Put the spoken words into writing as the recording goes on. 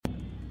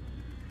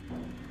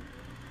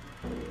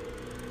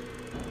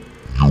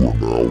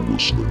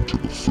listening to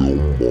the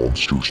Film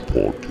Monsters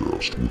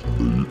Podcast with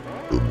Nate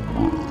and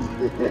Ray.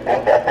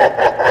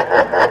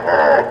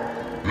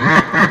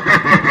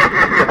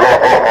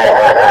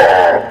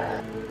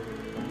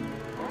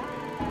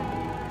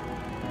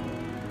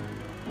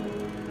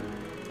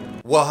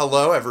 Well,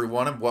 hello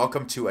everyone, and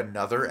welcome to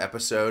another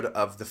episode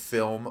of the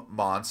Film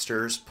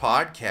Monsters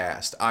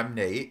Podcast. I'm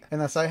Nate.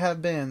 And as I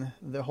have been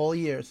the whole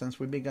year since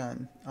we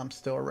begun, I'm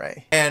still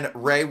Ray. And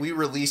Ray, we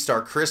released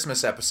our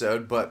Christmas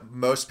episode, but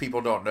most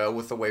people don't know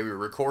with the way we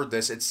record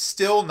this, it's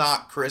still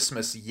not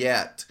Christmas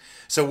yet.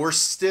 So we're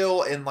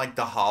still in like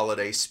the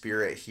holiday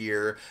spirit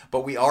here,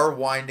 but we are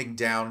winding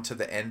down to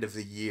the end of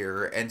the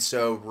year. And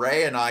so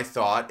Ray and I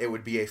thought it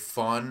would be a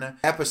fun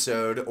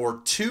episode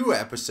or two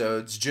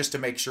episodes just to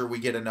make sure we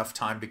get enough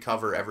time to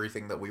cover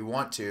everything that we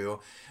want to,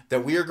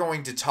 that we are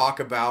going to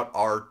talk about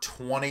our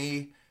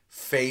 20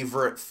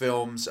 favorite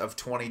films of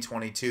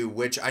 2022,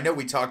 which I know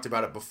we talked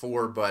about it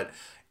before, but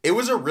it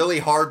was a really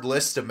hard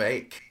list to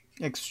make.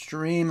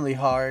 Extremely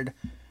hard.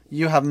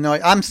 You have no...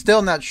 I'm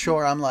still not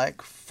sure I'm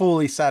like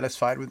fully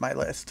satisfied with my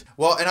list.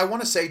 Well, and I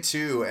want to say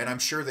too, and I'm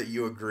sure that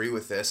you agree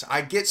with this,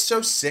 I get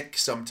so sick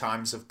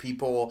sometimes of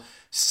people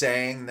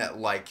saying that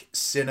like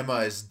cinema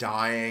is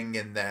dying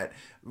and that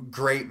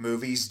great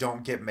movies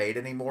don't get made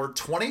anymore.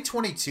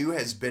 2022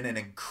 has been an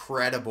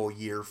incredible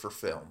year for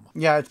film.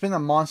 Yeah, it's been a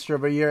monster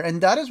of a year.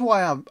 And that is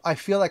why I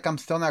feel like I'm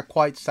still not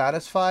quite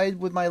satisfied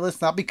with my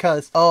list. Not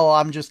because,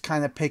 I'm just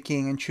kind of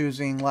picking and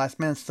choosing last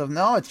minute stuff.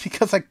 No, it's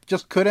because I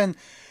just couldn't...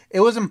 It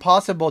was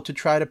impossible to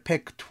try to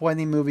pick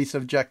 20 movies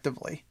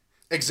objectively.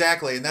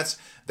 Exactly, and that's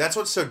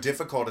what's so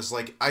difficult is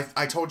like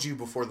I told you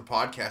before the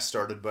podcast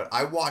started, but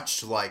I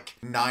watched like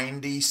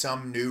 90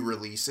 some new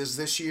releases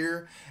this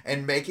year,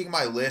 and making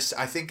my list,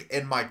 I think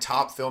in my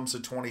top films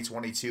of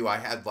 2022 I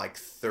had like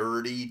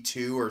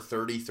 32 or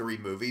 33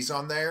 movies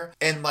on there,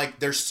 and like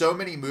there's so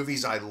many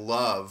movies I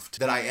loved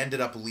that I ended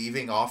up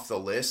leaving off the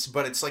list,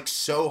 but it's like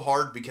so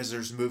hard because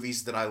there's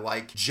movies that I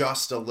like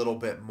just a little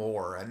bit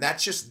more, and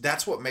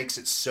that's what makes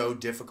it so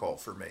difficult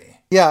for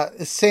me. Yeah,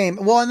 same.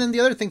 Well, and then the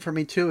other thing for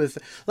me too is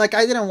like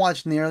I didn't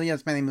watch nearly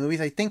as many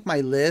movies. I think my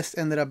list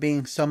ended up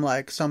being some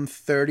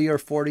 30 or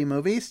 40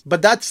 movies.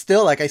 But that's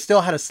still like I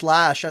still had to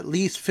slash at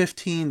least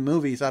 15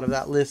 movies out of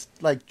that list,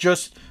 like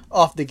just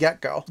off the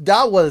get-go.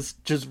 That was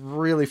just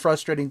really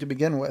frustrating to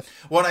begin with.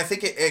 Well, and I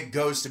think it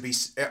goes to be,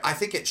 I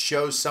think it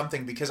shows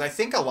something because I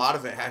think a lot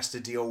of it has to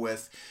deal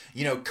with,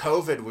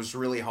 COVID was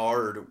really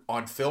hard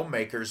on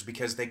filmmakers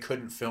because they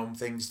couldn't film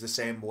things the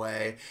same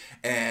way.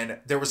 And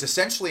there was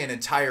essentially an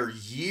entire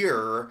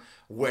year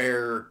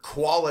where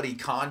quality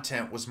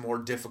content was more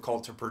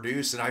difficult to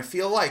produce, and I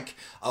feel like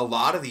a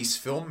lot of these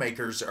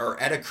filmmakers are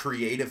at a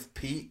creative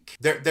peak.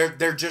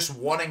 They're just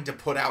wanting to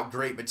put out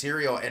great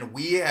material, and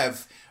we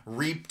have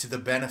reaped the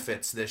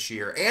benefits this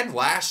year and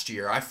last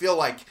year. I feel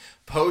like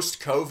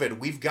post-COVID,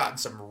 we've gotten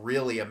some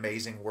really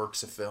amazing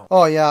works of film.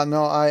 Oh yeah,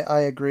 no,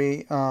 I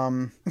agree.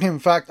 In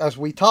fact, as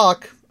we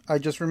talk, I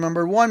just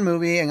remembered one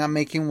movie, and I'm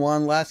making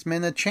one last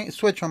minute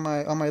switch on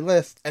my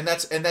list. And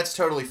that's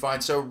totally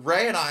fine. So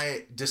Ray and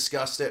I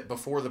discussed it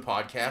before the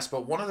podcast,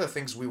 but one of the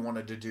things we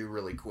wanted to do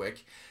really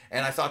quick,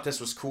 and I thought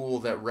this was cool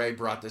that Ray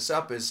brought this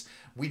up, is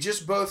we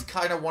just both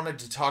kind of wanted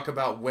to talk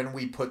about when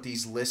we put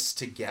these lists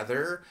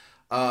together,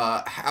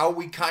 how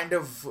we kind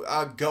of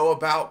go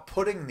about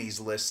putting these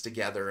lists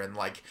together, and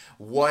like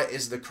what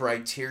is the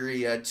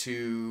criteria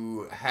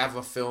to have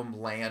a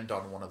film land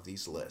on one of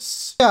these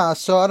lists. Yeah,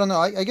 so I don't know.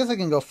 I guess I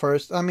can go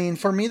first. I mean,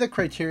 for me, the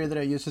criteria that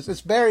I use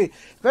is very,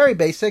 very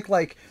basic.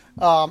 Like,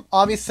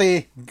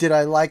 obviously, did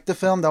I like the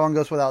film? That one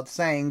goes without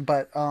saying.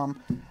 But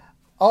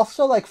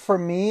also, like for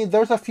me,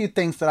 there's a few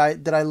things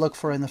that I look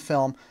for in the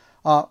film.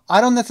 I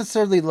don't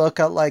necessarily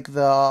look at like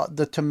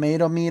the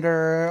tomato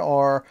meter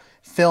or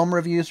film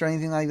reviews or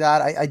anything like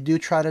that. I do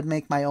try to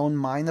make my own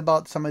mind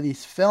about some of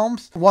these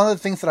films. One of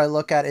the things that I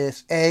look at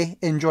is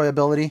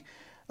enjoyability.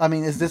 I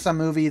mean, is this a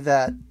movie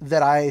that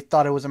I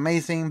thought it was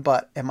amazing,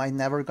 but am I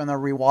never gonna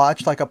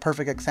rewatch? Like a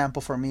perfect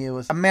example for me, it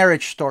was A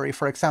Marriage Story,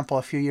 for example,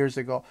 a few years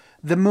ago.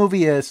 The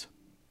movie is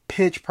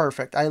pitch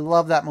perfect. I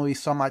love that movie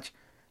so much.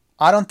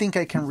 I don't think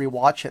I can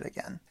rewatch it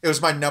again. It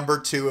was my number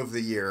 2 of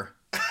the year.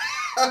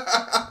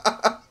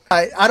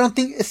 I don't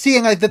think,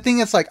 seeing like the thing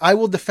is like I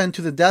will defend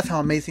to the death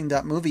how amazing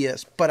that movie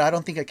is, but I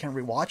don't think I can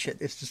rewatch it.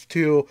 It's just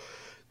too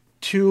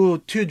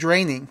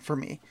draining for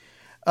me.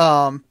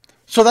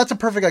 So that's a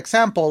perfect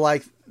example.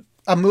 Like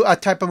a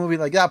type of movie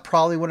like that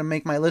probably wouldn't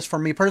make my list for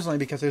me personally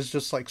because it's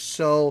just like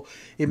so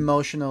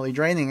emotionally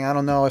draining. I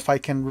don't know if I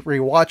can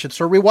rewatch it.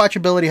 So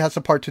rewatchability has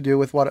a part to do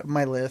with what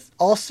my list.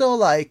 Also,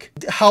 like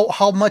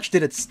how much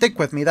did it stick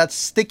with me? That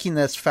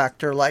stickiness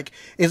factor. Like,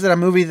 is it a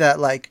movie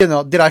that like,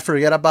 did I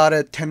forget about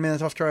it 10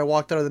 minutes after I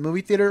walked out of the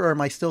movie theater, or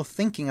am I still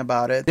thinking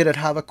about it? Did it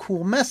have a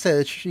cool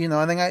message? And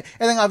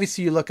then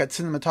obviously you look at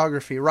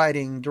cinematography,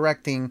 writing,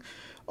 directing,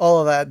 all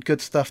of that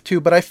good stuff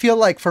too. But I feel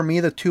like for me,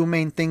 the two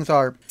main things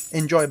are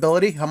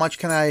enjoyability. How much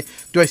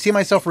do I see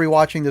myself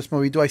rewatching this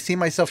movie? Do I see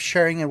myself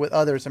sharing it with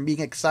others and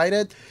being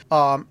excited?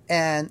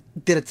 And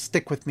did it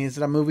stick with me? Is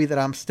it a movie that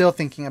I'm still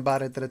thinking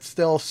about it, that it's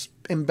still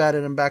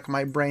embedded in the back of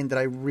my brain, that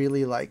I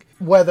really like?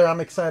 Whether I'm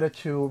excited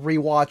to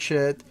rewatch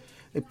it,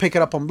 pick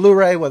it up on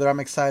Blu-ray, whether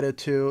I'm excited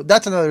to...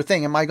 That's another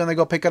thing. Am I going to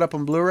go pick it up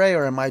on Blu-ray,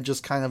 or am I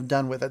just kind of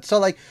done with it? So,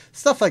 like,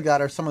 stuff like that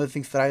are some of the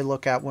things that I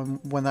look at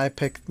when I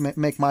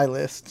make my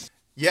lists.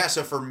 Yeah,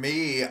 so for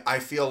me, I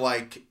feel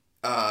like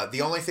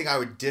the only thing I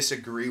would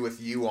disagree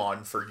with you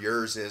on for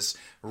yours is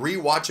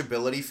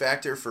rewatchability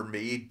factor for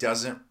me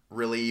doesn't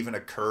really even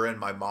occur in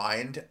my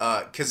mind.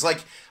 Because,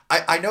 like,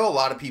 I know a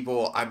lot of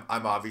people, I'm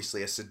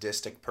obviously a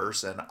sadistic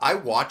person. I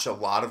watch a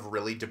lot of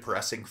really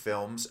depressing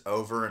films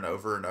over and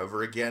over and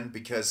over again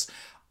because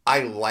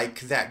I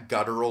like that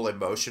guttural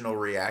emotional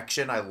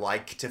reaction. I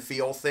like to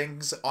feel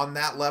things on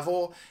that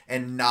level,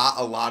 and not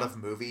a lot of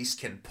movies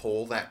can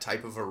pull that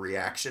type of a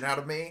reaction out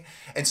of me.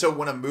 And so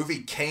when a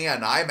movie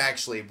can, I'm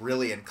actually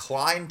really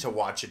inclined to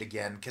watch it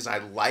again because I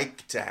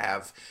like to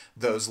have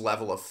those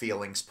level of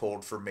feelings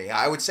pulled for me.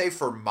 I would say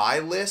for my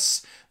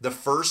lists, the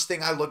first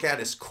thing I look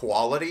at is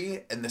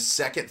quality, and the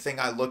second thing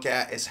I look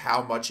at is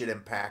how much it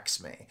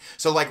impacts me.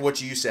 So like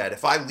what you said,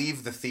 if I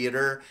leave the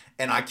theater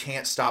and I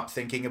can't stop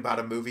thinking about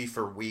a movie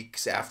for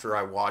weeks after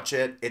I watch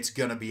it, it's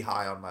gonna be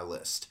high on my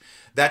list.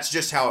 That's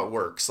just how it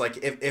works. Like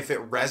if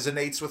it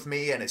resonates with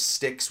me and it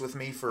sticks with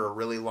me for a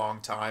really long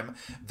time,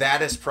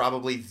 that is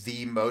probably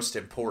the most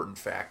important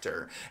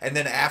factor. And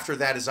then after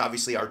that is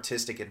obviously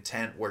artistic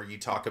intent, where you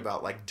talk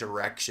about like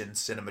direction,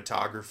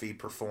 cinematography,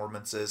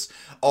 performances,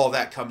 all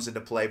that comes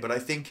into play. But I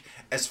think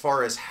as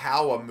far as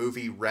how a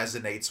movie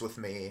resonates with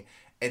me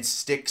and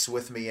sticks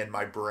with me in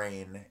my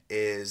brain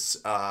is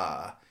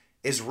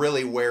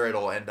really where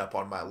it'll end up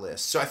on my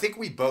list. So I think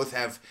we both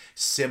have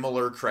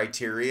similar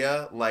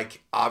criteria.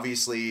 Like,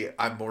 obviously,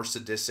 I'm more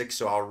sadistic,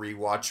 so I'll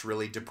rewatch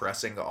really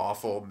depressing,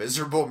 awful,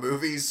 miserable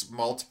movies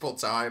multiple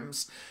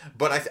times.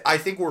 But I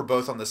think we're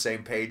both on the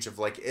same page of,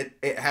 like,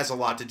 it has a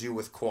lot to do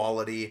with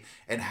quality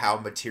and how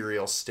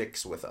material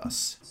sticks with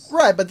us.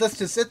 Right, but that's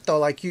just it, though.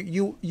 Like,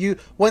 you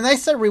when I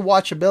said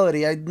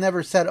rewatchability, I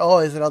never said, oh,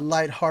 is it a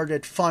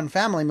lighthearted, fun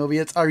family movie?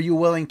 It's, are you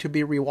willing to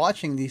be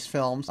rewatching these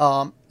films?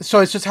 So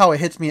it's just how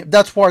it hits me.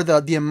 That's where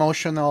the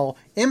emotional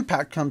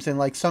impact comes in.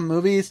 Like, some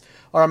movies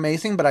are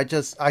amazing, but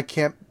I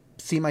can't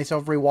see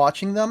myself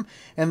rewatching them.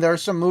 And there are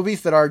some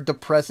movies that are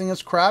depressing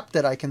as crap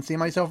that I can see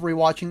myself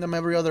rewatching them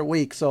every other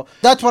week. So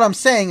that's what I'm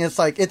saying. It's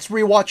like, it's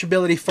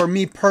rewatchability for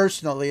me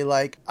personally.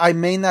 Like, I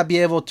may not be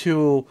able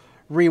to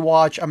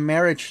rewatch A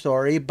Marriage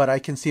Story, but I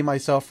can see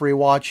myself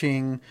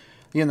rewatching,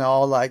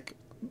 like,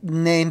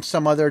 name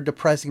some other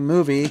depressing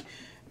movie.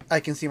 I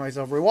can see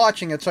myself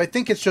rewatching it. So I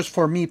think it's just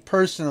for me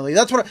personally.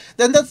 That's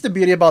the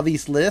beauty about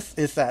these lists,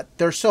 is that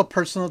they're so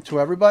personal to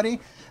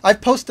everybody.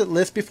 I've posted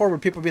lists before where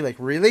people be like,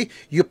 really?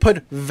 You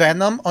put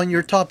Venom on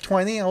your top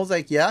 20? I was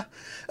like, yeah.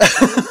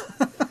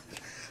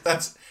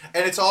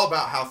 And it's all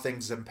about how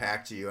things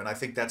impact you. And I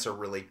think that's a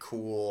really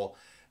cool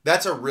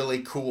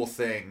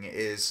thing,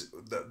 is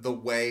the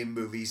way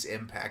movies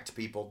impact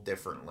people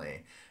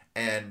differently.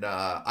 And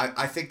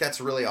I think that's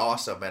really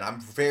awesome. And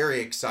I'm very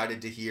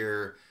excited to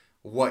hear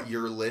what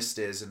your list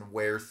is and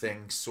where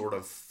things sort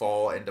of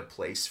fall into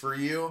place for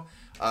you.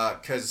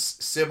 Because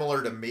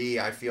similar to me,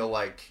 I feel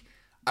like,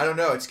 I don't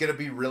know, it's going to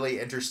be really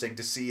interesting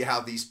to see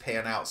how these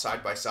pan out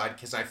side by side.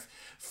 Because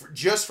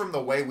just from the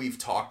way we've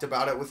talked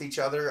about it with each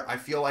other, I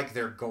feel like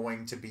they're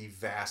going to be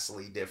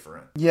vastly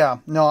different. Yeah,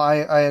 no,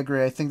 I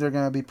agree. I think they're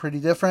going to be pretty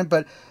different,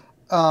 but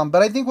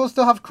I think we'll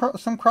still have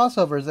some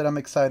crossovers that I'm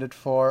excited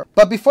for.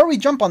 But before we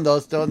jump on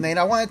those, though, Nate,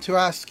 I wanted to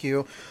ask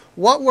you,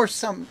 what were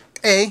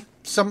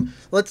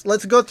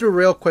let's go through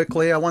real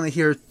quickly. I want to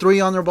hear 3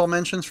 honorable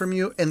mentions from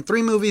you and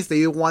 3 movies that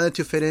you wanted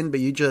to fit in, but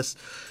you just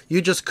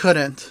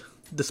couldn't,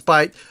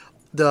 despite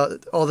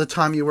all the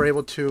time you were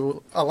able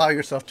to allow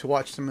yourself to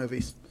watch some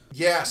movies.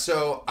 Yeah,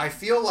 so I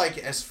feel like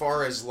as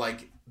far as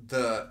like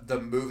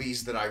the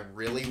movies that I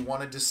really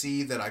wanted to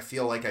see that I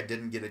feel like I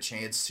didn't get a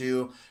chance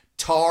to,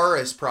 Tar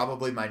is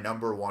probably my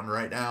number 1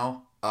 right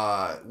now.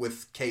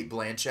 With Cate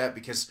Blanchett,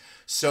 because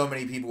so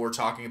many people were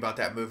talking about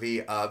that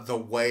movie. The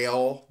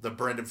Whale, the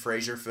Brendan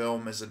Fraser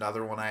film, is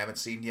another one I haven't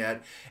seen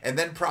yet. And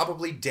then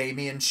probably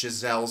Damien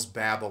Chazelle's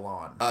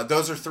Babylon.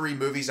 Those are 3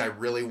 movies I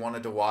really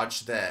wanted to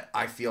watch that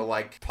I feel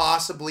like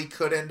possibly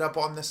could end up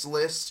on this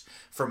list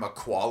from a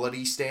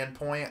quality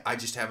standpoint. I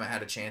just haven't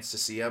had a chance to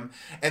see them.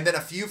 And then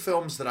a few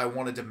films that I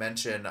wanted to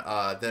mention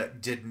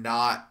that did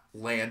not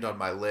land on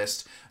my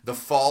list. The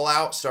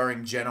Fallout,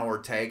 starring Jenna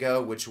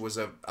Ortega, which was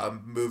a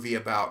movie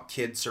about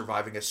kids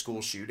surviving a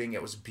school shooting.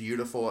 It was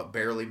beautiful. It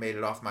barely made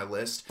it off my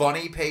list.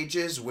 Funny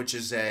Pages, which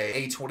is a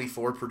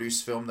A24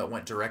 produced film that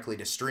went directly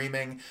to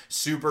streaming.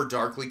 Super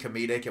darkly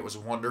comedic. It was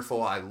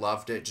wonderful. I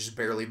loved it. Just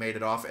barely made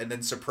it off. And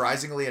then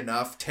surprisingly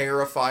enough,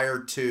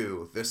 Terrifier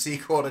 2, the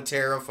sequel to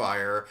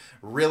Terrifier,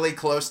 really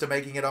close to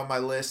making it on my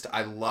list.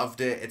 I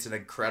loved it. It's an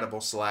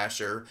incredible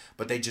slasher,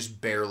 but they just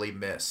barely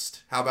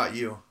missed. How about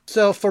you?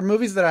 So for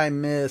movies that I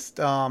missed,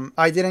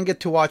 I didn't get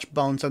to watch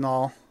Bones and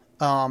All.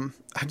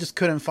 I just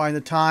couldn't find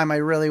the time. I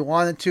really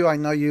wanted to. I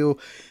know you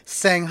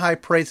sang high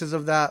praises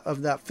of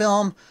that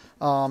film.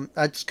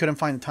 I just couldn't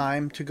find the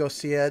time to go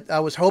see it. I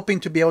was hoping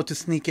to be able to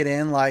sneak it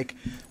in like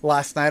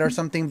last night or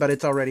something, but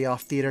it's already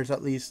off theaters,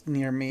 at least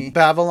near me.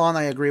 Babylon,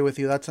 I agree with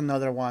you. That's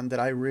another one that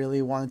I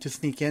really wanted to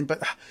sneak in.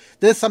 But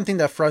this is something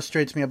that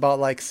frustrates me about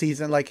like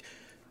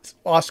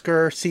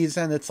Oscar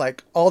season. It's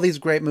like all these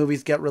great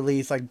movies get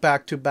released like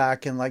back to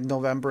back in like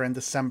November and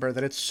December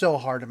that it's so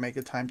hard to make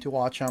the time to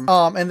watch them.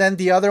 And then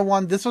the other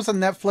one, this was a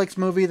Netflix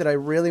movie that I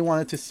really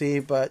wanted to see,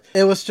 but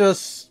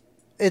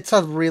it's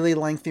a really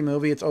lengthy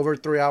movie. It's over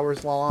 3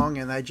 hours long,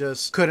 and I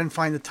just couldn't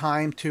find the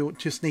time to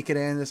sneak it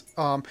in.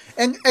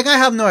 And I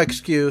have no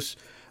excuse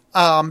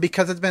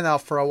because it's been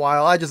out for a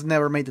while. I just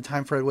never made the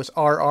time for it. It was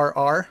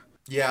RRR.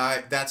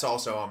 Yeah, that's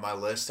also on my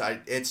list.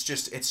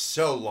 It's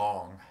so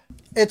long.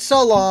 It's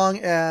so long,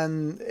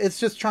 and it's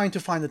just trying to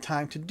find the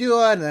time to do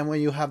it. And then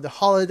when you have the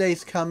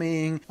holidays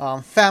coming,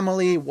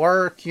 family,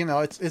 work,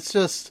 it's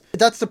just,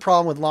 that's the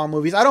problem with long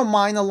movies. I don't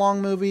mind a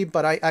long movie,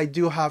 but I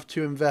do have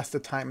to invest the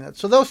time in it.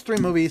 So those three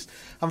movies,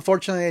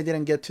 unfortunately, I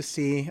didn't get to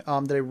see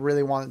that I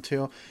really wanted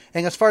to.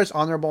 And as far as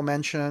honorable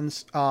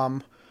mentions,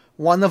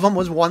 one of them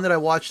was one that I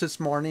watched this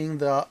morning,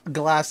 the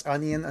Glass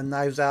Onion, a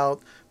Knives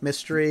Out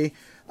mystery.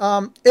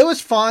 It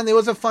was fun. It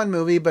was a fun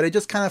movie, but it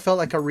just kind of felt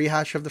like a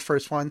rehash of the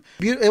first one.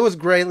 It was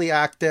greatly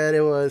acted.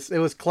 It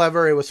was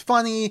clever. It was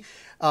funny.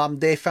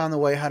 They found a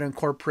way how to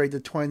incorporate the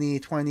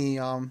 2020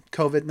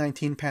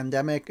 COVID-19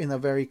 pandemic in a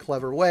very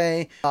clever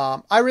way.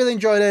 I really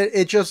enjoyed it.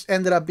 It just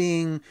ended up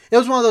being, it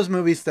was one of those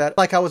movies that,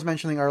 like I was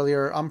mentioning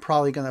earlier, I'm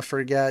probably going to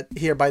forget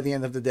here by the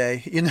end of the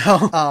day,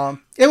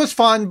 It was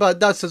fun, but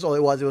that's just all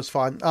it was. It was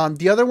fun.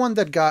 The other one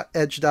that got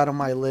edged out on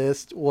my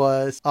list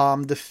was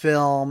the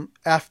film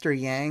After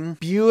Yang.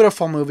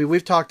 Beautiful movie.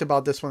 We've talked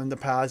about this one in the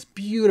past.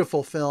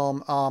 Beautiful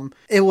film.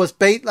 It was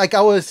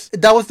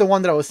that was the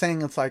one that I was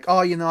saying. It's like,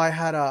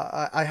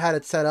 I had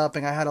it set up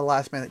and I had a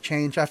last minute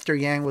change. After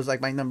Yang was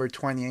like my number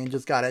 20 and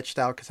just got etched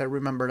out because I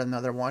remembered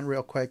another one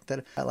real quick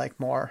that I like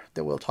more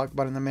that we'll talk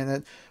about in a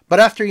minute. But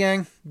After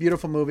Yang,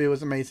 beautiful movie. It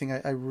was amazing.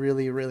 I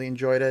really, really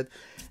enjoyed it.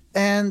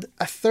 And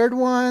a third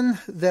one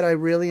that I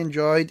really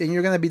enjoyed, and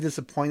you're going to be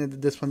disappointed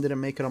that this one didn't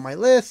make it on my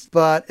list,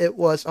 but it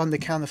was On the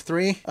Count of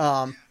Three.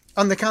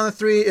 On the Count of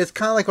Three, it's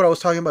kind of like what I was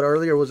talking about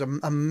earlier. It was an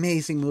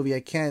amazing movie. I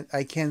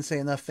can't say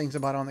enough things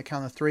about On the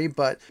Count of Three,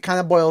 but it kind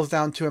of boils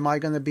down to,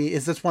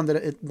 is this one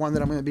that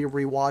I'm going to be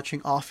rewatching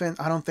often?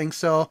 I don't think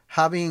so.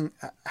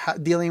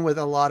 Dealing with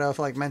a lot of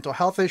like mental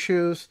health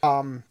issues,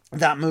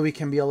 that movie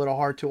can be a little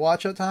hard to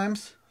watch at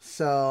times.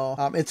 So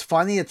it's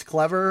funny, it's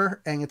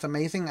clever, and it's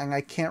amazing, and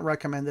I can't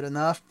recommend it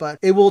enough. But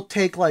it will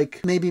take like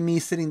maybe me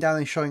sitting down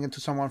and showing it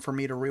to someone for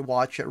me to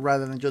rewatch it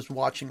rather than just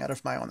watching it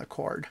of my own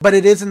accord. But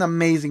it is an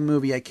amazing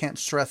movie. I can't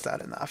stress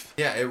that enough.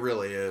 Yeah, it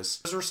really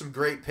is. Those were some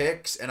great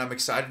picks, and I'm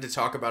excited to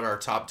talk about our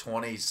top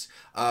 20s.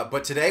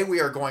 But today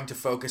we are going to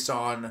focus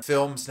on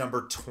films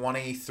number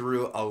 20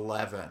 through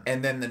 11.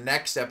 And then the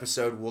next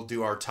episode we'll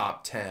do our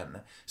top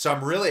 10. So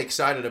I'm really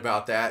excited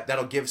about that.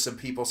 That'll give some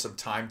people some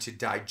time to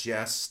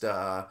digest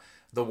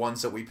the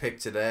ones that we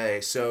picked today.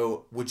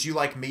 So would you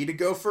like me to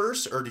go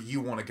first, or do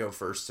you want to go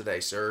first today,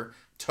 sir?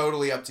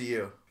 Totally up to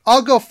you.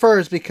 I'll go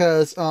first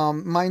because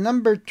my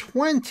number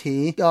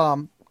 20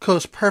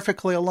 goes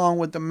perfectly along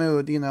with the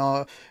mood.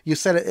 You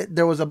said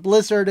there was a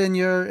blizzard in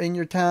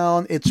your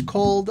town. It's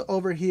cold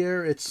over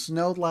here. It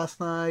snowed last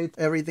night.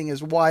 Everything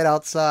is white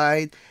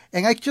outside.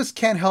 And I just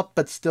can't help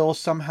but still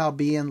somehow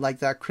be in like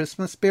that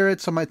Christmas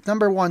spirit. So my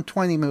number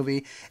 120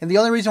 movie, and the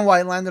only reason why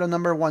I landed on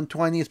number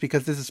 120 is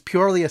because this is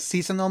purely a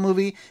seasonal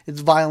movie. It's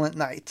Violent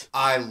Night.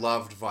 I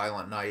loved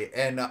Violent Night.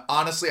 And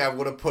honestly, I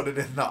would have put it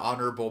in the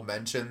honorable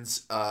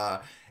mentions.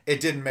 It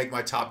didn't make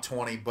my top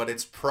 20, but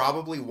it's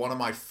probably one of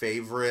my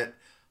favorite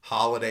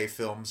holiday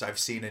films I've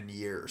seen in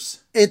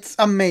years. It's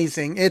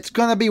amazing. It's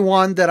going to be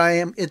one that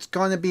it's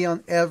going to be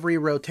on every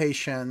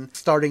rotation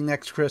starting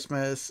next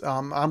Christmas.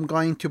 I'm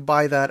going to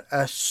buy that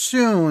as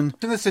soon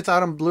as it's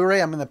out on Blu-ray.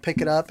 I'm going to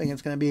pick it up and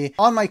it's going to be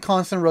on my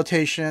constant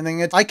rotation.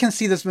 And I can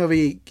see this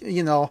movie,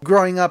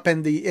 growing up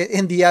in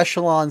the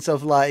echelons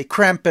of like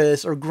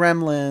Krampus or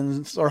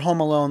Gremlins or Home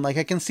Alone. Like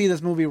I can see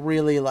this movie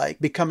really like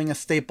becoming a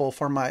staple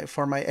for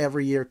my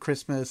every year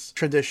Christmas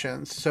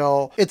traditions.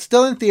 So it's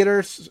still in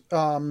theaters.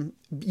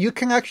 You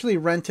can actually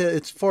rent it.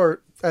 It's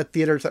at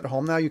theaters at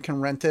home now. You can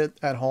rent it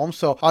at home.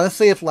 So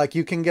honestly, if like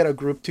you can get a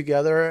group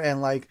together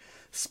and like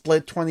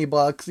split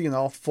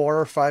 $20, 4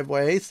 or 5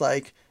 ways,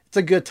 like it's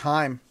a good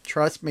time.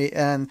 trust me.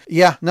 And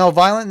yeah, no,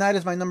 Violent Night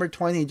is my number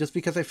 20, just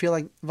because I feel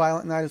like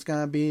Violent Night is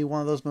going to be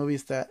one of those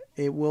movies that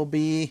it will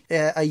be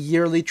a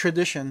yearly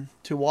tradition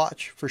to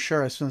watch for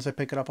sure as soon as I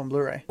pick it up on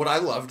Blu-ray. What I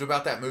loved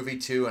about that movie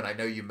too, and I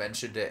know you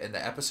mentioned it in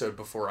the episode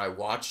before I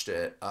watched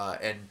it,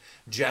 and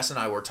Jess and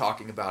I were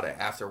talking about it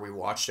after we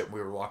watched it and we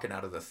were walking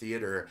out of the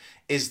theater,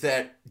 is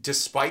that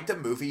despite the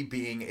movie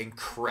being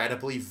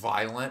incredibly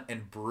violent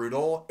and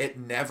brutal, it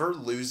never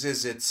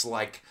loses its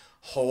like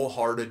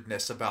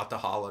wholeheartedness about the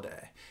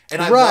holiday.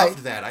 And I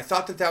loved that. I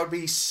thought that that would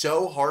be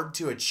so hard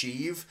to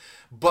achieve,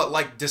 but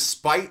like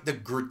despite the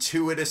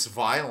gratuitous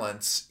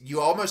violence,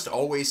 you almost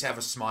always have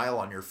a smile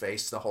on your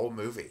face the whole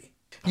movie.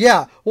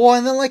 Yeah. Well,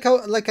 and then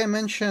like I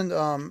mentioned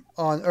on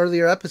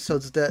earlier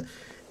episodes, that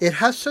it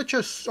has such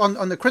a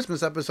on the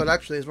Christmas episode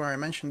actually is where I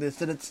mentioned this,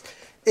 that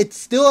it's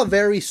still a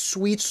very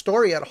sweet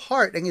story at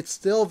heart, and it's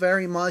still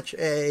very much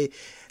a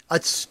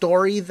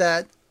story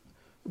that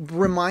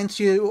reminds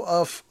you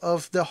of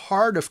the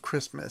heart of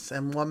Christmas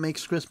and what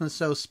makes Christmas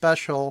so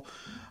special.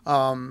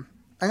 And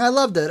I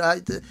loved it.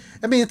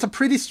 I mean, it's a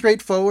pretty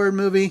straightforward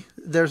movie.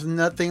 There's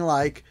nothing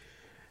like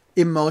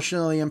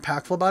emotionally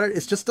impactful about it.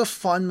 It's just a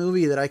fun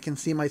movie that I can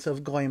see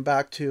myself going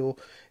back to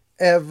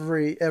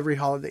every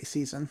holiday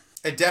season.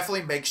 It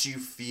definitely makes you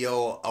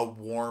feel a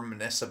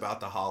warmness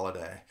about the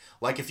holiday.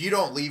 Like, if you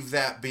don't leave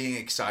that being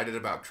excited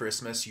about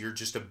Christmas, you're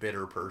just a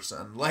bitter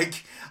person.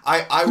 Like,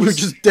 I was...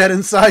 You're just dead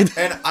inside.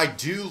 And I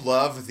do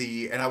love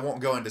and I won't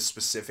go into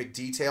specific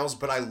details,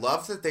 but I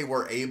love that they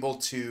were able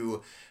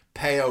to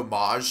pay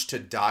homage to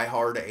Die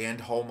Hard and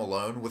Home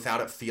Alone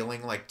without it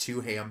feeling like too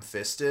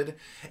ham-fisted.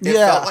 It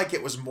felt like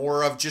it was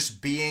more of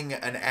just being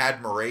an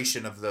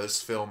admiration of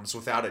those films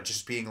without it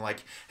just being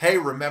like, hey,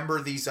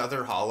 remember these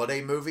other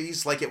holiday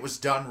movies? Like, it was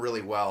done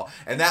really well.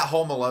 And that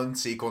Home Alone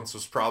sequence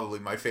was probably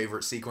my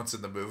favorite sequence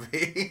in the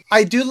movie.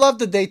 I do love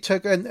that they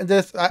took, and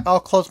this, I'll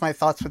close my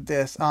thoughts with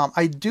this.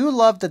 I do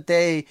love that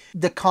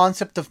the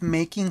concept of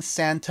making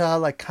Santa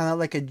like kind of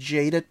like a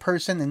jaded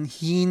person, and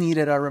he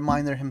needed a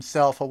reminder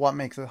himself of what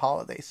makes it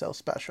holiday so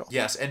special.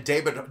 Yes, and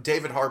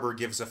David Harbour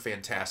gives a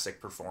fantastic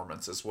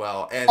performance as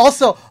well. And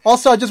also,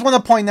 I just want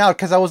to point out,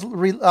 because I was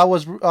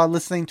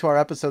listening to our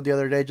episode the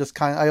other day.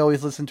 I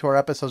always listen to our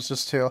episodes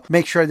just to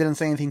make sure I didn't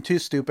say anything too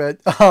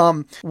stupid.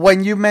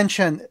 When you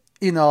mentioned,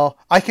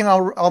 I can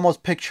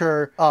almost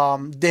picture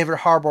David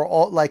Harbour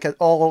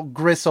all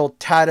grizzled,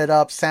 tatted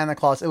up Santa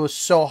Claus. It was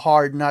so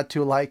hard not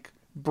to like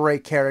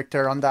break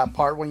character on that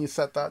part when you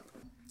said that.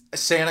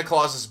 Santa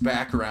Claus's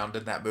background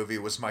in that movie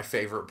was my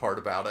favorite part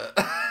about it.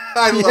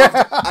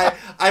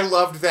 I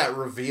loved that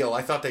reveal.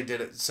 I thought they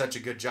did such a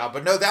good job.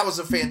 But no, that was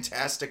a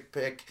fantastic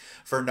pick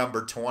for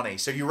number 20.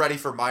 So you ready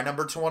for my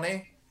number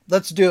 20?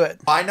 Let's do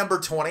it. My number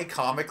 20,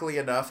 comically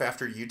enough,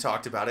 after you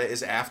talked about it,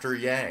 is After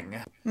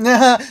Yang.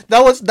 that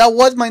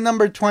was my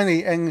number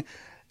 20, and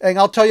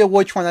I'll tell you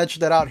which one edged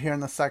that out here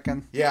in a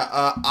second. Yeah,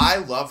 I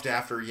loved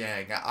After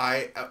Yang.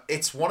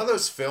 It's one of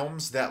those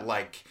films that,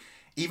 like,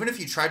 even if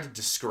you tried to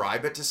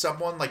describe it to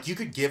someone, like, you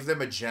could give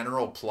them a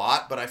general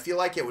plot, but I feel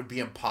like it would be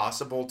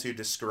impossible to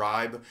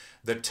describe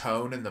the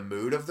tone and the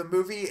mood of the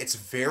movie. It's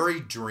very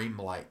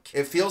dreamlike.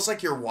 It feels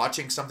like you're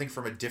watching something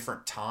from a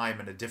different time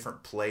and a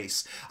different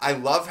place. I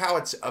love how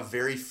it's a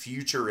very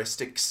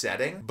futuristic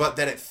setting, but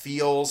that it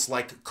feels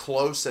like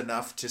close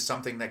enough to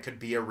something that could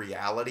be a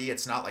reality.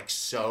 It's not like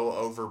so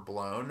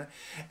overblown.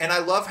 And I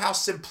love how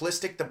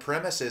simplistic the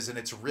premise is, and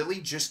it's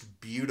really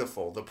just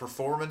beautiful. The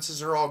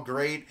performances are all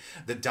great.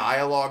 The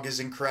dialogue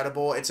is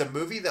incredible. It's a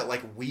movie that,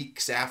 like,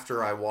 weeks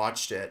after I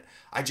watched it,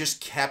 I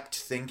just kept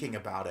thinking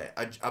about it,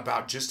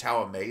 about just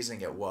how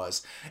amazing it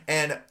was.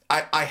 And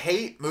I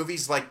hate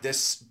movies like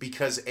this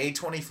because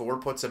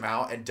A24 puts them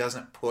out and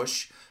doesn't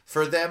push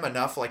for them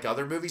enough like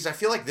other movies. I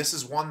feel like this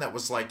is one that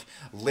was like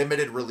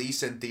limited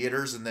release in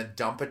theaters and then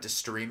dump it to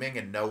streaming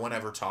and no one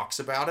ever talks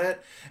about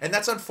it. And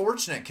that's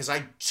unfortunate because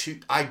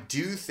I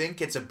do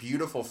think it's a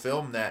beautiful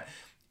film that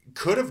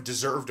could have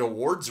deserved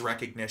awards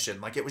recognition.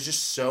 Like, it was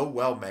just so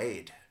well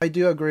made. I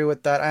do agree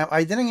with that.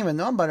 I didn't even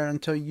know about it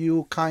until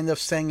you kind of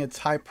sang its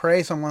high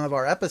praise on one of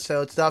our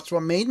episodes. That's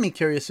what made me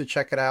curious to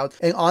check it out.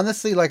 And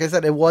honestly, like I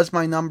said, it was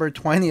my number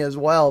 20 as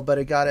well, but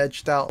it got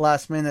edged out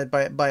last minute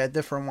by a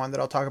different one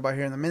that I'll talk about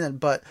here in a minute.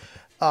 But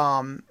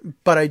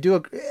I do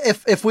agree.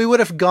 If we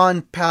would have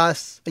gone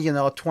past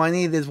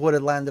 20, this would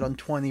have landed on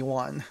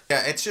 21.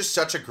 Yeah, it's just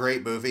such a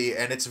great movie,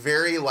 and it's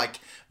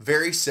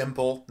very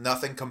simple,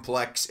 nothing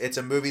complex. It's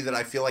a movie that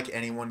I feel like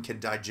anyone can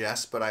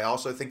digest, but I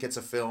also think it's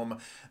a film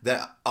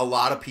that a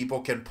lot of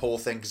people can pull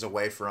things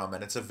away from,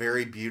 and it's a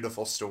very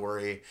beautiful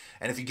story.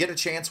 And if you get a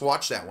chance,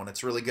 watch that one.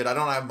 It's really good. I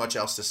don't have much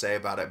else to say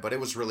about it, but it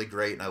was really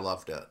great, and I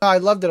loved it. I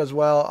loved it as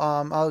well.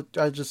 I'll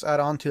just add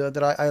on to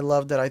that I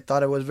loved it. I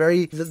thought it was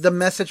the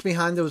message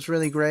behind it was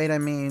really great. I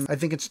mean, I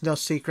think it's no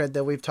secret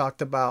that we've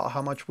talked about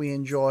how much we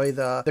enjoy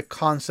the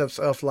concepts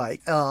of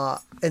like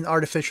an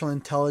artificial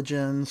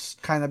intelligence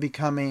kind of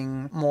becoming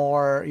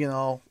more,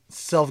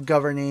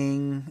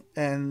 self-governing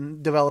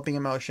and developing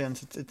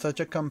emotions. It's such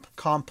a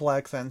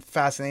complex and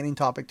fascinating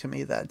topic to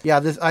me that,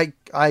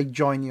 I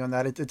join you on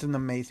that. It's an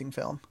amazing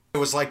film. It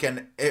was like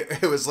an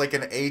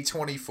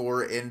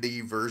A24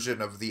 indie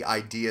version of the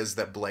ideas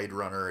that Blade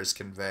Runner is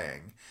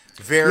conveying.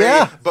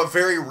 Yeah. But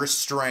very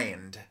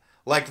restrained.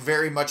 Like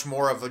very much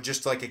more of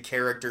just like a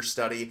character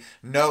study.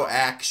 No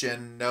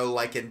action, no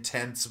like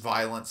intense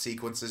violent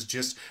sequences,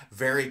 just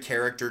very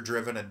character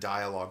driven and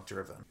dialogue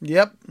driven.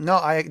 Yep.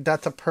 No,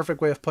 that's a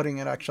perfect way of putting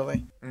it,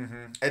 actually.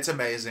 It's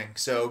amazing.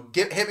 So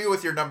hit me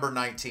with your number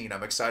 19.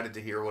 I'm excited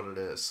to hear what it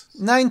is.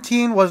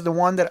 19 was the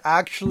one that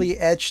actually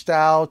edged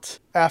out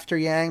After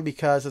Yang,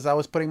 because as I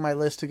was putting my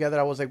list together,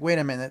 I was like, wait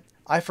a minute.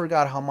 I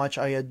forgot how much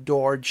I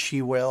adored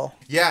She Will.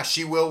 Yeah,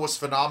 She Will was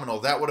phenomenal.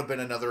 That would have been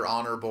another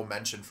honorable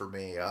mention for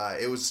me.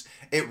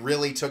 It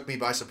really took me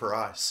by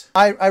surprise.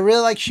 I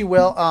really like She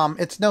Will.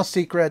 It's no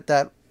secret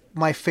that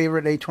my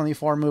favorite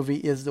A24 movie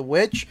is The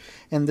Witch,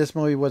 and this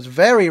movie was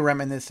very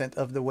reminiscent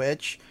of The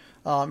Witch,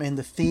 in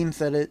the themes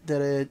that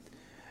it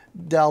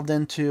delved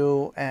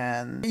into.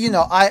 And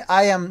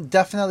I am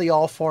definitely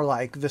all for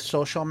like the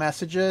social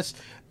messages,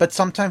 but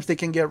sometimes they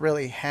can get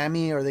really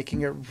hammy or they can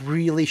get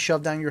really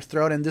shoved down your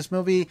throat, and this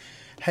movie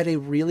had a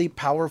really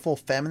powerful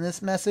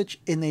feminist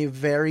message in a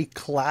very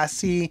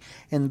classy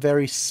and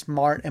very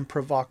smart and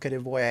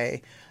provocative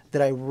way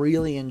that I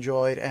really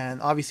enjoyed.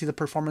 And obviously the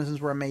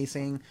performances were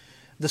amazing.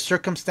 The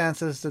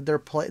circumstances that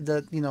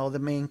the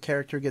main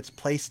character gets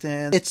placed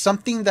in. It's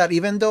something that,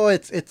 even though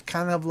it's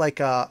kind of like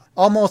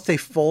almost a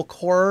folk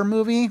horror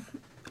movie,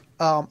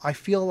 I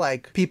feel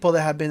like people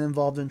that have been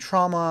involved in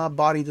trauma,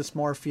 body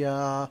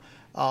dysmorphia,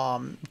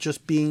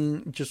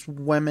 just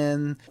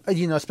women,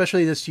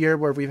 especially this year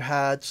where we've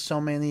had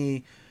so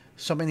many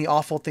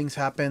awful things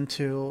happen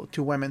to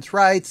women's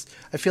rights.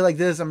 I feel like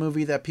this is a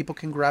movie that people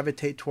can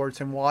gravitate towards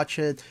and watch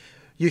it.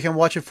 You can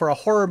watch it for a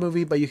horror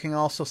movie, but you can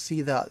also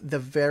see the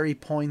very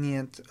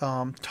poignant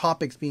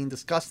topics being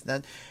discussed in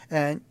it.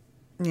 And,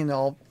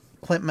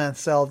 Clint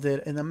Mansell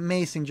did an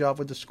amazing job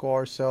with the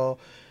score. So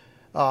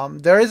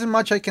there isn't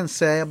much I can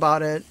say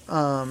about it.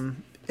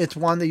 It's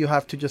one that you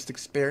have to just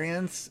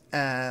experience.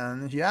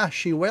 And yeah,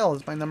 She Will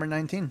is my number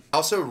 19. I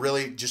also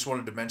really just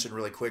wanted to mention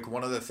really quick,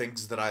 one of the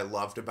things that I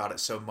loved about it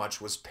so much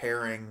was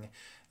pairing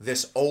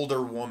this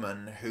older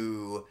woman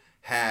who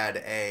had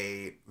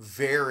a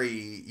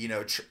very,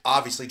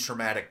 obviously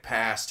traumatic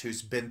past,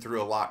 who's been through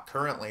a lot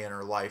currently in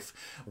her life,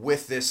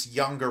 with this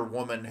younger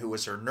woman who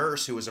was her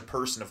nurse, who was a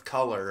person of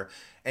color.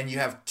 And you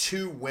have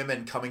two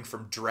women coming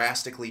from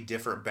drastically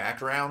different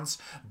backgrounds,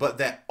 but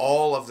that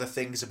all of the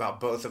things about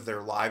both of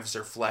their lives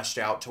are fleshed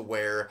out to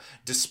where,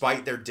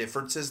 despite their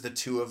differences, the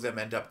two of them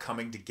end up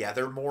coming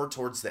together more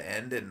towards the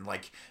end and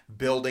like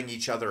building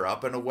each other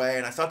up in a way.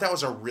 And I thought that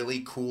was a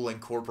really cool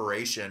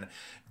incorporation,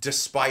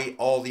 despite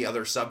all the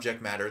other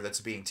subject matter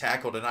that's being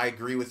tackled. And I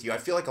agree with you. I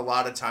feel like a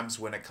lot of times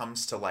when it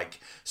comes to like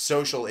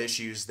social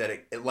issues, that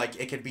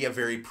it can be a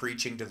very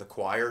preaching to the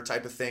choir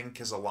type of thing,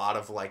 because a lot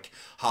of like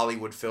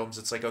Hollywood films,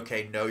 it's like,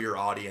 okay, know your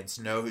audience,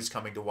 know who's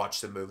coming to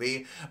watch the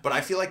movie. But I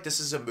feel like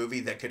this is a movie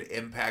that could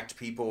impact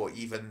people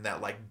even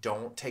that like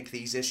don't take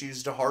these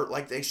issues to heart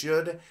like they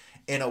should,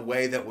 in a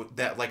way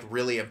that like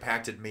really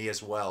impacted me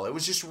as well. It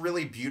was just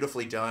really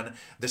beautifully done.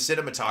 The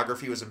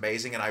cinematography was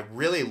amazing, and I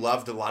really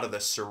loved a lot of the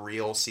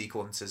surreal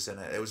sequences in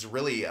it. It was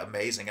really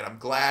amazing, and I'm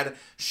glad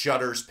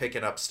Shudder's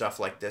picking up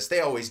stuff like this. They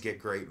always get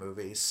great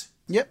movies.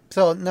 Yep.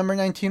 So number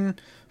 19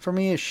 for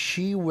me is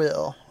She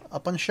Will,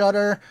 up on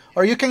Shudder,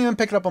 or you can even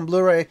pick it up on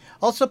Blu-ray.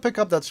 Also pick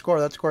up that score.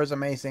 That score is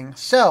amazing.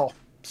 So,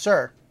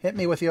 sir, hit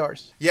me with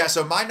yours. Yeah,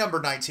 so my number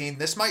 19,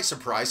 this might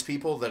surprise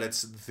people that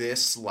it's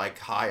this like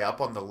high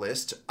up on the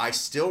list. I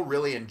still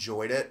really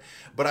enjoyed it,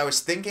 but I was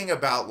thinking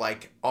about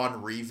like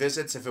on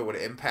revisits if it would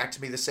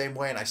impact me the same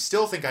way, and I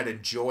still think I'd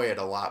enjoy it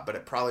a lot, but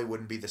it probably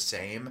wouldn't be the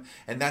same,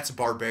 and that's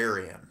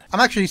Barbarian. I'm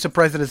actually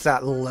surprised that it's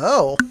that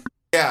low.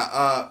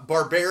 Yeah,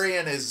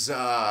 Barbarian is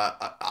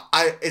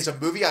a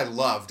movie I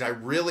loved. I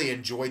really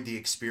enjoyed the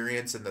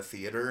experience in the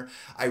theater.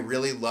 I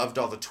really loved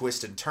all the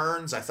twists and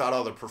turns. I thought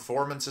all the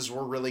performances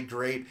were really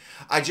great.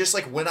 I just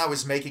like when I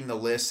was making the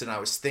list and I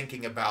was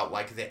thinking about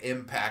like the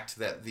impact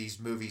that these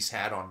movies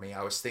had on me,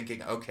 I was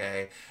thinking,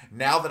 okay,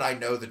 now that I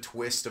know the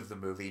twist of the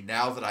movie,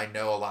 now that I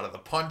know a lot of the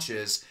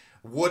punches,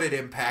 would it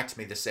impact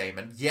me the same?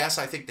 And yes,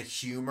 I think the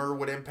humor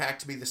would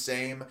impact me the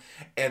same,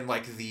 and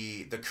like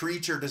the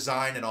creature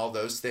design and all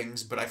those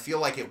things, but I feel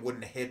like it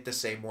wouldn't hit the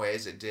same way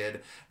as it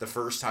did the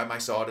first time I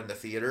saw it in the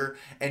theater.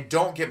 And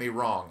don't get me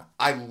wrong,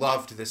 I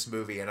loved this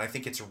movie, and I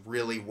think it's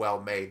really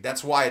well made.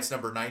 That's why it's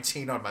number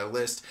 19 on my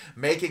list.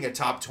 Making a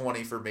top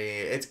 20 for me,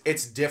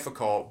 it's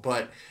difficult,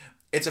 but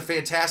it's a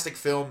fantastic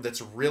film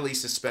that's really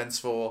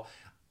suspenseful.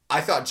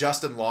 I thought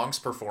Justin Long's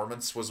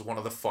performance was one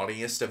of the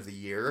funniest of the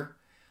year.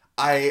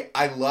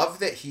 I love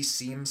that he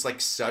seems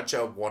like such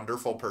a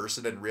wonderful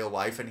person in real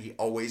life, and he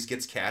always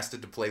gets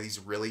casted to play these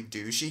really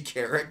douchey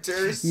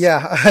characters.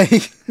 Yeah.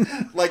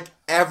 Like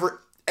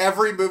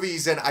every movie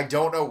he's in, I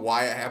don't know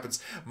why it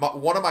happens.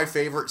 One of my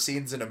favorite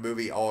scenes in a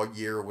movie all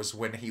year was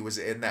when he was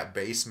in that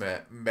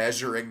basement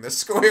measuring the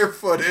square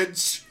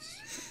footage.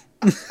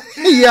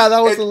 Yeah,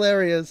 that was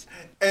hilarious.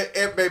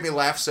 It made me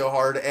laugh so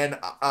hard, and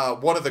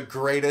one of the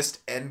greatest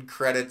end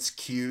credits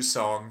cue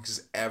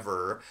songs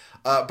ever.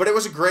 But it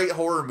was a great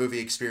horror movie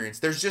experience.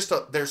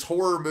 There's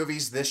horror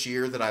movies this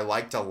year that I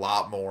liked a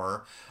lot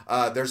more.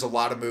 There's a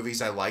lot of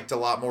movies I liked a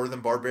lot more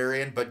than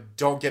Barbarian, but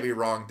don't get me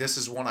wrong, this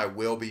is one I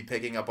will be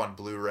picking up on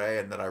Blu-ray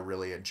and that I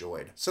really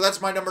enjoyed. So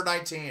that's my number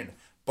 19.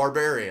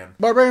 Barbarian.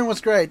 Barbarian was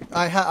great.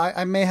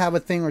 I may have a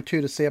thing or two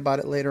to say about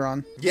it later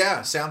on.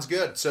 Yeah, sounds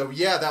good. So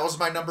yeah, that was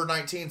my number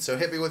 19. So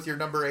hit me with your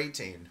number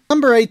 18.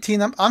 Number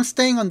 18. I'm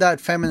staying on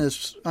that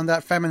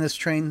feminist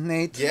train,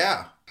 Nate.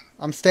 Yeah.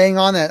 I'm staying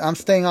on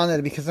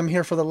it because I'm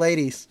here for the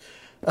ladies.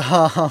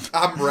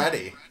 I'm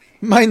ready.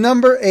 My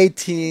number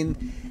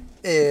 18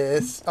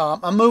 is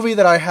a movie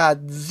that I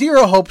had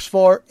zero hopes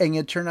for, and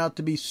it turned out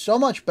to be so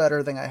much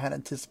better than I had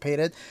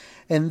anticipated,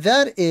 and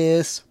that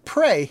is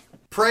Prey.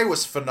 Prey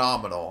was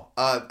phenomenal.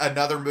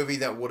 Another movie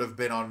that would have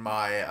been on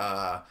my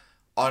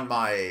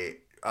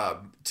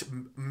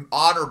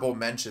honorable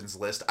mentions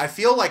list. I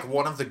feel like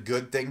one of the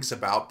good things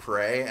about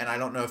Prey, and I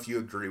don't know if you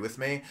agree with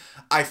me,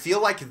 I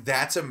feel like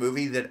that's a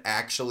movie that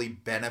actually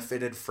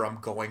benefited from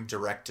going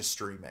direct to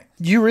streaming.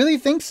 You really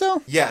think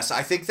so? Yes,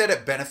 I think that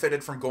it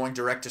benefited from going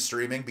direct to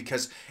streaming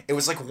because it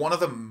was like one of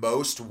the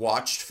most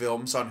watched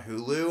films on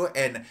Hulu,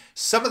 and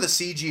some of the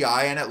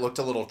CGI in it looked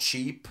a little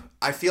cheap.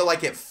 I feel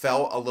like it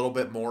felt a little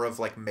bit more of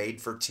like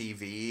made for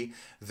TV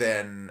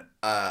than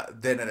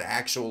an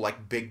actual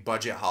like big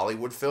budget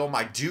Hollywood film.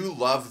 I do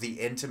love the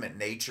intimate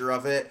nature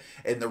of it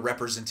and the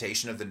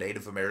representation of the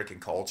Native American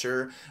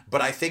culture, but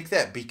I think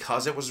that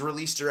because it was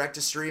released direct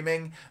to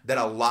streaming, that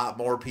a lot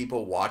more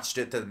people watched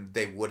it than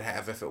they would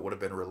have if it would have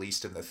been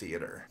released in the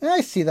theater. I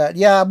see that.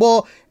 Yeah,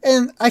 well,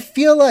 and I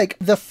feel like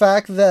the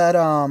fact that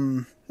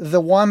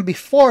the one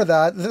before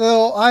that,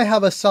 though I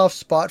have a soft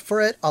spot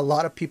for it, a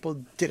lot of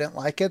people didn't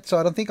like it, so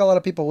I don't think a lot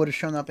of people would have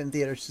shown up in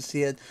theaters to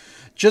see it,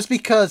 just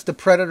because the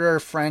Predator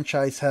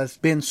franchise has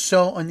been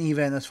so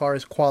uneven as far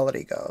as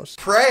quality goes.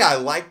 Prey, I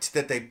liked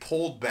that they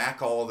pulled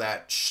back all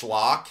that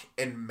schlock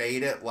and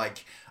made it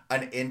like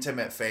an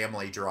intimate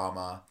family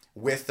drama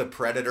with the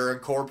Predator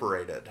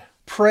incorporated.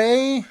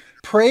 Prey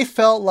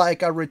felt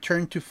like a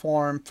return to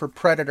form for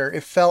Predator.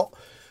 It felt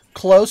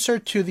closer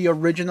to the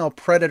original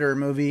Predator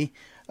movie,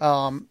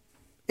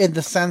 in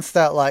the sense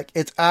that like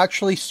it's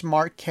actually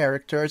smart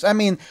characters. I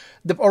mean,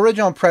 the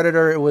original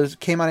Predator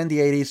came out in the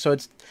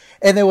 80s,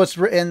 and it was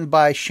written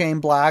by Shane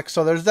Black,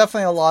 so there's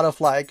definitely a lot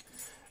of like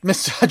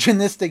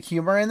misogynistic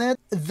humor in it.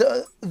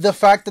 The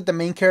fact that the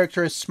main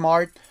character is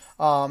smart,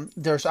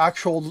 there's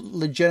actual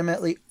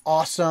legitimately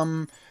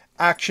awesome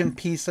action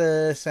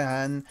pieces,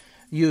 and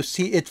you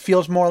see it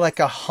feels more like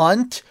a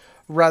hunt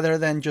rather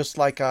than just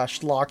like a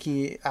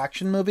schlocky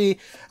action movie.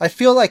 I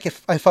feel like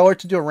if I were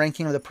to do a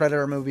ranking of the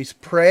Predator movies,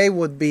 Prey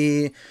would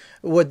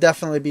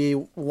definitely be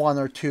one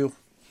or two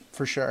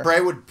for sure.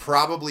 Prey would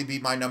probably be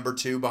my number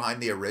 2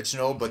 behind the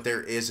original, but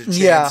there is a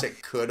chance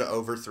it could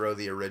overthrow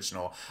the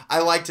original. I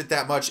liked it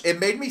that much. It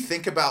made me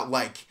think about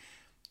like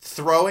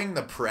throwing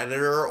the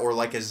Predator or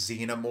like a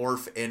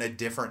xenomorph in a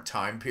different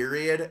time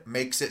period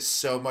makes it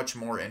so much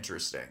more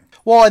interesting.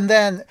 Well, and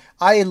then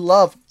I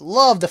love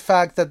the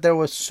fact that there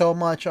was so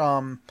much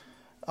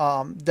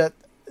that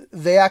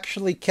they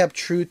actually kept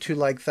true to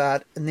like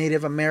that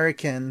Native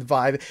American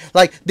vibe.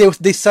 Like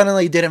they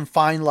suddenly didn't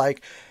find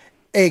like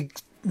a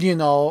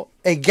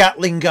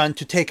Gatling gun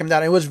to take him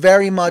down. It was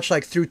very much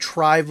like through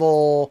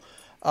tribal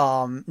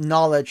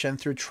knowledge and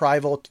through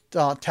tribal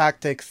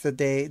tactics that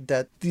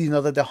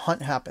the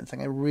hunt happens,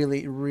 and I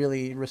really,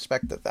 really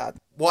respected that.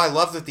 Well, I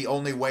love that the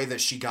only way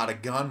that she got a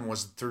gun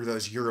was through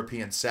those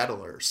European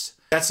settlers.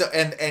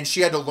 And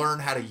she had to learn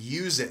how to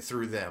use it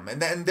through them,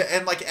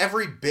 and like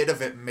every bit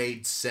of it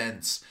made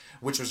sense,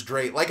 which was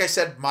great. Like I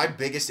said, my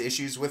biggest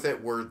issues with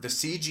it were the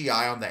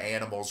CGI on the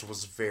animals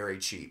was very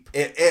cheap.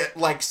 It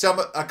like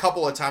a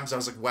couple of times I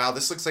was like, wow,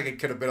 this looks like it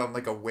could have been on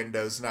like a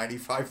Windows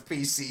 95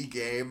 PC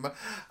game.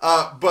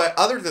 But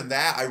other than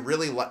that, I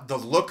really the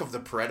look of the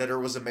Predator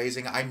was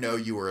amazing. I know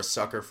you were a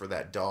sucker for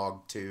that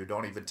dog too.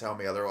 Don't even tell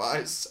me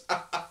otherwise.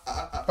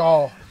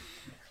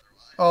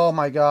 Oh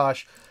my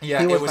gosh. Yeah,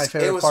 he was my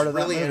favorite part of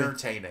that really movie.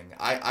 entertaining.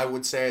 I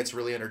would say it's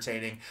really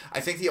entertaining. I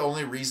think the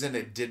only reason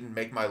it didn't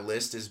make my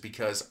list is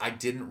because I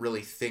didn't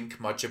really think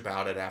much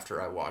about it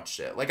after I watched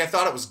it. Like, I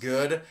thought it was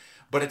good,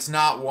 but it's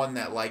not one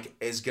that, like,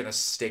 is gonna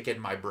stick in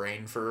my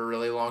brain for a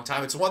really long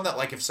time. It's one that,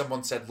 like, if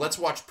someone said, let's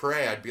watch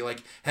Prey, I'd be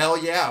like,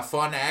 hell yeah,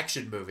 fun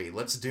action movie,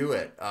 let's do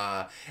it.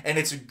 And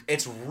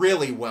it's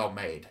really well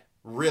made.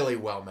 Really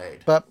well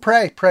made. But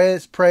Prey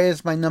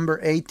is my number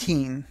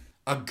 18.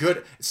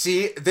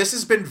 See, this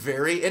has been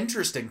very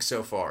interesting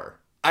so far.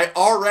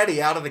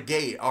 Already out of the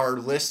gate, our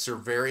lists are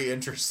very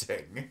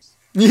interesting.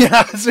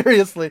 Yeah,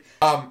 seriously.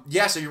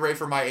 Yeah, so you ready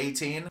for my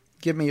 18?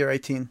 Give me your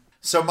 18.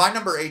 So my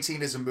number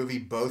 18 is a movie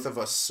both of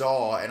us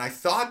saw, and I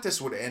thought this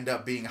would end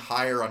up being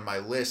higher on my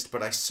list,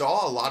 but I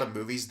saw a lot of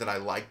movies that I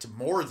liked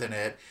more than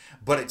it,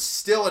 but it's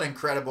still an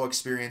incredible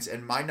experience,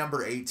 and my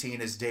number 18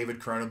 is David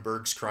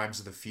Cronenberg's Crimes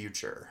of the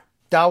Future.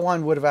 that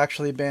one would have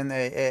actually been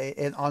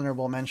an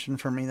honorable mention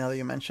for me now that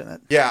you mention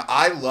it. Yeah,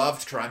 I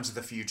loved Crimes of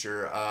the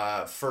Future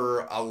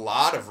for a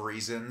lot of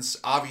reasons.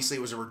 Obviously,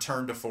 it was a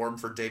return to form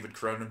for David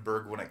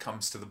Cronenberg when it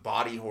comes to the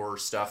body horror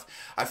stuff.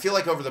 I feel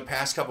like over the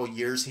past couple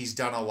years, he's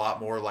done a lot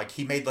more. Like,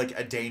 he made like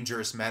A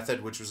Dangerous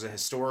Method, which was a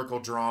historical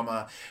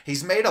drama.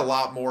 He's made a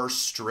lot more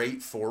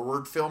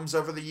straightforward films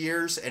over the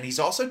years, and he's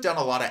also done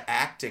a lot of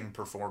acting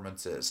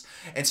performances.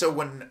 And so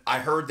when I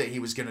heard that he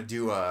was going to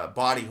do a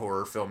body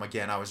horror film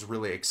again, I was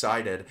really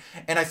excited.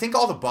 And I think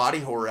all the body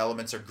horror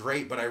elements are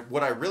great, but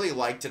what I really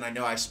liked, and I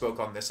know I spoke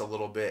on this a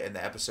little bit in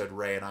the episode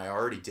Ray and I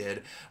already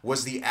did,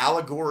 was the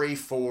allegory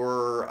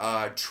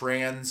for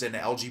trans and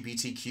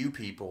LGBTQ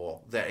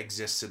people that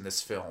exists in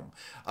this film.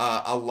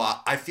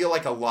 I feel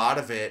like a lot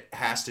of it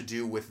has to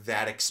do with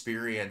that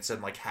experience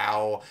and like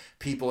how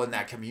people in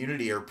that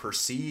community are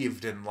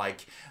perceived, and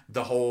like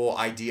the whole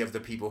idea of the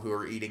people who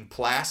are eating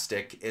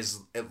plastic is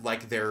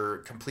like they're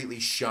completely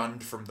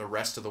shunned from the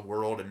rest of the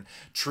world and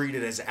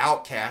treated as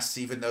outcasts,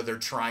 even though they're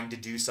trying to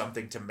do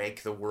something to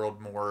make the world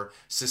more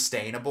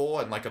sustainable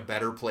and like a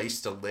better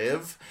place to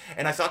live.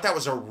 And I thought that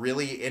was a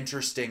really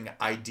interesting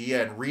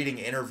idea, and reading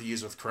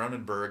interviews with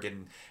Cronenberg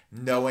and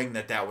knowing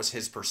that that was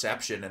his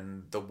perception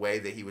and the way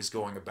that he was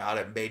going about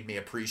it made me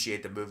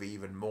appreciate the movie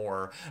even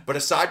more. But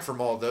aside from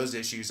all those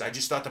issues, I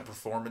just thought the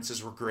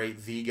performances were great.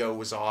 Viggo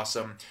was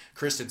awesome.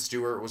 Kristen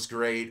Stewart was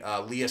great.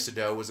 Léa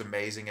Seydoux was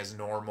amazing as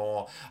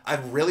Normal. I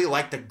really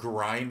liked the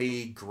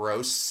grimy,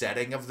 gross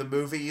setting of the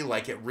movie.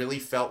 Like, it really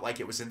felt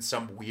like it was in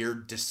some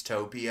weird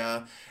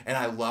dystopia, and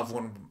I love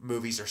when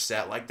movies are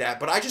set like that.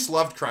 But I just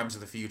loved Crimes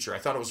of the Future. I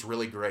thought it was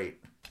really great.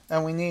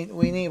 And we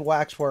need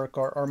Waxwork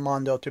or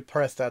Armando to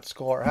press that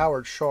score.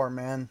 Howard Shore,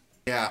 man.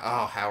 Yeah,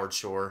 oh, Howard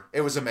Shore. It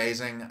was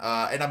amazing.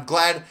 And I'm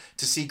glad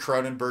to see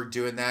Cronenberg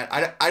doing that.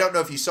 I don't know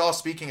if you saw,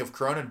 speaking of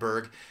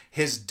Cronenberg,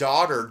 his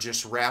daughter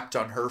just wrapped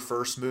on her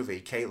first movie,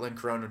 Caitlin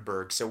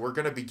Cronenberg. So we're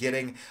going to be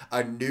getting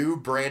a new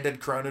Brandon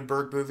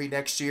Cronenberg movie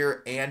next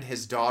year, and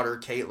his daughter,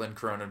 Caitlin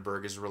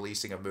Cronenberg, is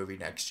releasing a movie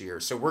next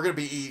year. So we're going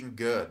to be eating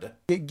good.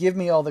 Give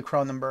me all the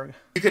Cronenberg.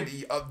 You can.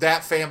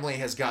 That family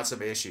has got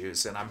some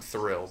issues, and I'm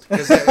thrilled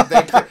because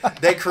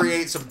they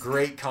create some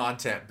great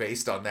content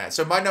based on that.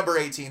 So my number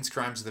 18 is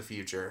Crimes of the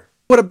Future.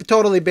 Would have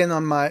totally been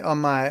on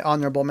my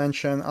honorable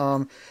mention.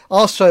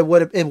 Also,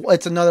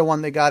 it's another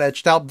one that got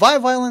edged out by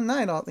Violent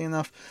Night, oddly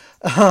enough.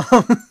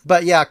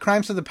 But yeah,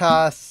 Crimes of the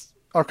Past,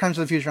 or Crimes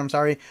of the Future, I'm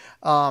sorry.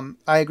 I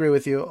agree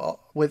with you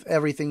with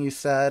everything you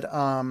said.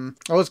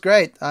 It was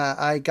great.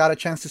 I got a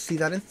chance to see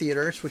that in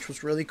theaters, which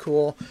was really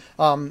cool.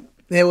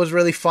 It was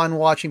really fun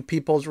watching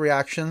people's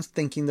reactions,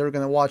 thinking they were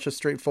going to watch a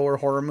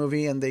straightforward horror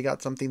movie, and they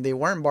got something they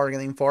weren't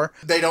bargaining for.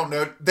 They don't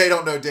know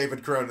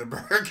David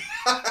Cronenberg.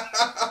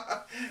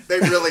 They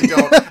really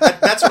don't.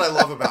 That's what I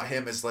love about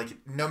him, is like,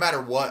 no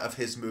matter what of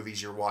his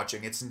movies you're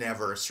watching, it's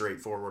never a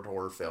straightforward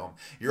horror film.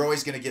 You're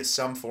always going to get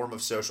some form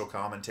of social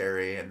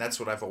commentary, and that's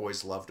what I've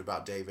always loved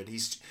about David.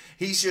 He's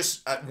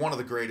just one of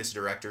the greatest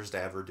directors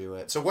to ever do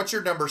it. So what's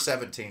your number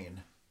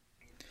 17?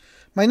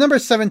 My number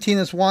 17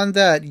 is one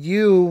that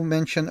you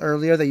mentioned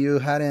earlier that you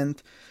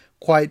hadn't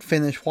quite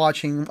finished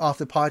watching off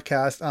the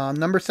podcast.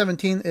 Number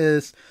 17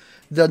 is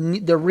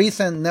the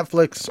recent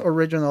Netflix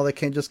original that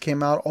just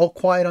came out, All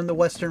Quiet on the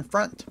Western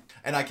Front.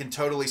 And I can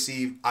totally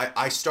see,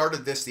 I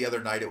started this the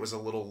other night. It was a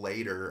little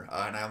later,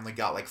 and I only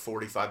got like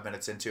 45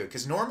 minutes into it.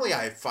 Because normally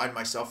I find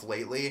myself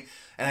lately,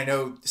 and I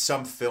know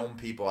some film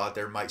people out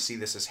there might see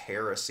this as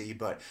heresy,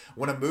 but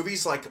when a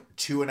movie's like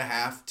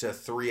 2.5 to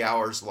 3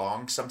 hours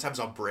long, sometimes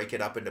I'll break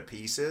it up into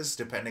pieces,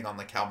 depending on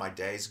like how my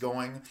day's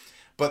going.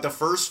 But the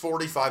first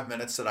 45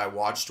 minutes that I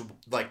watched,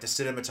 like, the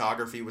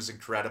cinematography was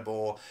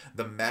incredible.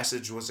 The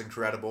message was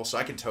incredible. So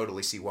I can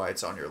totally see why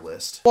it's on your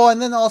list. Well,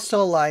 and then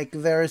also, like,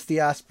 there's the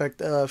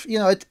aspect of,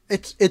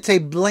 it's a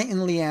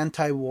blatantly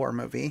anti-war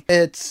movie.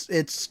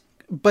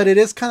 But it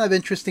is kind of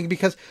interesting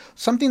because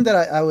something that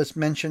I was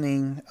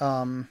mentioning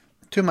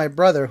to my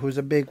brother, who's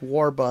a big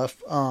war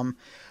buff,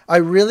 I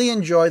really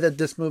enjoy that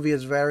this movie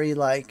is very,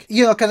 like,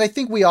 because I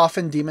think we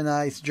often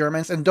demonize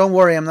Germans, and don't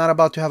worry, I'm not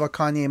about to have a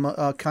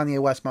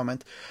Kanye West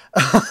moment.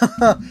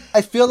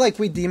 I feel like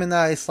we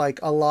demonize, like,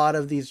 a lot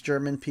of these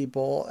German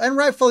people, and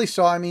rightfully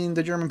so. I mean,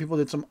 the German people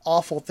did some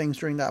awful things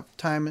during that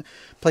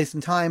place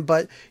and time,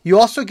 but you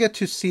also get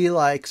to see,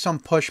 like, some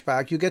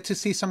pushback. You get to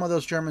see some of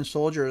those German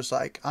soldiers,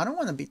 like, I don't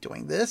want to be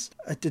doing this.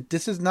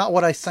 This is not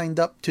what I signed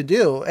up to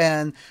do.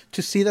 And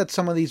to see that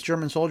some of these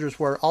German soldiers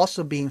were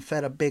also being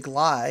fed a big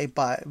lie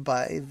by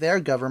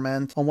their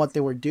government on what they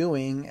were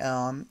doing.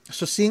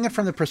 So seeing it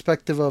from the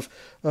perspective of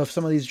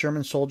some of these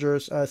German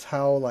soldiers as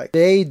how, like,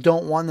 they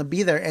don't want to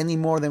be there any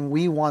more than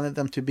we wanted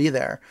them to be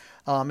there.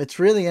 It's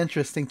really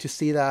interesting to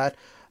see that.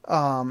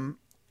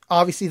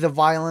 Obviously the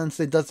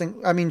violence, I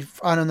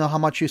don't know how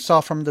much you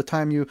saw from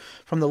the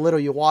little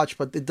you watched,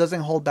 but it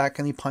doesn't hold back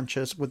any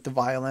punches with the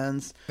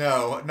violence.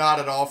 No, not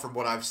at all from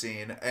what I've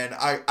seen. And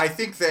I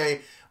think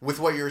with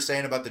what you were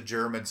saying about the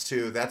Germans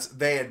too,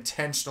 they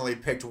intentionally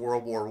picked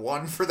World War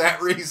I for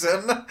that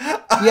reason.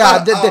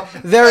 Yeah,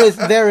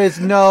 there is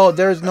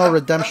no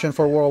redemption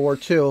for World War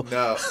II.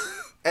 No.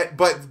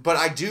 But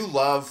I do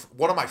love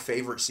one of my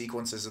favorite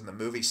sequences in the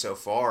movie so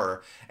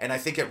far, and I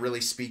think it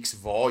really speaks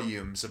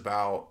volumes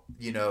about,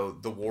 you know,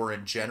 the war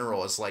in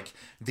general, is like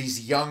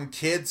these young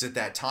kids at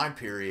that time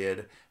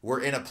period were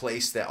in a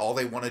place that all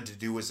they wanted to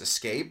do was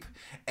escape.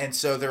 And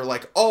so they're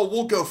like, "Oh,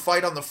 we'll go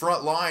fight on the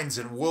front lines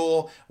and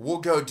we'll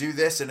go do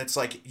this." And it's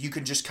like you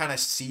can just kind of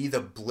see the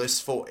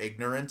blissful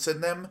ignorance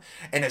in them.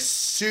 And as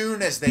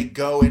soon as they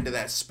go into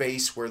that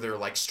space where they're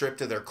like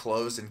stripped of their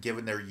clothes and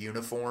given their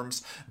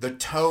uniforms, the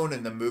tone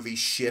in the movie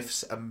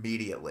shifts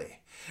immediately.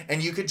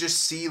 And you could just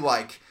see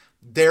like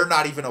they're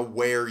not even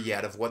aware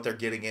yet of what they're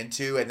getting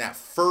into. And that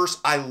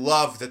first, I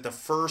love that the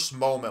first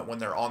moment when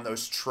they're on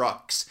those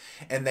trucks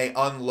and they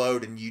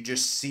unload and you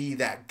just see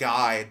that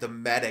guy, the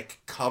medic,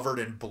 covered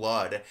in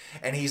blood.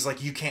 And he's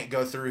like, "You can't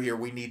go through here.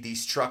 We need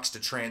these trucks to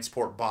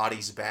transport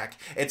bodies back."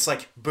 It's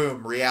like,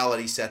 boom,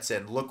 reality sets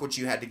in. Look what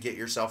you had to get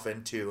yourself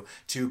into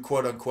to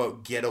quote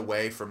unquote get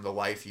away from the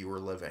life you were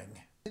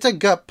living. It's a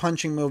gut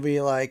punching movie.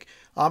 Like,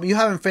 you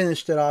haven't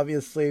finished it,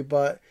 obviously,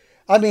 but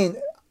I mean,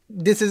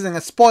 this isn't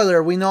a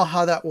spoiler. We know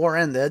how that war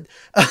ended.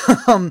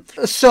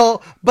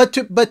 But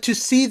to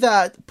see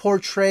that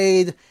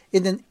portrayed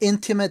in an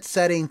intimate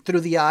setting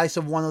through the eyes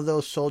of one of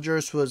those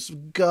soldiers was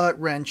gut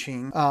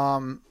wrenching.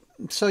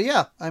 So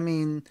yeah, I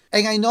mean,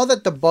 and I know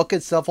that the book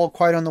itself, All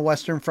Quiet on the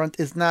Western Front,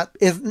 is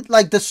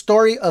like the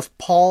story of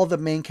Paul, the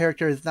main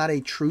character, is not a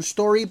true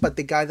story, but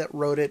the guy that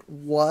wrote it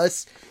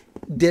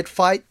did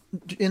fight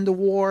in the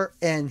war,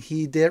 and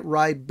he did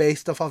write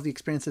based off of the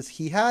experiences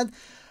he had.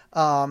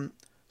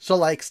 So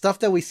like stuff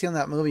that we see in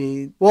that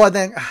movie. Well,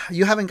 then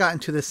you haven't gotten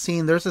to the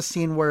scene. There's a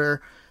scene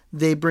where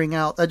they bring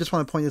out. I just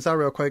want to point this out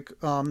real quick.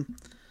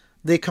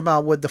 They come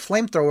out with the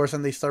flamethrowers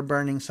and they start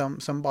burning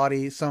some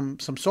bodies, some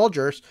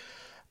soldiers.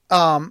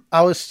 I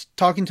was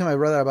talking to my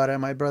brother about it,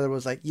 and my brother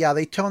was like, "Yeah,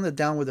 they toned it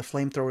down with the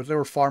flamethrowers. They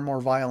were far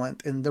more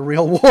violent in the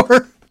real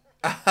war."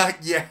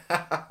 Yeah,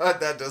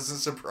 that doesn't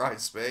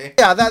surprise me.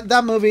 Yeah,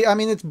 that movie. I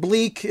mean, it's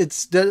bleak.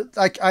 This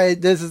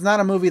is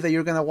not a movie that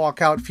you're gonna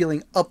walk out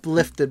feeling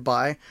uplifted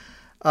by.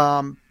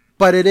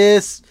 But it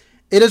is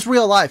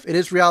real life. It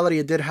is reality.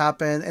 It did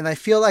happen. And I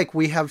feel like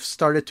we have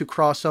started to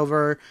cross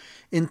over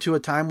into a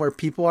time where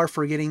people are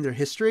forgetting their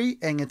history,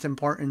 and it's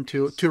important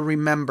to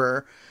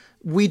remember.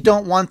 We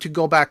don't want to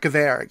go back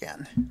there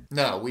again.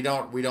 No, we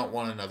don't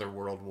want another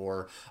world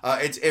war.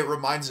 It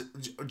reminds,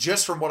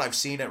 just from what I've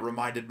seen, it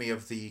reminded me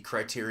of the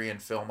Criterion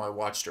film I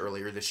watched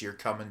earlier this year,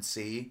 Come and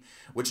See,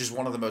 which is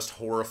one of the most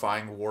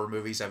horrifying war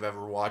movies I've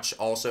ever watched,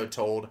 also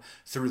told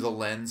through the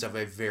lens of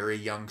a very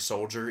young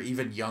soldier,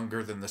 even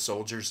younger than the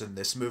soldiers in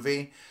this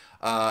movie.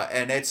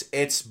 And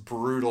it's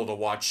brutal to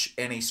watch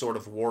any sort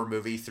of war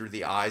movie through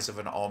the eyes of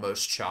an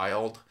almost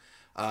child.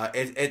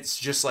 It's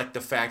just like the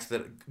fact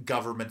that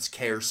governments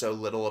care so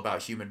little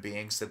about human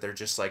beings that they're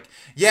just like,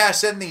 yeah,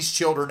 send these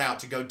children out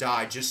to go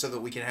die just so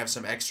that we can have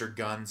some extra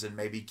guns and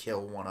maybe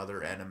kill one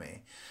other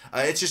enemy.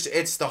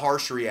 It's the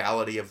harsh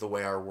reality of the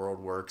way our world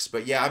works.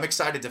 But yeah, I'm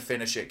excited to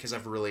finish it because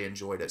I've really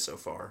enjoyed it so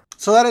far.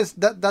 So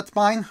that's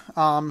mine.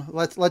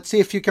 Let's see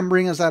if you can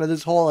bring us out of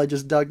this hole I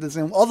just dug this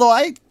in. Although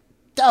I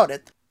doubt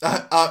it.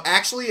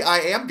 Actually, I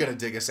am going to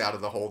dig us out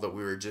of the hole that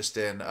we were just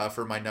in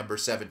for my number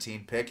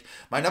 17 pick.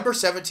 My number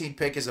 17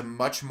 pick is a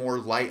much more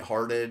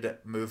lighthearted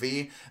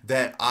movie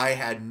that I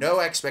had no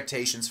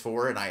expectations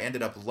for and I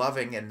ended up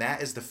loving, and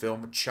that is the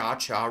film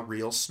Cha-Cha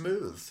Real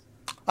Smooth.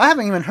 I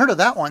haven't even heard of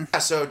that one.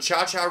 So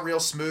Cha-Cha Real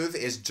Smooth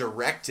is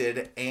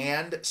directed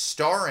and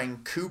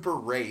starring Cooper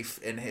Raiff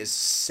in his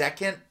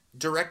second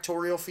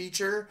directorial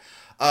feature.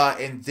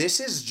 And this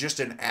is just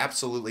an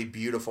absolutely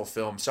beautiful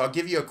film. So I'll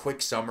give you a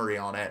quick summary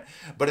on it.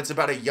 But it's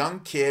about a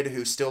young kid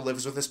who still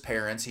lives with his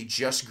parents. He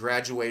just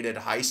graduated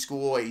high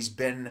school. He's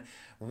been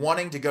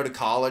wanting to go to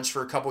college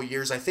for a couple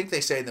years. I think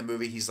they say in the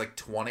movie he's like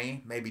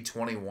 20, maybe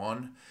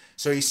 21.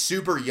 So he's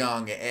super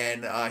young,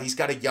 and he's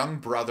got a young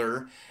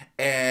brother,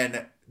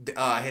 and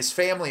his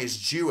family is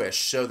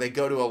Jewish, so they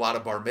go to a lot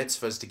of bar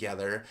mitzvahs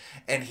together,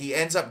 and he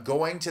ends up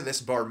going to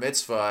this bar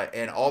mitzvah,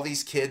 and all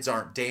these kids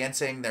aren't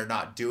dancing, they're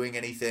not doing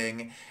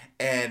anything,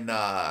 and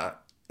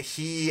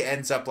he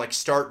ends up like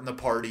starting the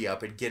party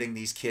up and getting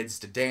these kids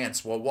to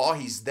dance. Well, while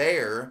he's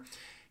there,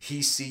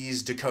 he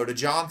sees Dakota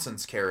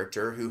Johnson's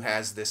character, who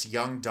has this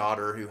young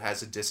daughter who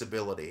has a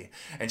disability.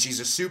 And she's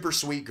a super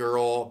sweet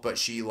girl, but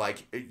she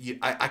like,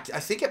 I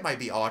think it might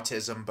be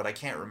autism, but I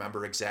can't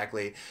remember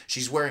exactly.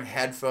 She's wearing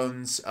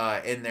headphones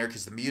in there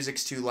because the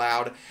music's too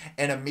loud.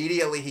 And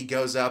immediately he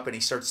goes up and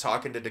he starts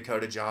talking to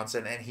Dakota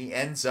Johnson, and he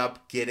ends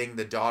up getting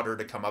the daughter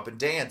to come up and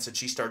dance, and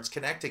she starts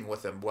connecting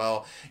with him.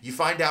 Well, you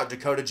find out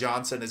Dakota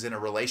Johnson is in a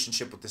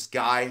relationship with this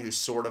guy who's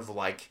sort of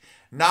like,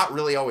 not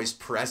really always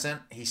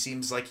present. He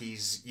seems like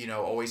he's,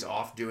 always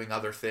off doing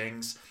other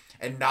things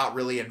and not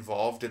really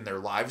involved in their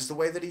lives the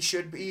way that he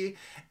should be.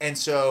 And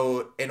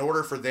so in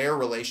order for their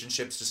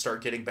relationships to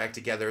start getting back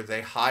together,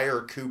 they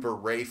hire Cooper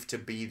Raiff to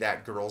be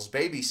that girl's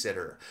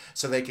babysitter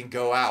so they can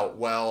go out.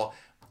 Well,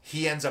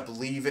 he ends up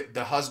leaving.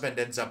 The husband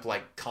ends up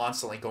like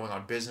constantly going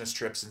on business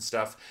trips and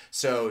stuff.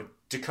 So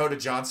Dakota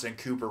Johnson and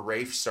Cooper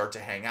Raiff start to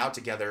hang out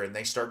together, and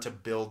they start to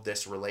build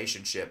this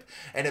relationship.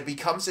 And it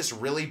becomes this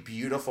really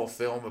beautiful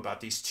film about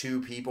these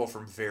two people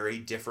from very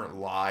different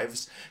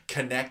lives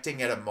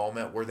connecting at a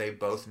moment where they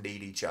both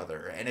need each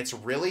other. And it's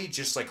really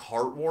just like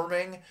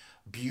heartwarming,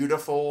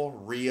 beautiful,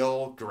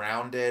 real,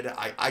 grounded.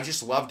 I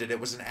just loved it. It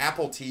was an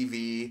Apple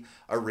TV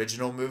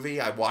original movie.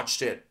 I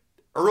watched it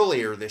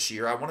earlier this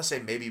year. I want to say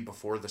maybe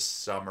before the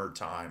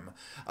summertime.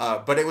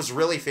 But it was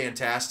really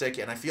fantastic.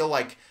 And I feel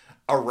like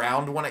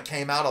around when it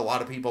came out, a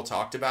lot of people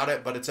talked about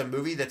it, but it's a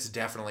movie that's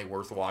definitely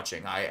worth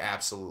watching. I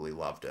absolutely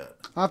loved it.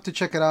 I'll have to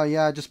check it out.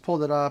 Yeah, I just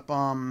pulled it up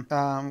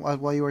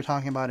while you were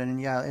talking about it,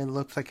 and yeah, it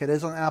looks like it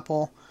is on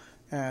Apple.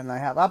 And I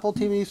have Apple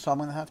TV, so I'm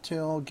going to have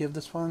to give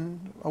this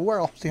one a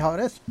whirl, see how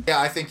it is.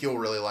 Yeah, I think you'll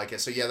really like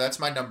it. So yeah, that's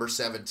my number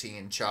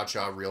 17, Cha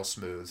Cha Real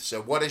Smooth.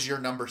 So what is your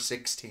number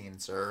 16,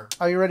 sir?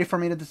 Are you ready for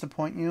me to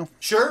disappoint you?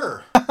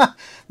 Sure.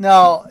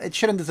 No, it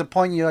shouldn't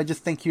disappoint you. I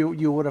just think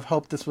you would have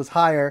hoped this was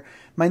higher.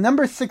 My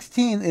number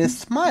 16 is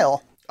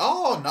Smile.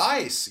 Oh,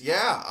 nice.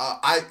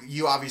 Yeah.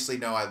 You obviously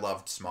know I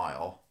loved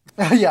Smile.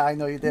 Yeah, I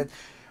know you did.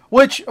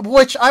 Which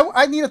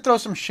I need to throw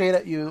some shade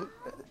at you.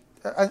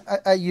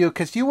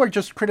 Because you were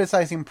just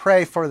criticizing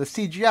Prey for the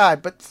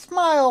CGI, but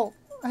Smile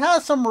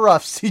has some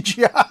rough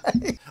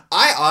CGI.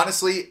 I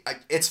honestly,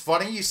 it's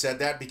funny you said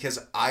that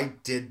because I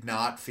did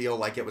not feel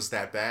like it was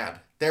that bad.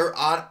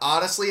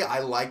 Honestly, I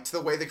liked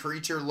the way the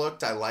creature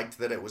looked. I liked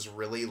that it was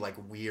really like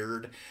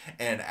weird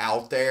and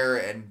out there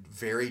and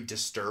very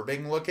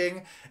disturbing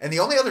looking. And the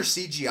only other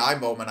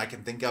CGI moment I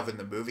can think of in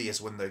the movie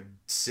is when the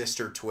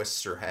sister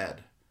twists her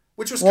head,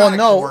 which was kind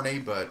of corny,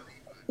 but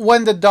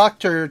when the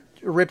doctor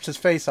rips his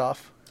face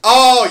off.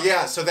 Oh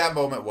yeah, so that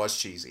moment was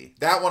cheesy.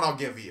 That one I'll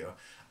give you.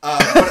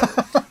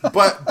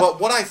 But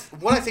what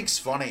I think's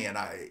funny, and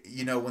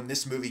when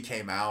this movie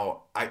came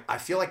out, I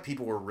feel like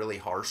people were really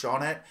harsh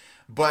on it.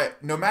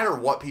 But no matter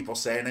what people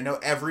say, and I know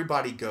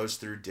everybody goes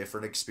through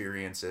different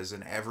experiences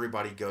and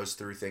everybody goes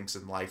through things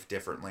in life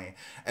differently.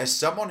 As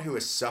someone who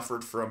has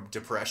suffered from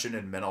depression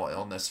and mental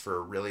illness for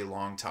a really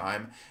long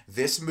time,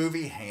 this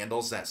movie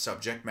handles that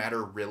subject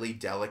matter really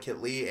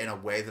delicately in a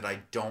way that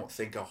I don't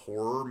think a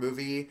horror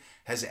movie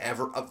has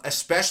ever,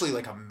 especially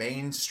like a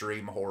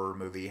mainstream horror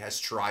movie, has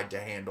tried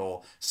to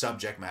handle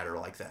subject matter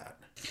like that.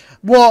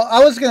 Well,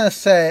 I was going to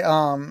say,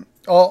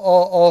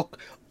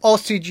 all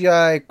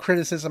CGI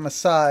criticism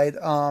aside,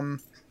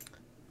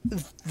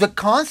 the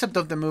concept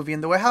of the movie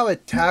and the way how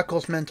it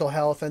tackles mental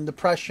health and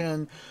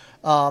depression,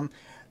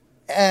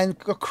 and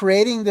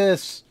creating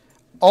this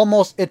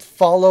almost It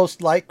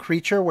Follows like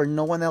creature where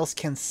no one else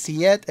can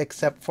see it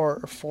except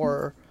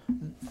for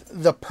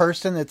the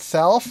person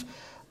itself,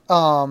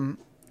 and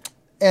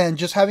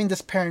just having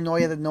this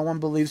paranoia that no one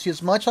believes you.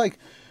 It's much like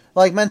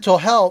mental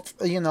health,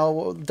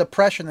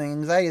 depression and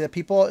anxiety, that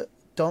people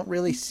don't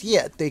really see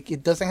it.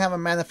 It doesn't have a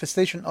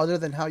manifestation other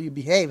than how you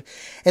behave.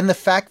 And the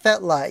fact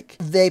that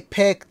they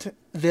picked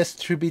this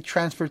to be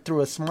transferred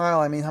through a smile.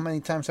 I mean, how many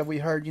times have we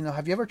heard,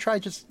 have you ever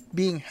tried just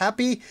being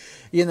happy?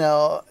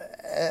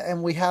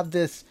 And we have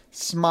this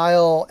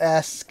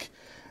smile-esque,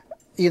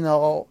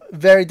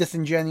 very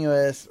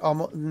disingenuous,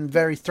 almost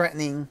very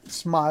threatening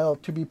smile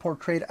to be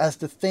portrayed as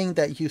the thing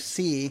that you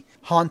see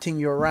haunting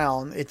you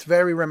around. It's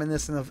very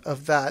reminiscent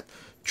of that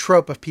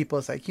trope of people.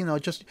 It's like,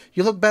 just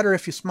you look better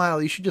if you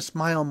smile. You should just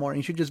smile more.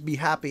 You should just be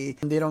happy.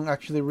 And they don't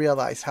actually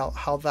realize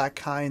how that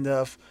kind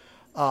of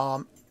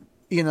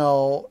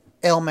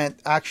ailment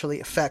actually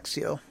affects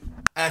you.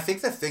 And I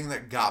think the thing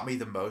that got me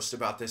the most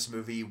about this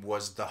movie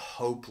was the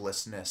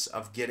hopelessness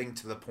of getting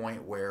to the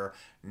point where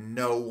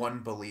no one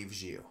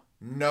believes you.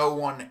 No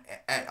one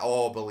at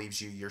all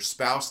believes you. Your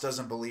spouse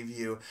doesn't believe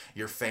you.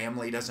 Your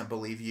family doesn't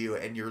believe you.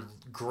 And you're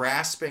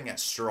grasping at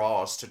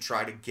straws to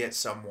try to get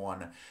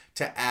someone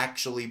to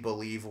actually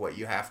believe what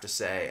you have to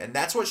say. And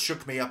that's what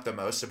shook me up the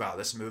most about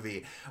this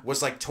movie,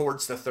 was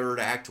towards the third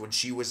act, when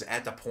she was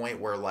at the point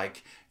where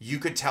you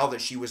could tell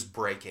that she was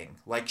breaking.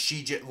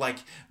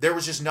 There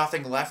was just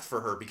nothing left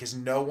for her because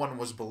no one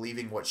was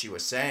believing what she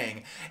was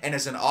saying. And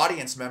as an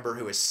audience member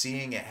who is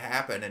seeing it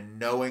happen and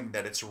knowing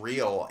that it's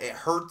real, it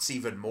hurts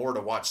even more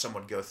to watch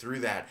someone go through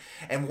that.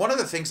 And one of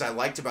the things I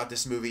liked about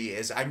this movie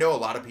is, I know a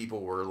lot of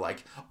people were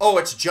like, oh,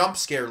 it's jump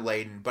scare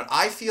laden, but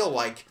I feel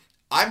like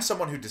I'm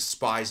someone who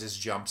despises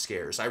jump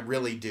scares. I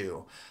really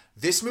do.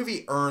 This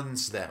movie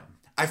earns them.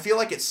 I feel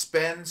like it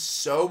spends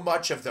so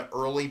much of the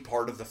early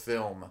part of the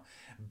film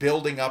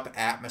building up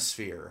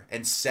atmosphere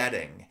and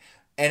setting,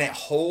 and it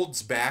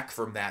holds back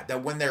from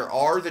that when there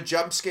are the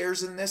jump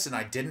scares in this, and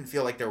I didn't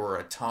feel like there were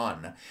a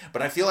ton,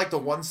 but I feel like the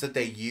ones that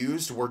they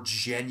used were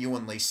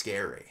genuinely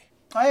scary.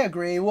 I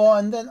agree. Well,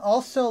 and then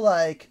also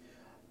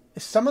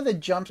some of the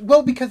jumps,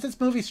 well, because this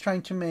movie's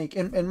trying to make,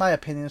 in my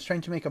opinion, it's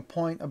trying to make a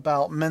point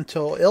about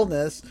mental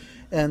illness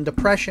and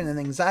depression and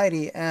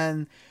anxiety.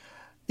 And,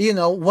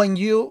 when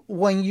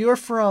you're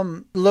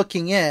from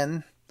looking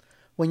in,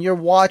 when you're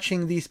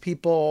watching these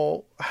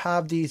people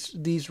have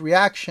these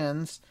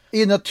reactions,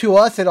 to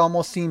us, it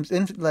almost seems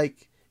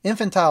like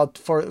infantile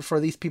for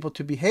these people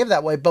to behave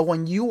that way. But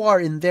when you are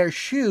in their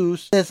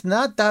shoes, it's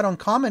not that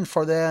uncommon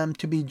for them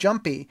to be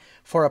jumpy,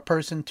 for a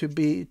person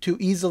to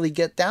easily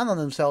get down on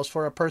themselves,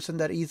 for a person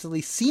that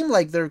easily seem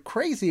like they're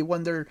crazy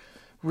when they're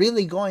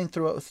really going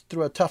through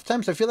a tough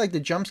time. So I feel like the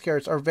jump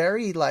scares are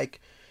very like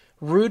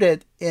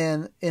rooted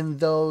in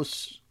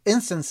those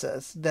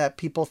instances that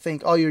people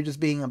think, oh, you're just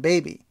being a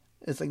baby.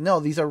 It's like, no,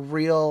 these are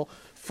real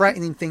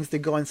frightening things that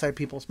go inside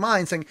people's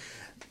minds. And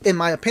in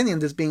my opinion,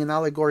 this being an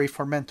allegory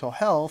for mental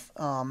health,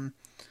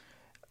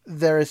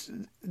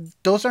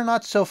 those are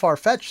not so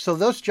far-fetched. So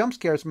those jump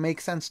scares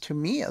make sense to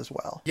me as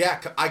well.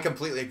 Yeah, I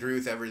completely agree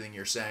with everything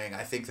you're saying.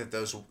 I think that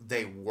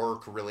they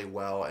work really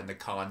well in the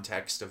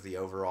context of the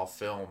overall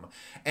film.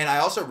 And I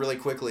also really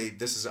quickly,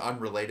 this is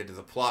unrelated to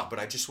the plot, but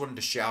I just wanted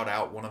to shout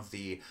out one of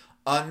the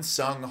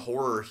unsung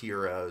horror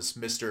heroes,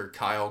 Mr.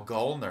 Kyle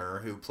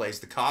Gallner, who plays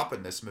the cop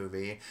in this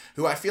movie,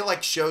 who I feel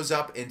like shows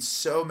up in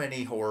so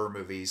many horror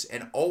movies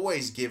and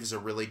always gives a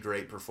really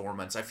great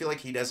performance. I feel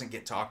like he doesn't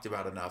get talked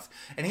about enough,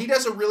 and he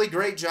does a really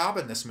great job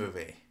in this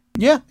movie.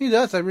 Yeah, he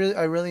does. I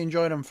really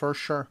enjoyed him for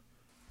sure.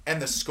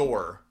 And the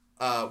score.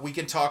 We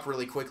can talk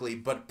really quickly,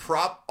 but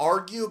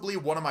arguably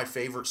one of my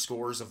favorite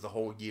scores of the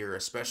whole year,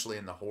 especially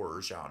in the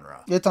horror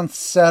genre. It's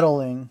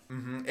unsettling.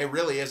 Mm-hmm. It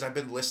really is. I've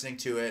been listening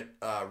to it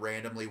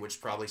randomly,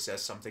 which probably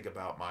says something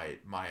about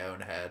my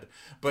own head.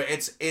 But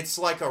it's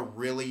like a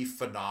really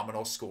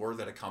phenomenal score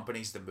that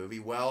accompanies the movie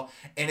well,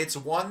 and it's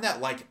one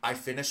that like I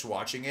finished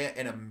watching it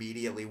and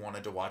immediately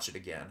wanted to watch it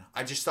again.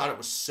 I just thought it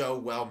was so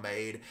well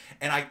made,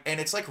 and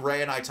it's like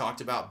Ray and I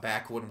talked about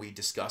back when we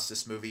discussed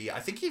this movie. I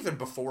think even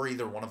before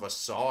either one of us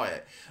saw it.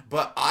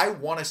 But I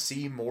want to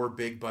see more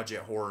big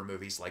budget horror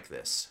movies like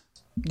this.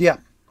 Yeah,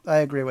 I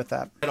agree with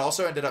that. It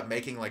also ended up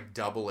making like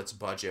double its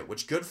budget,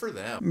 which good for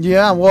them.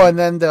 Yeah, well, and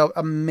then the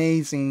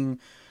amazing,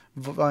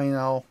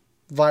 viral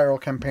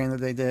campaign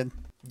that they did.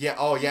 Yeah,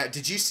 oh yeah.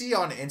 Did you see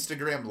on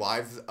Instagram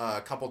Live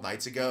a couple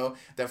nights ago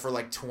that for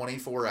like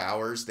 24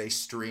 hours they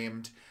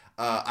streamed...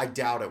 I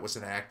doubt it was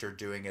an actor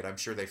doing it. I'm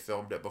sure they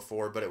filmed it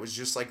before, but it was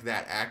just like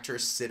that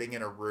actress sitting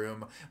in a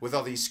room with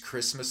all these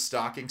Christmas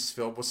stockings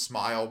filled with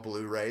Smile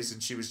Blu-rays,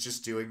 and she was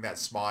just doing that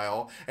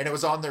Smile, and it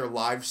was on their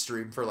live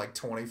stream for like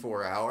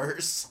 24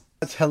 hours.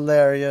 That's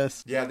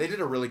hilarious. Yeah, they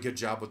did a really good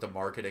job with the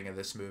marketing of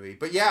this movie.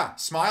 But yeah,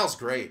 Smile's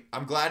great.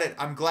 I'm glad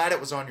it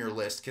was on your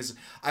list because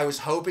I was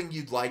hoping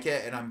you'd like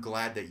it, and I'm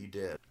glad that you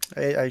did.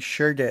 I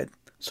sure did.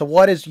 So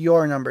what is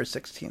your number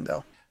 16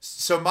 though?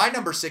 So my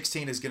number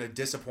 16 is going to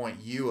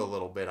disappoint you a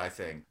little bit, I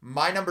think.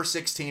 My number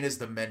 16 is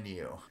The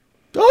Menu.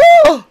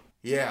 Oh!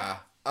 Yeah.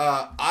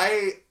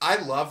 I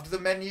loved The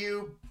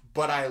Menu,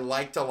 but I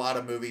liked a lot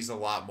of movies a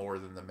lot more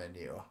than The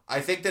Menu. I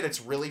think that it's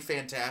really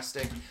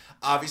fantastic.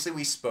 Obviously,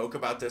 we spoke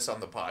about this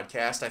on the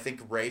podcast. I think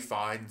Ray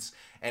Fiennes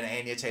and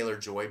Anya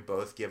Taylor-Joy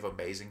both give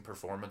amazing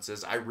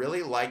performances. I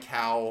really like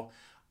how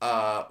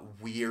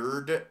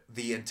weird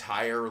the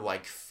entire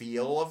like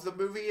feel of the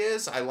movie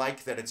is. I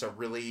like that it's a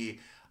really...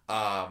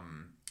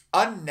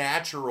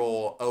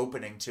 unnatural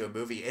opening to a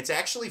movie. It's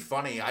actually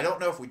funny. I don't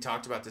know if we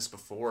talked about this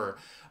before,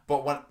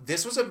 but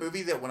this was a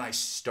movie that when I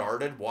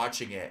started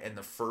watching it in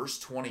the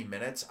first 20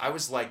 minutes, I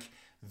was like,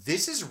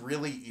 this is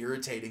really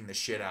irritating the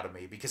shit out of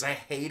me because I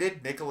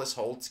hated Nicholas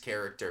Holt's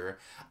character.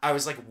 I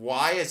was like,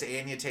 why is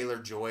Anya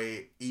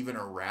Taylor-Joy even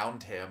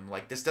around him?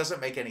 Like, this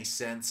doesn't make any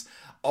sense.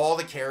 All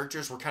the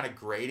characters were kind of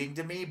grating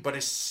to me, but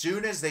as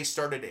soon as they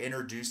started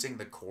introducing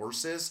the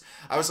courses,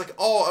 I was like,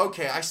 oh,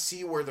 okay, I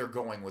see where they're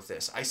going with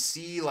this. I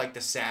see, like,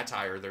 the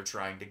satire they're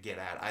trying to get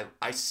at.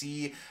 I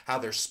see how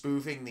they're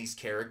spoofing these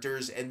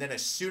characters, and then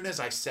as soon as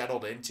I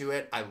settled into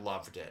it, I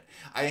loved it.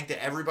 I think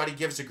that everybody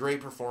gives a great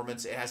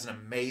performance. It has an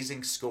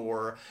amazing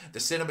score. The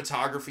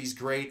cinematography's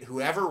great.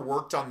 Whoever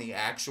worked on the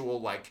actual,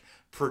 like,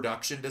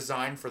 production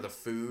design for the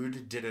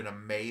food did an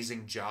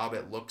amazing job.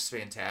 It looks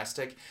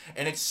fantastic,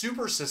 and it's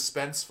super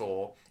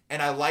suspenseful,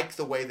 and I like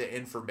the way the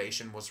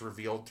information was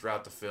revealed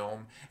throughout the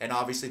film, and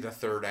obviously the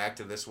third act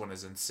of this one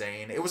is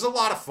insane. It was a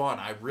lot of fun.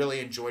 I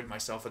really enjoyed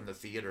myself in the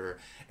theater,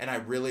 and I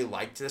really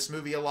liked this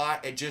movie a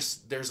lot.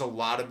 There's a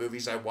lot of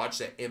movies I watched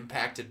that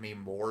impacted me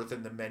more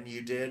than The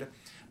Menu did.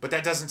 But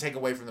that doesn't take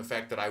away from the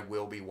fact that I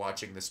will be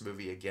watching this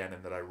movie again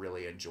and that I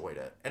really enjoyed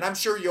it. And I'm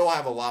sure you'll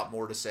have a lot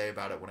more to say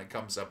about it when it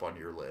comes up on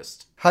your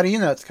list. How do you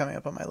know it's coming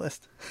up on my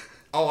list?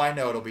 Oh, I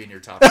know it'll be in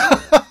your top 10,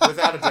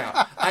 without a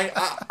doubt.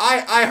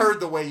 I heard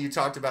the way you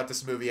talked about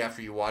this movie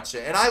after you watched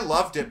it, and I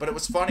loved it, but it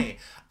was funny.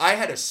 I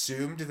had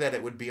assumed that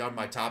it would be on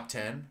my top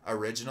 10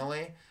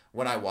 originally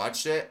when I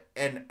watched it,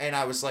 and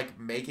I was like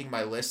making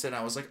my list, and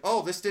I was like,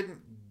 oh, this didn't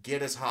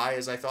get as high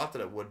as I thought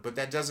that it would, but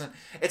that doesn't,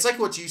 it's like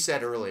what you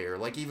said earlier,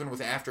 like even with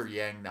After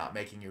Yang not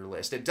making your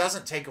list, it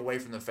doesn't take away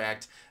from the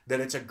fact that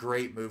it's a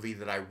great movie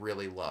that I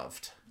really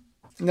loved.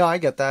 No, I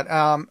get that.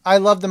 I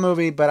love the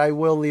movie, but I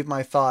will leave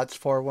my thoughts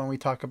for when we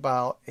talk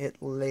about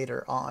it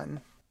later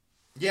on.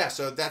 Yeah,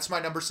 so that's my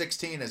number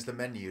 16 is The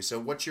Menu. So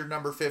what's your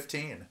number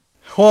 15?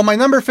 Well, my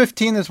number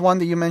 15 is one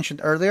that you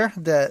mentioned earlier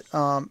that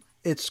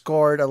it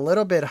scored a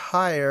little bit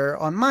higher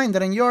on mine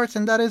than on yours,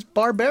 and that is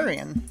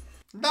Barbarian.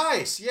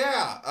 Nice,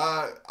 yeah.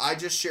 I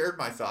just shared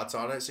my thoughts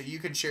on it, so you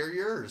can share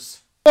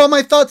yours. Well,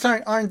 my thoughts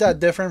aren't that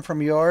different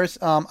from yours.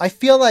 I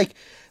feel like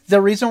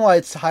the reason why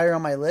it's higher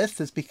on my list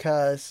is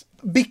because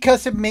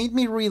it made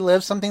me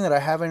relive something that I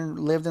haven't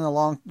relived in a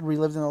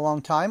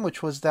long time,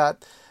 which was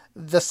that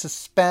the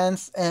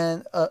suspense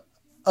and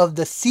of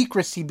the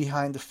secrecy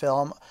behind the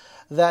film,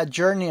 that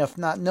journey of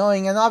not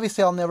knowing. And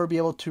obviously, I'll never be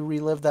able to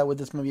relive that with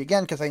this movie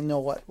again because I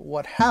know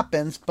what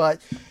happens.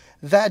 But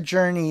that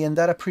journey and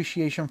that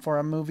appreciation for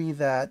a movie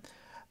that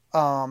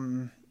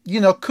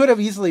could have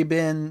easily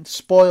been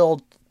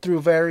spoiled through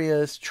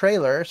various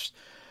trailers,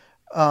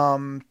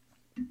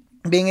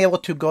 being able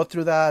to go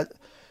through that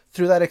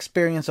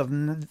experience of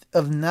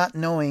not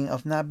knowing,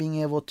 of not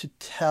being able to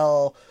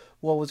tell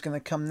what was going to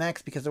come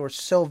next because they were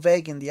so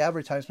vague in the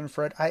advertisement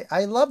for it.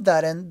 I love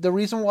that. And the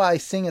reason why I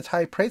sing its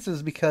high praises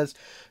is because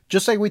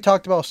just like we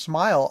talked about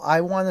Smile,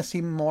 I want to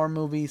see more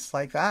movies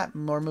like that,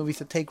 more movies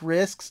that take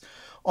risks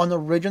on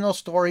original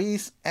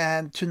stories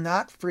and to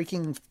not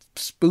freaking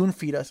spoon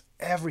feed us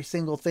every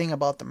single thing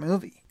about the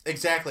movie.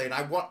 Exactly, and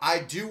I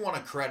do want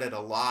to credit a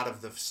lot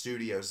of the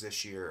studios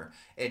this year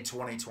in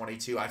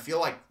 2022. I feel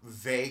like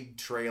vague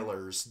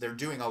trailers, they're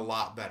doing a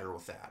lot better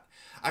with that.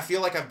 I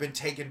feel like I've been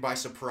taken by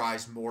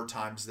surprise more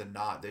times than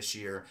not this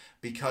year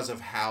because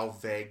of how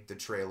vague the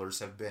trailers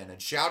have been.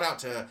 And shout out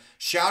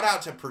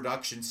to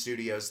production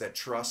studios that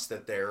trust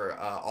that their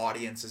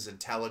audience is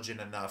intelligent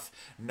enough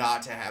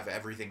not to have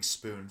everything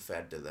spoon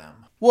fed to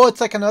them. Well, it's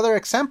like another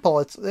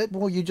example.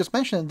 Well, you just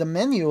mentioned it, The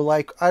Menu.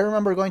 Like, I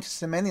remember going to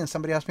see The Menu and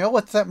somebody asked me, "Oh,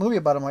 what's that movie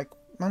about?" I'm like,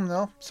 "I don't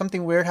know.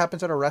 Something weird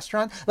happens at a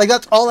restaurant." Like,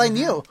 that's all I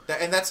knew.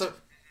 And that's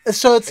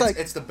so it's like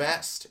it's the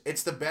best.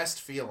 It's the best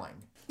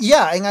feeling.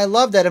 Yeah, and I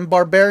love that. And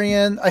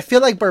Barbarian, I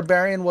feel like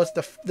Barbarian was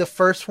the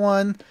first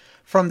one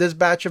from this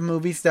batch of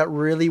movies that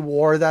really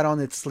wore that on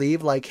its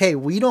sleeve. Like, hey,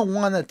 we don't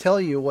want to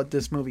tell you what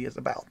this movie is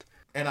about.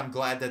 And I'm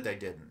glad that they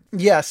didn't.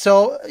 Yeah,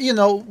 so,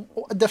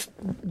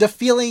 the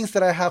feelings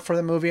that I have for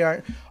the movie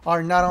are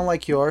not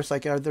unlike yours.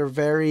 Like, they're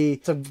very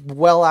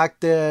well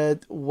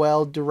acted,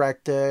 well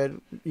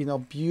directed,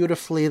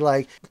 beautifully,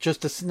 like,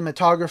 just the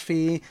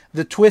cinematography,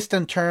 the twists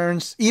and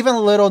turns, even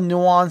little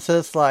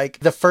nuances, like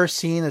the first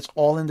scene is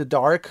all in the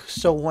dark.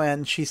 So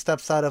when she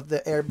steps out of the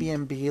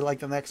Airbnb,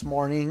 like, the next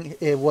morning,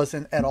 it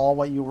wasn't at all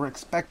what you were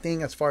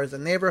expecting as far as the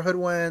neighborhood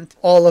went.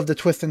 All of the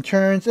twists and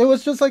turns. It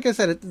was just, like I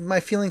said, my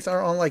feelings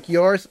are unlike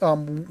yours.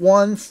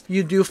 Once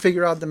you do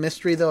figure out the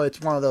mystery, though, it's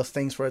one of those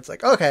things where it's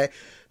like, okay,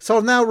 so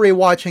now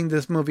rewatching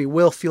this movie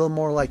will feel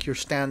more like your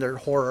standard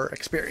horror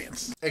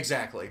experience.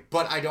 Exactly.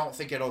 But I don't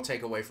think it'll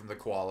take away from the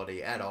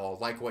quality at all,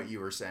 like what you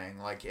were saying.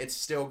 Like, it's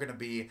still going to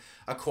be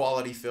a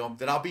quality film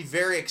that I'll be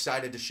very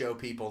excited to show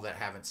people that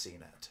haven't seen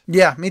it.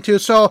 Yeah, me too.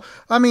 So,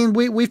 I mean,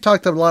 we've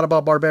talked a lot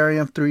about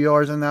Barbarian through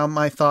yours and now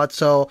my thoughts.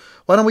 So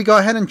why don't we go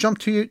ahead and jump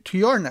to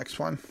your next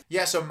one?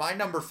 Yeah, so my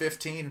number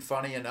 15,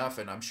 funny enough,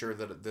 and I'm sure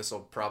that this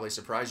will probably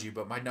surprise you,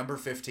 but my number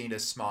 15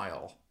 is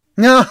Smile.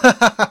 No.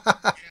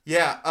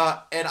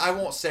 Yeah, and I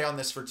won't stay on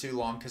this for too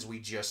long because we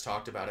just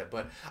talked about it,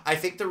 but I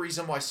think the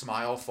reason why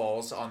Smile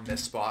falls on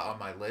this spot on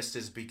my list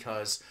is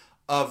because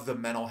of the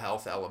mental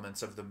health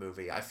elements of the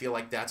movie. I feel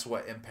like that's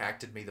what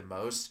impacted me the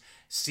most.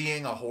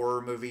 Seeing a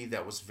horror movie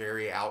that was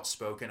very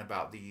outspoken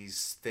about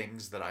these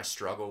things that I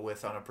struggle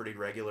with on a pretty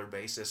regular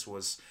basis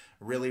was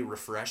really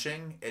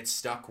refreshing. It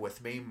stuck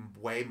with me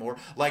way more.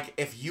 Like,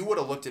 if you would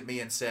have looked at me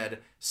and said,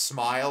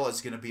 Smile is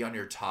going to be on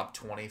your top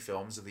 20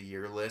 films of the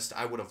year list,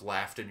 I would have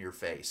laughed in your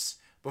face.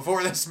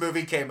 Before this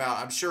movie came out,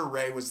 I'm sure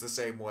Ray was the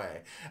same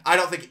way. I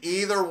don't think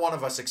either one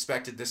of us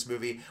expected this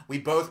movie. We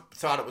both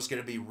thought it was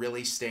going to be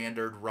really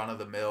standard,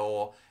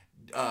 run-of-the-mill,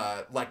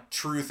 like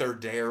Truth or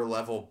Dare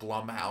level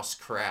Blumhouse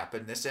crap,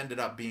 and this ended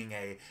up being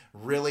a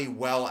really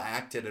well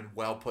acted and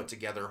well put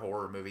together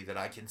horror movie that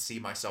I can see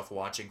myself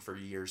watching for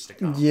years to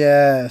come.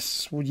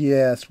 Yes,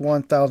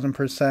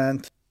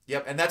 1000%.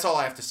 Yep, and that's all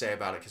I have to say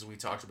about it because we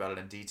talked about it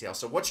in detail.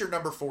 So what's your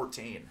number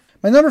 14?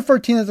 My number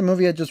 14 is a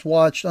movie I just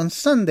watched on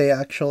Sunday,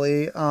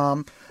 actually.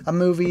 A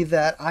movie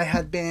that I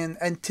had been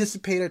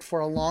anticipated for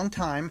a long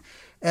time,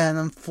 and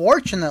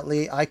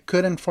unfortunately I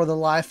couldn't for the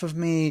life of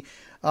me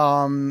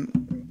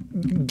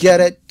get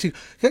it to,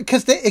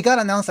 because it got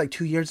announced like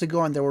 2 years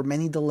ago and there were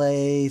many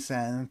delays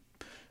and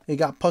it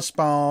got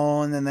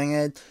postponed, and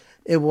then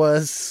it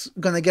was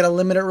going to get a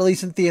limited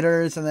release in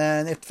theaters, and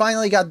then it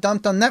finally got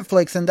dumped on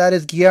Netflix, and that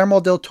is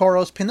Guillermo del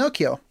Toro's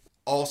Pinocchio.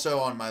 Also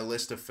on my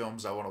list of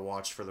films I want to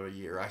watch for the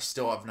year. I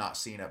still have not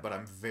seen it, but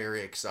I'm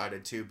very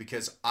excited too,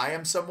 because I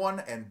am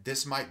someone, and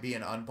this might be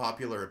an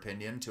unpopular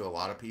opinion to a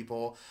lot of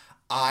people,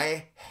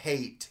 I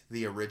hate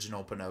the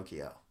original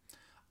Pinocchio.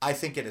 I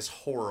think it is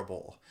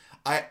horrible.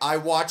 I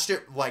watched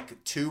it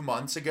like 2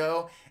 months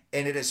ago,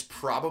 and it is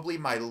probably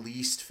my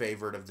least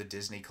favorite of the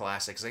Disney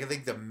classics. I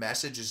think the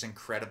message is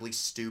incredibly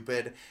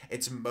stupid.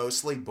 It's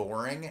mostly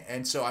boring,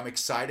 and so I'm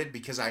excited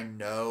because I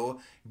know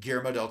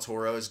Guillermo del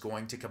Toro is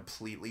going to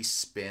completely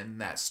spin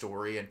that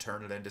story and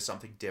turn it into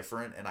something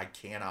different, and I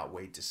cannot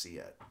wait to see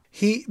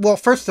it. Well,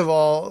 first of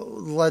all,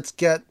 let's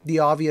get the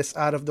obvious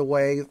out of the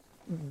way.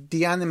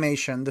 the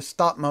animation, the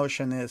stop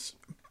motion is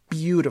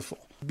beautiful.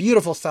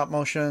 Beautiful stop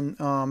motion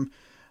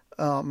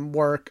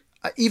work.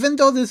 Even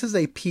though this is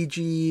a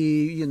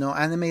PG,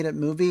 animated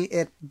movie,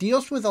 it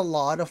deals with a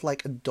lot of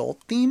like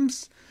adult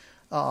themes,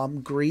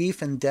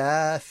 grief and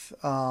death.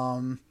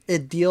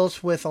 It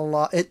deals with a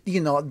lot.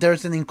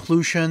 There's an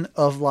inclusion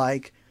of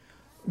like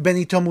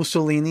Benito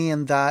Mussolini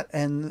and that,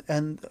 and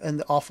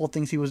the awful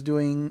things he was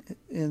doing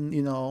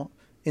in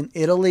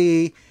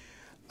Italy.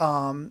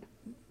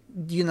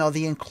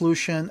 The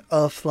inclusion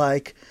of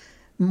like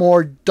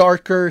more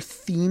darker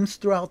themes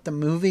throughout the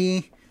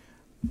movie.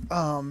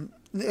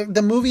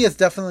 The movie is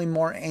definitely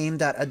more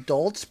aimed at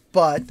adults,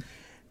 but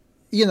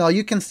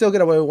you can still get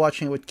away with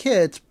watching it with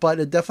kids, but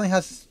it definitely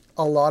has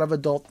a lot of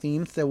adult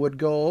themes that would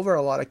go over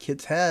a lot of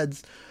kids'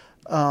 heads.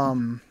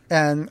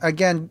 And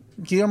again,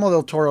 Guillermo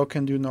del Toro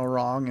can do no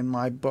wrong in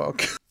my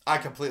book. I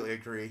completely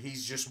agree.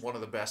 He's just one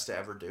of the best to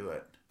ever do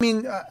it. I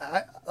mean,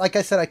 like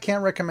I said, I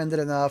can't recommend it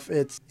enough.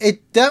 It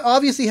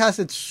obviously has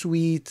its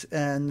sweet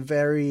and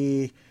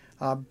very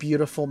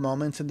beautiful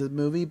moments in the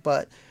movie,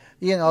 but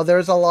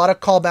there's a lot of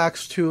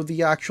callbacks to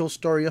the actual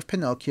story of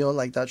Pinocchio.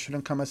 Like, that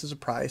shouldn't come as a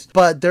surprise.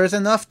 But there's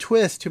enough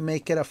twist to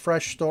make it a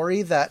fresh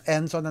story that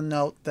ends on a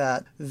note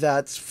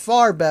that's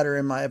far better,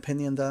 in my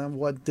opinion, than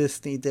what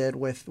Disney did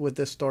with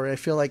this story. I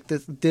feel like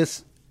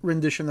this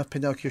rendition of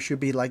Pinocchio should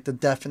be like the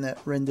definite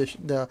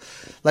rendition,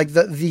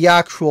 the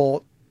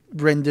actual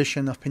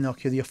rendition of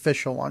Pinocchio, the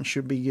official one,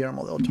 should be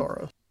Guillermo del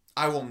Toro.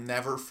 I will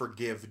never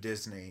forgive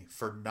Disney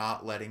for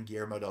not letting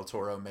Guillermo del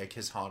Toro make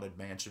his Haunted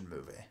Mansion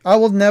movie. I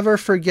will never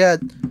forget,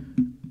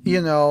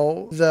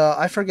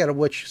 I forget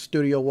which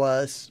studio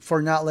was,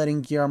 for not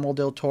letting Guillermo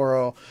del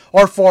Toro,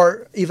 or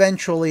for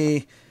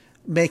eventually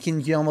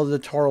making Guillermo del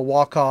Toro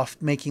walk off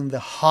making The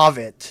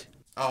Hobbit.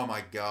 Oh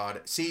my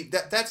God. See,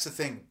 that's the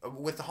thing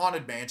with the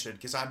Haunted Mansion,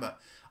 because I'm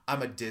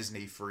a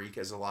Disney freak,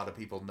 as a lot of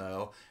people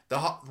know.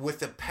 With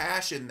the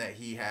passion that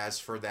he has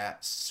for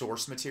that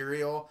source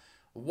material,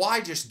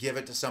 why just give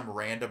it to some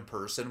random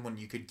person when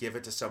you could give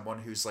it to someone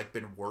who's like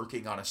been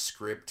working on a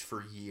script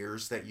for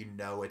years that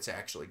it's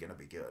actually going to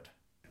be good?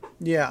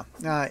 Yeah,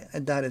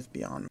 that is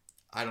beyond me.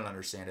 I don't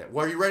understand it.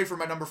 Well, are you ready for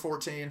my number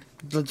 14?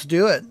 Let's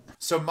do it.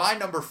 So my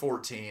number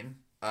 14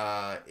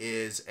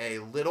 is a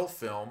little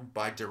film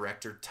by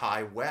director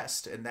Ty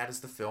West, and that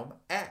is the film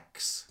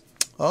X.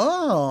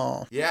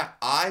 Oh. Yeah,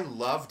 I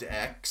loved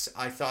X.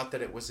 I thought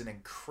that it was an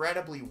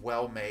incredibly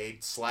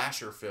well-made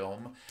slasher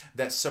film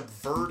that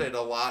subverted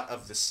a lot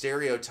of the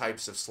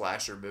stereotypes of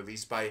slasher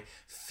movies by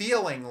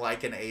feeling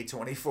like an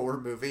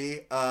A24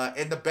 movie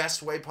in the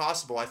best way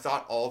possible. I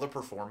thought all the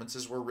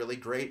performances were really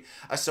great.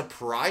 A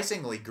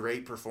surprisingly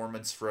great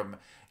performance from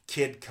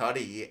Kid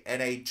Cudi,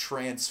 and a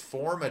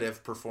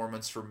transformative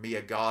performance from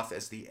Mia Goth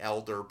as the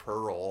Elder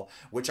Pearl,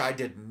 which I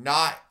didn't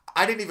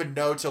even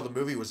know till the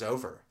movie was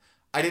over.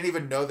 I didn't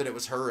even know that it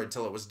was her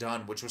until it was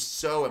done, which was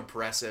so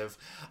impressive.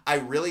 I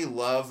really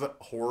love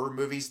horror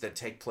movies that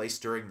take place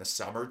during the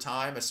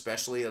summertime,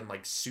 especially in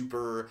like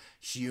super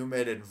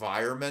humid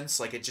environments.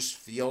 Like, it just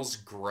feels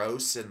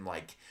gross, and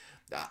like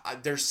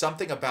there's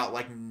something about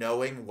like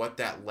knowing what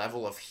that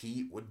level of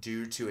heat would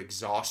do to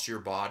exhaust your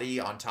body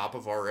on top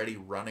of already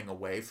running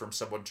away from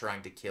someone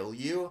trying to kill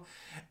you.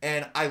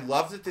 And I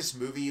love that this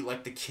movie,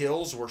 like, the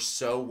kills were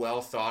so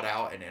well thought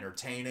out and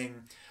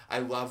entertaining. I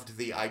loved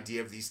the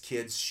idea of these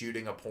kids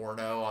shooting a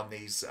porno on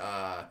these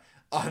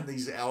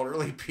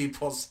elderly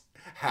people's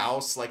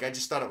house. Like, I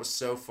just thought it was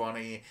so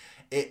funny.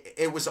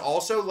 It was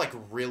also like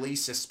really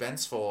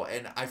suspenseful,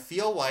 and I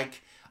feel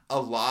like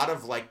a lot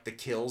of like the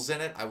kills in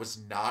it I was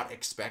not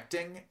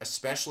expecting,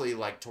 especially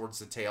like towards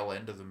the tail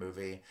end of the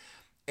movie.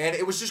 And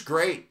it was just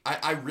great.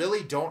 I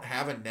really don't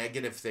have a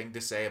negative thing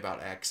to say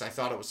about X. I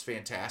thought it was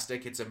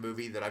fantastic. It's a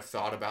movie that I've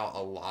thought about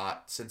a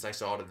lot since I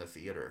saw it in the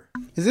theater.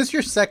 Is this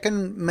your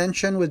second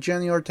mention with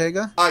Jenny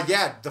Ortega?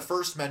 Yeah, the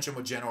first mention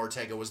with Jenna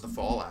Ortega was The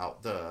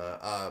Fallout,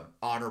 the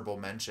honorable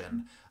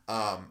mention.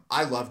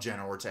 I love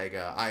Jenna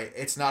Ortega.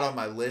 It's not on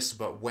my list,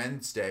 but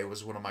Wednesday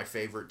was one of my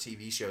favorite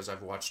TV shows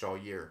I've watched all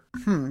year.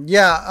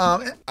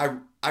 Yeah.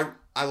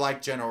 I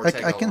like Jenna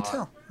Ortega I can a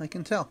lot. I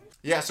can tell.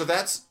 Yeah, so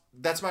that's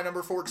my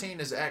number 14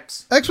 is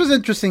X. X was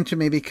interesting to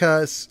me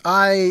because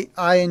I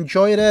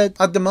enjoyed it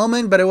at the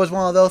moment, but it was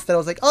one of those that I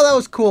was like, oh, that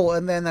was cool.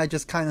 And then I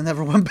just kind of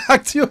never went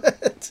back to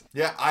it.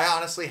 Yeah, I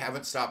honestly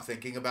haven't stopped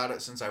thinking about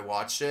it since I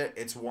watched it.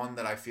 It's one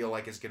that I feel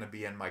like is going to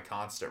be in my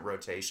constant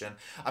rotation.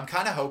 I'm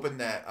kind of hoping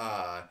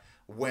that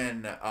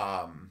when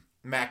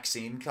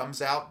Maxine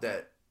comes out,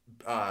 that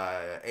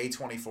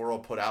A24 will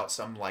put out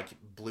some like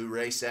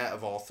Blu-ray set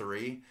of all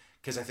three,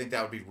 because I think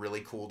that would be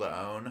really cool to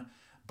own.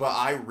 But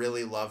I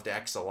really loved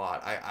X a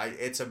lot.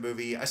 It's a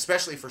movie,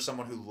 especially for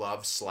someone who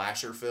loves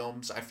slasher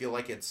films. I feel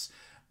like it's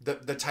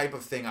the type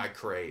of thing I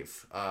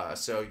crave.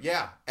 So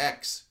yeah,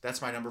 X. That's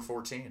my number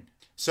 14.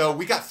 So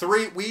we got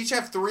three. We each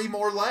have three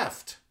more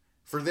left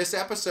for this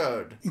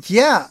episode.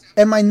 Yeah,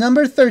 and my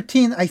number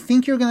 13, I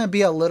think you're going to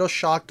be a little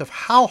shocked of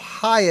how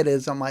high it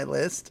is on my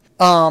list.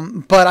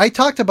 But I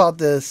talked about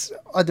this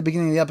at the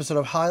beginning of the episode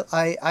of how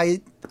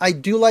I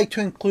do like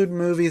to include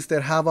movies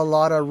that have a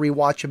lot of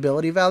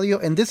rewatchability value,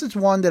 and this is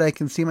one that I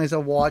can see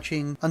myself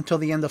watching until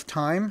the end of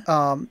time.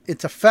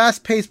 It's a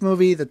fast-paced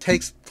movie that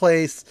takes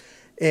place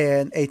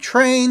in a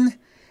train,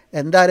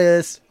 and that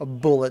is a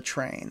Bullet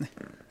Train.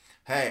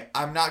 Hey,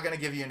 I'm not going to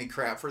give you any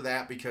crap for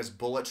that because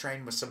Bullet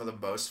Train was some of the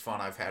most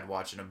fun I've had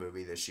watching a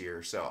movie this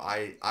year, so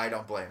I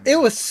don't blame you.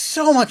 It was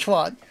so much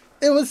fun.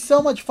 It was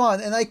so much fun,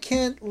 and I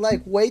can't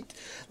wait.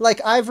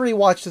 I've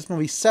rewatched this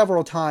movie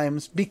several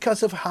times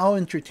because of how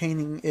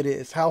entertaining it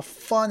is, how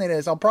fun it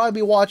is. I'll probably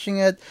be watching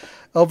it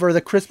over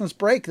the Christmas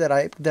break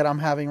that I'm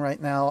having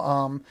right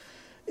now.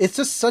 It's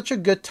just such a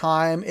good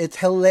time. It's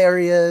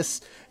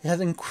hilarious. It has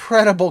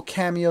incredible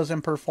cameos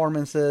and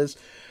performances.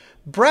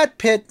 Brad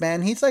Pitt,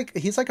 man, he's like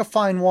a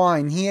fine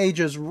wine. He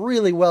ages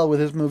really well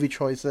with his movie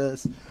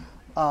choices.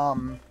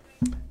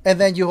 And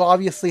then you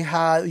obviously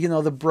have,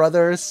 the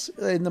brothers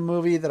in the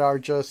movie that are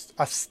just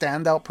a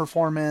standout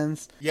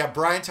performance. Yeah,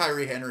 Brian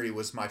Tyree Henry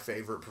was my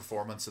favorite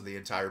performance of the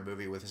entire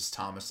movie with his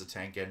Thomas the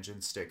Tank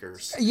Engine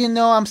stickers.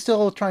 I'm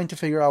still trying to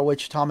figure out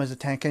which Thomas the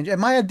Tank Engine.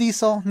 Am I a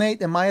diesel,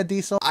 Nate? Am I a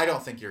diesel? I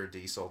don't think you're a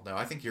diesel. No,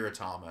 I think you're a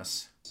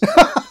Thomas.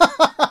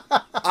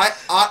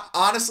 I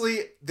honestly,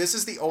 this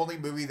is the only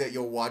movie that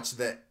you'll watch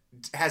that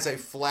has a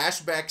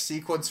flashback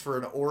sequence for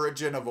an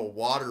origin of a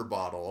water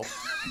bottle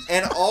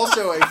and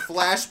also a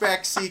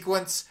flashback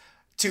sequence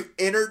to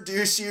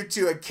introduce you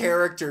to a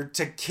character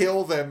to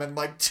kill them in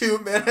 2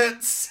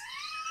 minutes.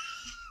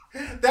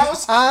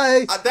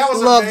 I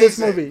love amazing. This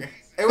movie.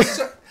 It was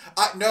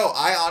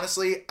I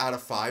honestly, out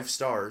of 5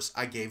 stars,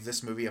 I gave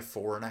this movie a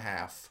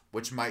 4.5,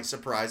 which might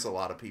surprise a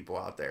lot of people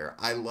out there.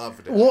 I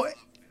loved it. Well,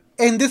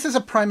 and this is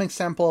a prime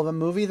example of a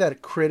movie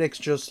that critics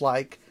just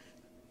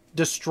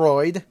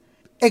destroyed.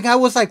 And I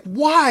was like,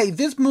 why?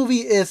 This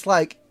movie is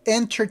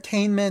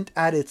entertainment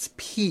at its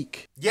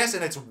peak. Yes,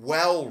 and it's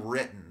well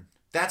written.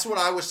 That's what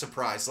I was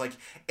surprised.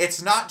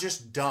 It's not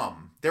just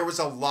dumb. There was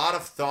a lot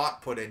of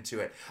thought put into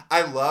it.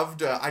 I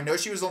loved, I know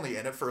she was only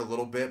in it for a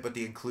little bit, but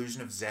the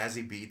inclusion of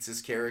Zazie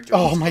Beetz' character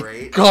was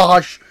great. Oh my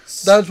gosh.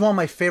 That was one of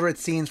my favorite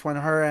scenes when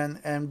her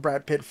and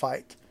Brad Pitt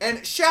fight.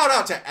 And shout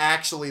out to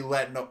actually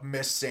letting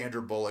Miss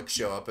Sandra Bullock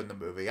show up in the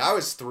movie. I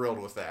was thrilled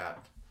with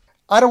that.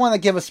 I don't want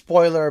to give a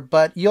spoiler,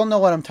 but you'll know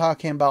what I'm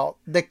talking about.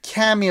 The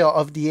cameo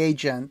of the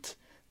agent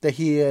that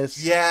he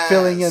is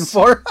filling in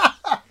for.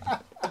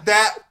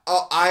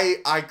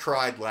 I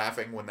cried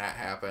laughing when that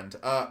happened.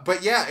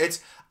 But yeah,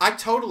 I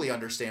totally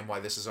understand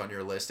why this is on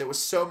your list. It was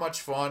so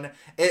much fun.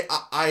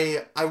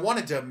 I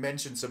wanted to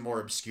mention some more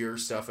obscure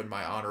stuff in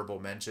my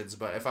honorable mentions,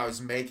 but if I was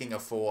making a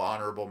full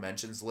honorable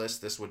mentions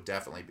list, this would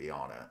definitely be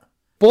on it.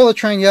 Bullet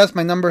Train, yes,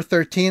 my number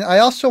 13. I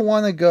also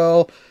want to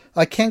go,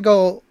 I can't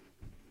go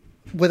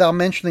without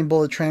mentioning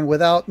Bullet Train,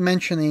 without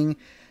mentioning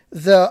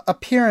the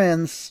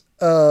appearance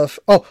of...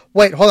 Oh,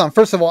 wait, hold on.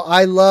 First of all,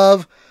 I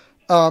love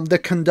the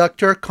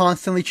conductor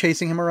constantly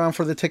chasing him around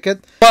for the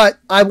ticket. But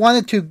I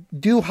wanted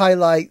to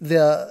highlight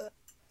the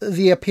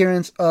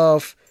appearance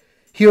of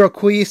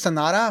Hiroki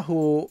Sanada,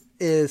 who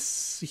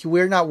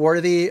we're not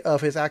worthy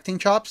of his acting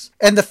chops.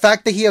 And the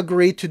fact that he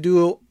agreed to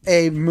do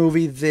a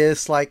movie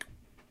this,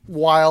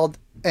 wild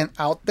and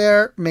out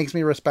there makes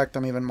me respect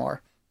him even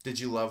more. Did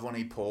you love when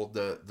he pulled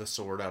the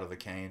sword out of the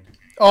cane?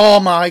 Oh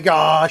my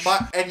gosh.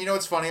 And you know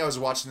what's funny? I was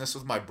watching this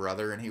with my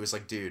brother and he was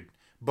like, dude,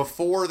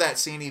 before that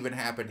scene even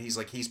happened,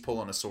 he's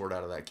pulling a sword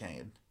out of that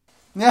cane.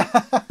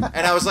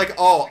 And I was like,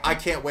 oh, I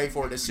can't wait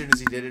for it. As soon as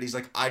he did it, he's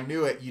like, I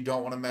knew it. You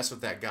don't want to mess with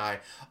that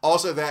guy.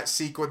 Also, that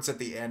sequence at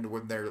the end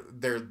when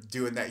they're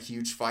doing that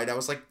huge fight, I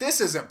was like,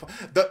 this isn't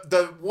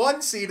the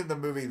one scene in the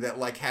movie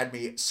that had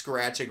me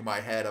scratching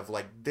my head of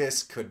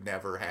this could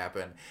never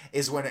happen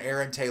is when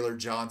Aaron Taylor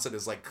Johnson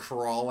is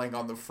crawling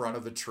on the front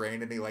of the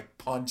train and he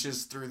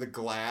punches through the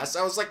glass.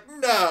 I was like,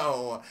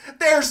 no,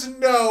 there's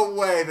no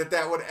way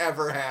that would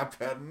ever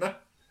happen.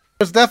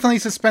 There's definitely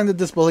suspended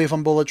disbelief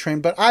on Bullet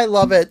Train, but I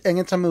love it, and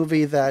it's a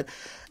movie that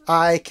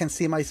I can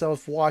see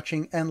myself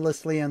watching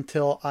endlessly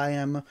until I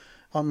am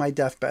on my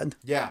deathbed.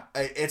 Yeah,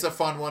 it's a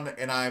fun one,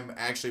 and I'm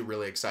actually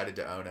really excited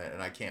to own it,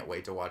 and I can't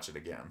wait to watch it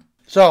again.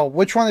 So,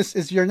 which one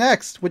is your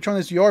next? Which one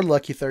is your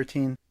lucky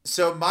 13?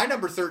 So, my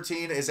number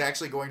 13 is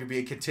actually going to be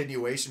a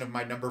continuation of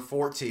my number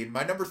 14.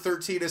 My number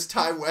 13 is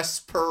Ty West's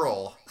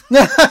Pearl.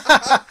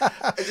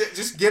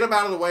 Just get them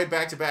out of the way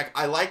back to back.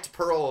 I liked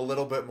Pearl a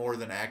little bit more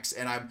than X,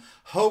 and I'm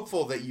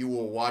hopeful that you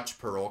will watch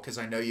Pearl because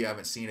I know you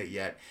haven't seen it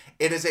yet.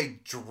 It is a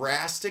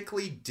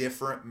drastically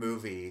different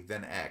movie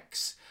than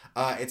X.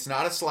 It's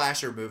not a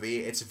slasher movie.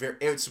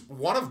 It's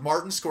one of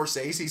Martin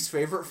Scorsese's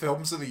favorite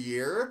films of the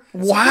year.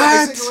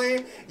 What?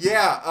 Surprisingly,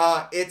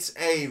 yeah. It's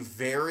a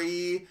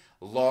very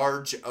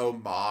large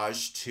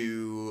homage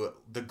to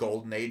the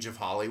golden age of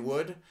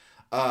Hollywood.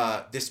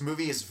 This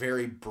movie is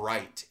very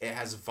bright. It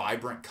has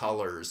vibrant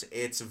colors.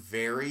 It's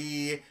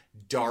very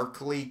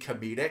darkly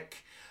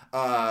comedic.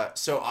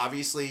 So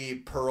obviously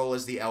Pearl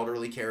is the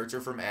elderly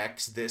character from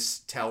X. This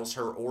tells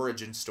her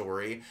origin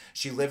story.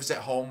 She lives at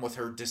home with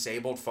her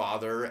disabled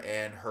father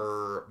and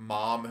her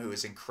mom, who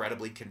is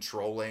incredibly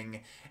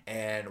controlling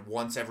and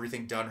wants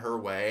everything done her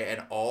way.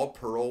 And all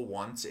Pearl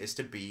wants is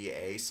to be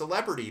a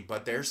celebrity,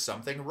 but there's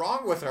something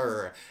wrong with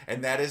her,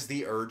 and that is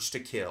the urge to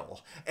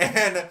kill.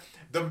 And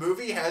the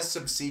movie has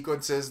some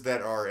sequences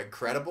that are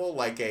incredible,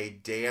 like a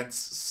dance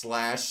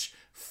slash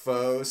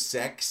faux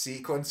sex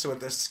sequence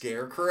with a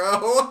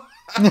scarecrow.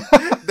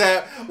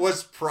 That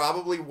was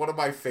probably one of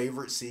my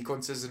favorite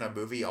sequences in a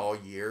movie all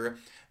year.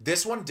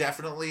 This one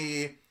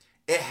definitely,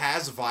 it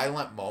has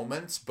violent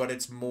moments, but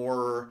it's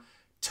more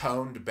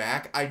toned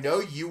back. I know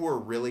you were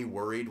really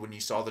worried when you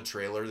saw the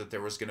trailer that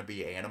there was going to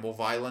be animal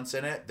violence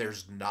in it.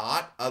 There's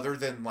not, other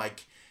than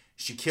like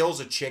she kills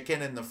a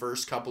chicken in the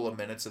first couple of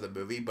minutes of the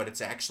movie, but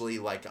it's actually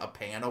like a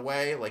pan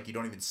away, like you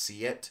don't even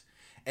see it,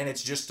 and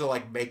it's just to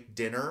like make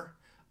dinner.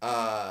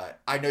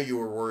 I know you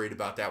were worried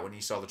about that when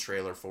you saw the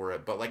trailer for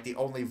it, but like the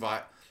only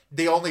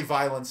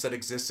violence that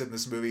exists in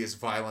this movie is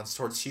violence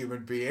towards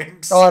human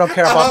beings. Oh, I don't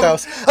care about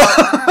those.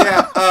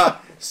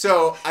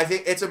 So I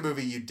think it's a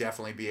movie you'd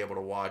definitely be able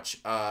to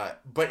watch.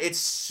 But it's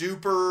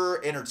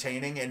super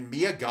entertaining, and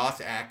Mia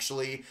Goth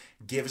actually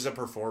gives a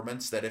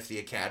performance that if the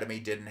Academy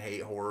didn't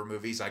hate horror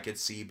movies, I could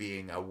see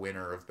being a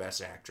winner of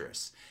Best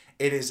Actress.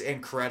 It is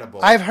incredible.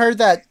 I've heard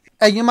that.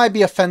 You might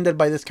be offended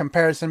by this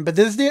comparison, but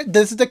this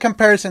is the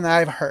comparison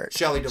I've heard.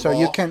 Shelley Duvall. So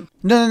you can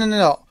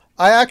no.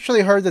 I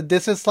actually heard that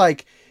this is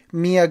like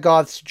Mia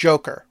Goth's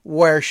Joker,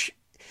 where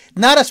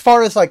not as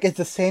far as like it's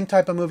the same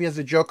type of movie as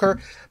the Joker,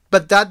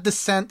 but that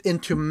descent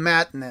into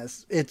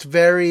madness, it's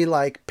very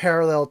like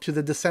parallel to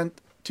the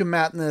descent to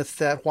madness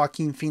that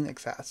Joaquin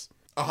Phoenix has.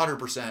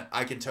 100%.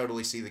 I can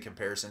totally see the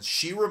comparisons.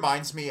 She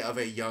reminds me of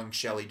a young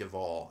Shelley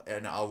Duvall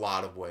in a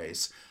lot of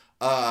ways.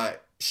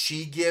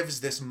 She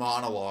gives this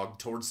monologue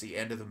towards the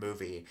end of the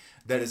movie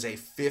that is a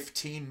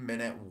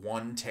 15-minute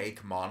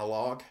one-take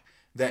monologue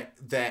that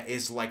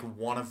is like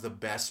one of the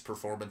best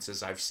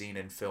performances I've seen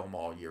in film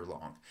all year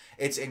long.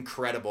 It's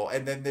incredible.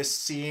 And then this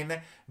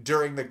scene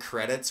during the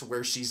credits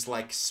where she's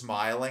like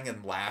smiling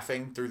and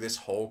laughing through this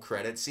whole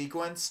credit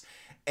sequence,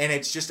 and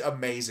it's just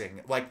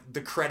amazing. Like the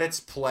credits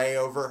play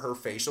over her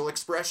facial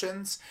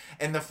expressions,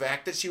 and the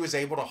fact that she was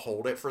able to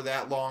hold it for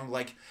that long,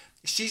 like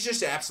she's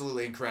just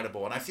absolutely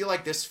incredible. And I feel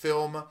like this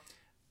film,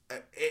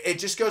 it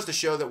just goes to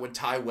show that when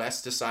Ty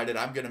West decided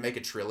I'm going to make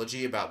a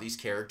trilogy about these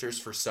characters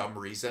for some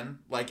reason,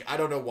 like I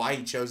don't know why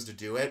he chose to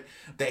do it,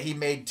 that he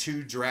made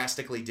two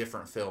drastically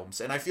different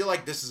films. And I feel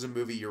like this is a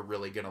movie you're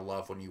really going to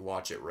love when you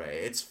watch it, Ray.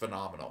 It's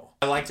phenomenal.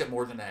 I liked it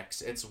more than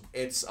X.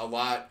 It's a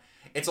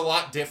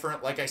lot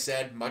different, like I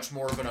said, much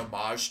more of an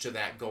homage to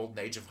that golden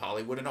age of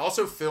Hollywood, and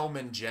also film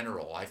in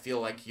general. I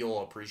feel like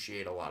you'll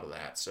appreciate a lot of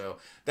that. So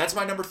that's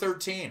my number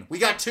 13. We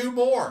got two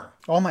more.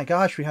 Oh my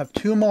gosh, we have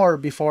two more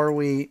before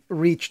we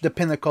reach the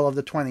pinnacle of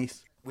the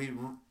 20s. We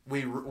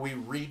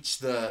reach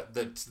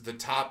the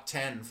top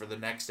 10 for the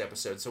next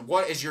episode. So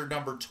what is your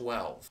number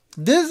 12?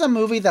 This is a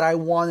movie that I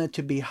wanted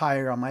to be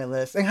higher on my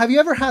list. And have you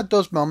ever had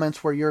those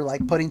moments where you're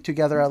like putting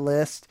together a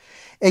list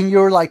and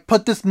you're like,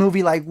 put this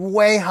movie like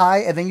way high,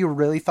 and then you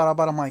really thought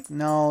about it? I'm like,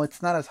 no,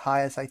 it's not as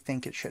high as I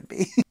think it should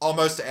be.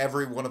 Almost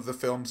every one of the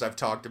films I've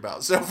talked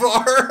about so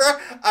far,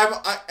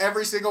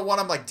 every single one,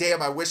 I'm like,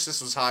 damn, I wish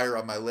this was higher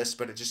on my list,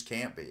 but it just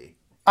can't be.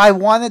 I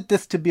wanted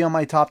this to be on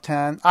my top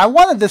 10. I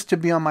wanted this to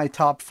be on my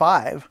top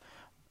 5,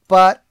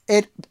 but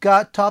it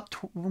got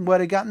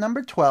it got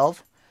number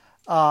 12.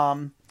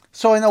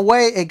 So in a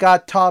way, it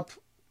got top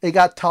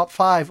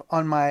 5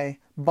 on my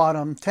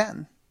bottom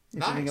 10.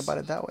 If you think about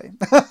it that way.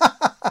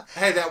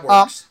 Hey, that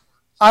works.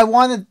 I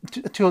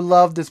wanted to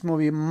love this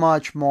movie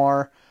much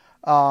more,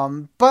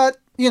 but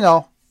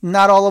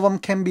not all of them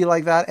can be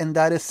like that, and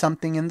that is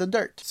Something in the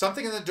Dirt.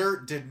 Something in the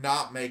Dirt did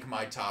not make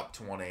my top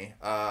 20,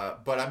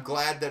 but I'm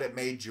glad that it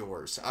made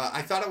yours.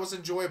 I thought it was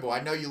enjoyable.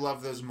 I know you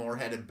love those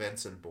Moorhead and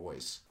Benson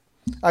boys.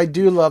 I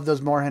do love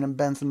those Moorhead and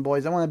Benson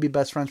boys. I want to be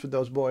best friends with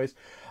those boys.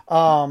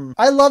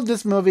 I love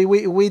this movie.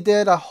 We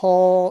did a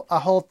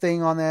whole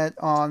thing on it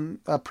on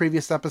a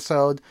previous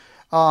episode.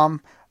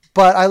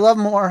 But I love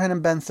Moorhead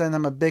and Benson.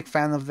 I'm a big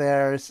fan of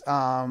theirs.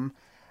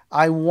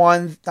 I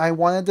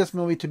wanted this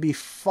movie to be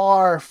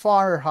far,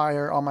 far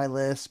higher on my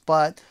list,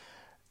 but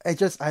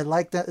I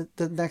like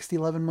the next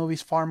 11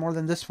 movies far more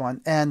than this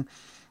one. And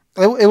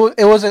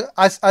it was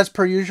as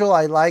per usual.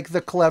 I like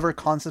the clever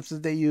concepts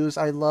that they use.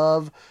 I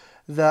love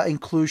the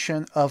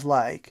inclusion of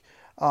like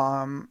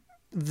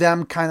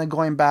them kind of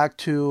going back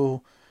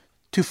to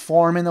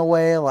form in a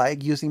way,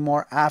 like using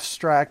more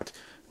abstract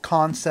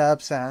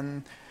concepts.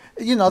 And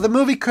the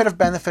movie could have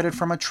benefited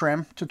from a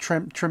trim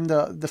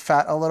the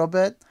fat a little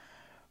bit.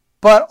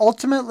 But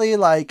ultimately,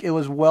 like, it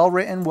was well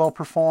written, well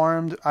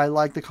performed. I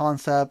like the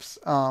concepts.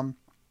 I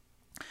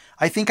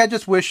think I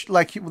just wish,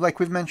 like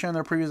we've mentioned in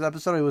our previous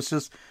episode, it was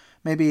just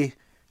maybe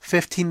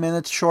 15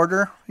 minutes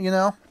shorter,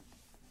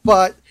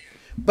 But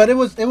it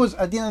was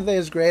at the end of the day,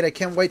 it's great. I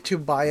can't wait to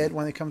buy it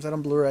when it comes out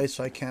on Blu-ray,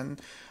 so I can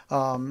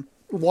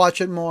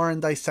watch it more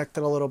and dissect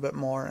it a little bit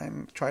more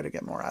and try to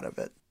get more out of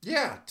it.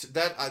 Yeah,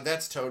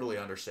 that's totally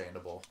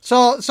understandable.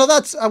 So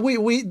that's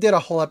we did a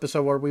whole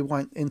episode where we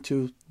went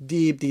into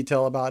deep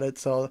detail about it.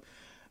 So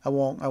I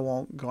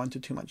won't go into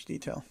too much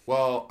detail.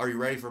 Well, are you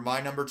ready for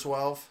my number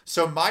 12?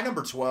 So my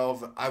number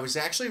 12, I was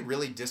actually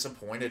really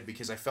disappointed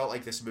because I felt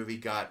like this movie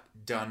got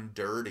done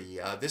dirty.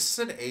 This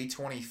is an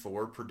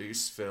A24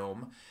 produced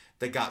film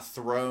that got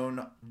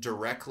thrown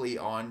directly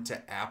onto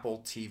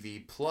Apple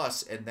TV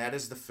Plus, and that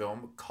is the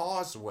film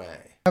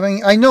Causeway. I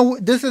mean, I know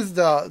this is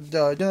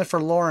the Jennifer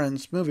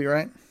Lawrence movie,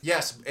 right?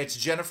 Yes, it's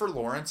Jennifer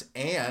Lawrence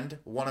and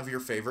one of your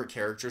favorite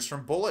characters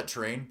from Bullet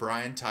Train,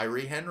 Brian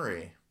Tyree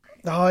Henry.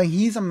 Oh,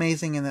 he's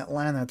amazing in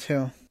Atlanta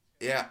too.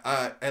 Yeah,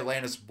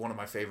 Atlanta's one of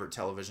my favorite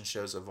television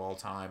shows of all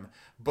time.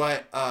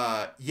 But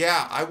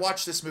yeah, I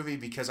watched this movie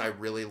because I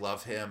really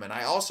love him, and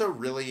I also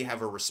really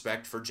have a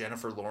respect for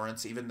Jennifer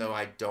Lawrence, even though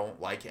I don't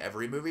like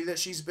every movie that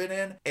she's been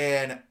in.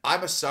 And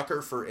I'm a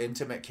sucker for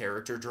intimate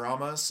character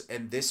dramas,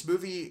 and this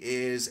movie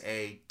is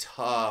a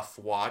tough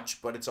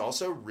watch, but it's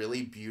also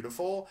really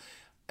beautiful.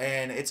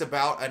 And it's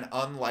about an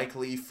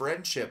unlikely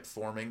friendship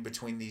forming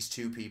between these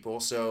two people.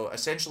 So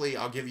essentially,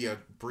 I'll give you a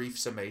brief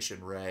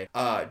summation, Ray.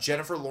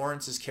 Jennifer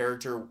Lawrence's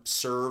character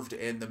served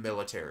in the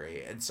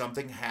military, and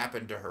something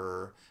happened to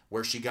her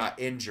where she got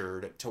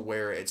injured to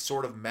where it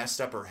sort of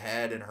messed up her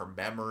head and her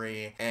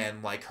memory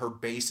and like her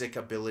basic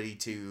ability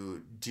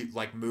to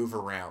move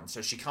around.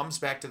 So she comes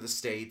back to the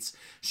States.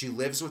 She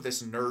lives with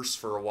this nurse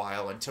for a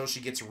while until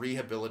she gets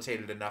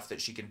rehabilitated enough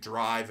that she can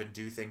drive and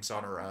do things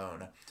on her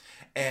own.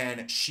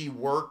 And she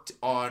worked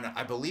on,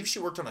 I believe she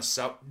worked on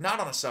not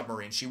on a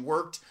submarine. She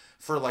worked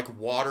for like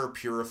water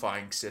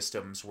purifying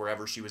systems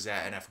wherever she was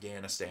at in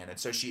Afghanistan. And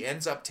so she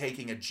ends up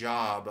taking a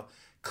job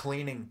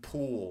cleaning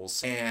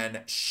pools,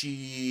 and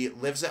she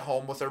lives at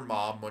home with her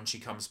mom when she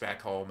comes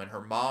back home, and her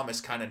mom is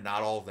kind of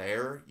not all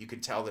there. You can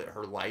tell that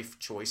her life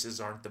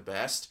choices aren't the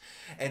best.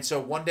 And so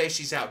one day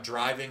she's out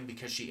driving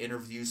because she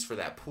interviews for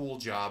that pool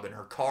job, and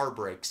her car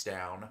breaks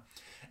down.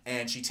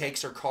 And she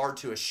takes her car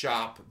to a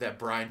shop that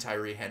Brian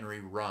Tyree Henry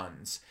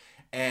runs.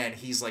 And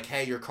he's like,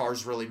 hey, your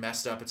car's really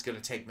messed up. It's going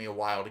to take me a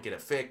while to get it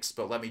fixed,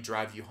 but let me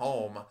drive you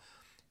home.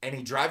 And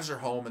he drives her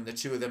home, and the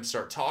two of them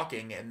start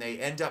talking, and they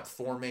end up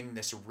forming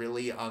this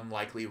really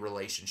unlikely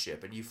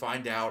relationship. And you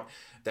find out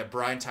that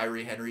Brian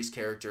Tyree Henry's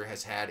character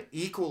has had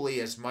equally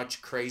as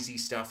much crazy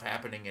stuff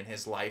happening in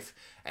his life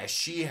as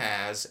she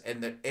has,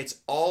 and that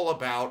it's all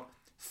about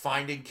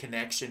finding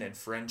connection and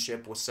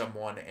friendship with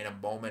someone in a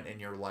moment in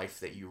your life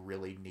that you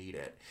really need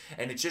it.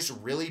 And it's just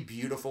really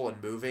beautiful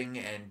and moving,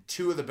 and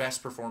two of the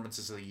best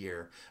performances of the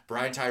year.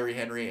 Brian Tyree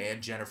Henry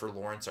and Jennifer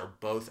Lawrence are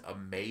both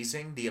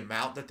amazing. The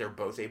amount that they're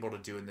both able to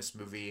do in this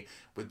movie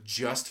with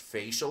just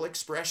facial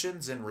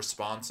expressions and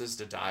responses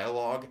to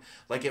dialogue,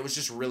 like it was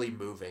just really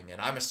moving.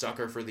 And I'm a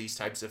sucker for these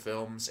types of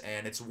films,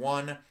 and it's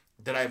one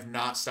that I've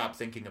not stopped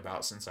thinking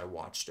about since I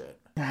watched it.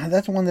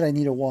 That's one that I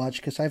need to watch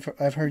because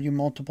I've heard you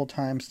multiple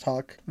times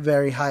talk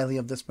very highly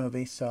of this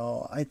movie,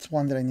 so it's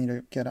one that I need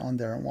to get on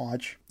there and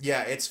watch.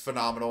 Yeah, it's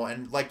phenomenal,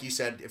 and like you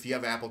said, if you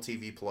have Apple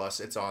TV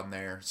Plus, it's on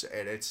there.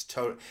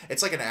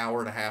 It's like an hour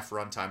and a half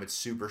runtime. It's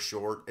super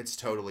short. It's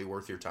totally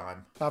worth your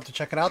time. I'll have to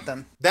check it out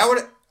then.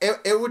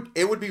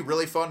 It would be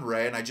really fun,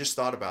 Ray, and I just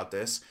thought about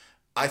this.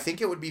 I think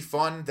it would be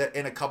fun that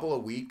in a couple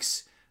of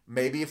weeks,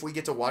 maybe if we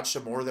get to watch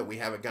some more that we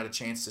haven't got a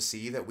chance to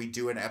see, that we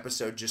do an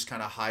episode just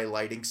kind of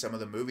highlighting some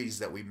of the movies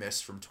that we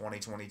missed from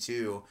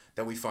 2022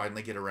 that we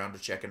finally get around to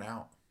checking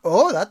out.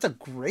 Oh, that's a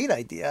great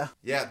idea.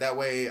 Yeah, that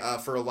way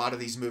for a lot of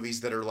these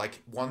movies that are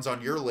like ones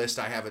on your list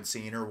I haven't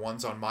seen or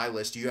ones on my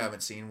list you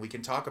haven't seen, we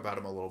can talk about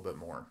them a little bit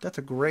more. That's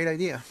a great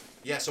idea.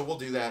 Yeah, so we'll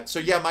do that. So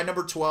yeah, my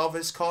number 12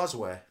 is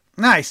Causeway.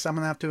 Nice. I'm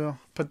going to have to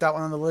put that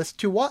one on the list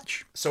to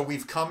watch. So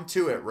we've come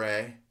to it,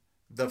 Ray.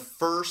 The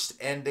first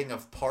ending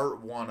of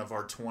part 1 of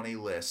our 20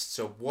 list.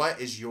 So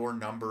what is your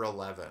number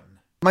 11?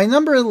 My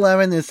number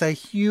 11 is a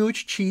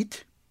huge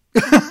cheat.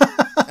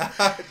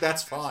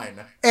 That's fine.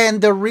 And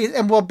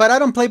but I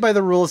don't play by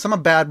the rules. I'm a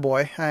bad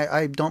boy.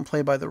 I don't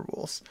play by the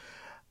rules.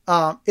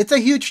 It's a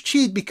huge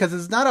cheat because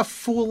it's not a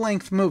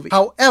full-length movie.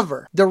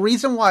 However, the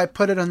reason why I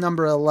put it on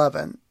number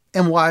 11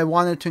 and why I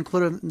wanted to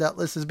include it in that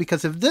list is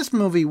because if this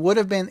movie would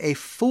have been a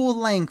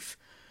full-length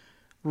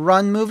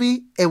run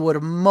movie, it would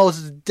have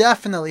most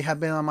definitely have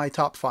been on my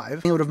top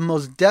 5. It would have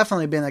most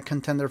definitely been a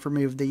contender for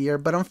movie of the year.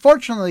 But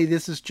unfortunately,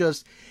 this is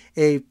just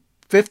a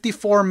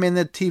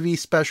 54-minute TV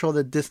special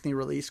that Disney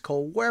released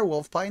called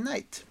Werewolf by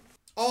Night.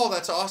 Oh,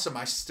 that's awesome.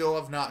 I still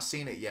have not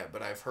seen it yet,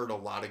 but I've heard a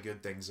lot of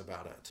good things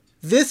about it.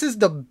 This is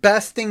the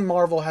best thing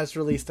Marvel has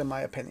released, in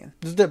my opinion.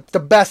 This is the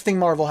best thing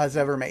Marvel has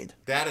ever made.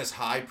 That is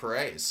high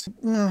praise.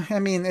 I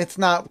mean, it's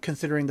not,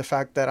 considering the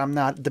fact that I'm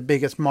not the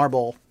biggest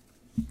Marvel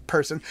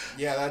person.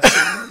 Yeah,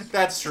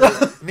 that's true.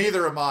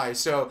 Neither am I.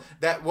 So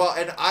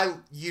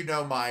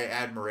and my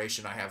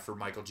admiration I have for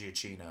Michael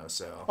Giacchino.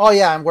 So. Oh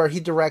yeah, and where he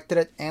directed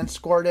it and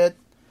scored it.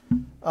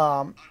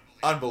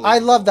 Unbelievable. I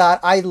love that.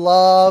 I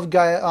love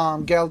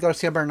Gael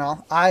Garcia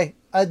Bernal. I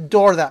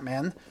adore that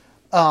man.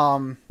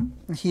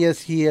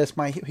 He's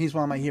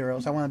one of my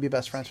heroes. I want to be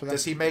best friends with him.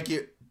 Does he make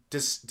you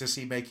does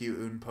he make you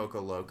un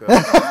poco loco?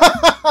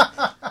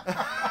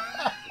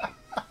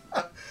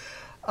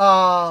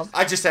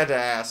 I just had to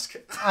ask.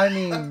 I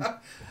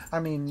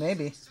mean,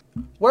 maybe.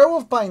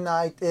 Werewolf by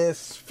Night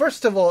is,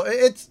 first of all,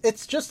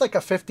 it's just like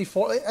a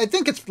 54. I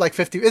think it's like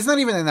 50. It's not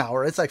even an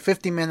hour. It's like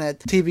 50-minute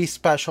TV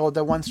special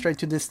that went straight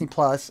to Disney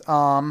Plus.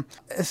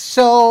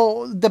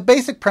 So the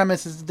basic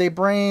premise is they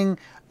bring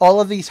all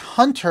of these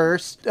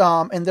hunters,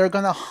 and they're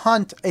gonna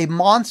hunt a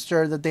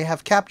monster that they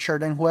have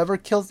captured, and whoever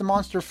kills the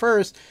monster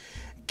first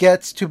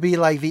gets to be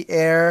like the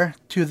heir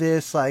to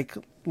this like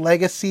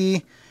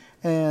legacy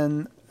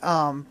and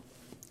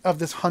of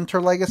this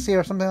hunter legacy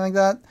or something like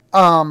that.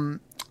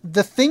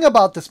 The thing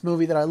about this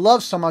movie that I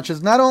love so much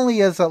is not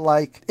only is it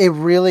like a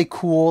really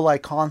cool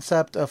like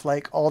concept of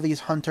like all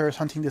these hunters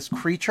hunting this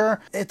creature,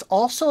 it's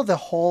also the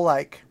whole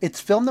like, it's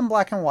filmed in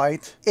black and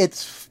white.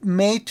 It's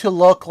made to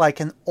look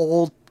like an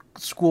old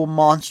school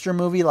monster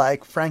movie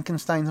like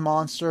Frankenstein's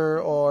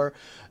monster or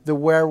the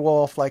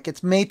werewolf. Like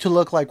it's made to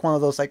look like one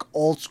of those like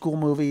old school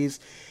movies.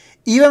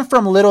 Even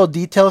from little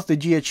details that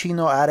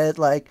Giacchino added,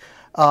 like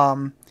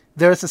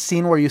there's a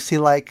scene where you see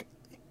like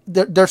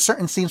there are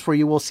certain scenes where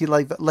you will see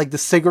like the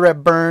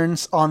cigarette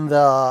burns on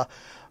the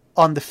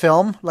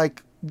film,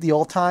 like the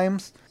old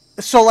times.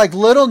 So like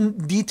little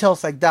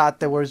details like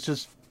that was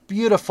just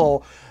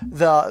beautiful.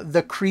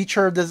 The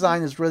creature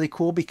design is really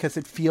cool because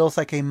it feels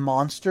like a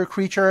monster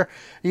creature.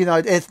 You know,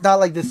 it's not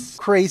like this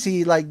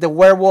crazy like the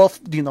werewolf.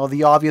 You know,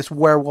 the obvious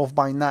Werewolf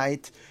by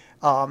Night.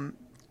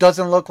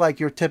 Doesn't look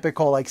like your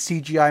typical like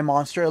CGI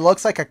monster. It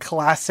looks like a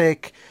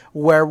classic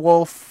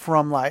werewolf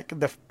from like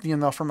the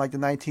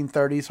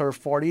 1930s or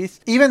 40s.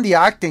 Even the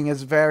acting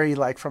is very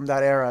like from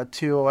that era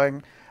too,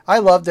 and I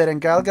loved it. And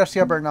Gael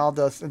Garcia Bernal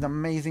does an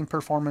amazing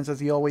performance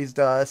as he always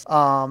does.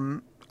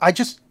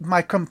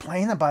 My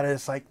complaint about it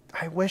is like,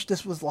 I wish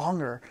this was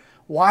longer.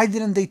 Why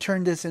didn't they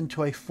turn this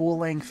into a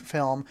full-length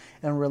film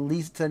and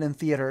release it in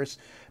theaters?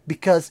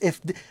 Because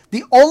if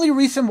the only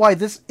reason why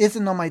this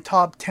isn't on my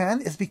top 10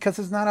 is because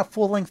it's not a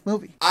full-length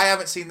movie. I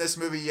haven't seen this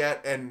movie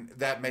yet, and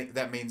that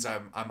means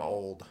I'm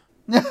old.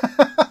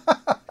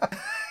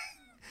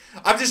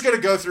 I'm just gonna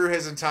go through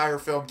his entire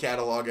film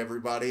catalog,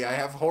 everybody. I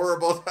have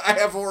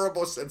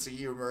horrible sense of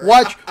humor.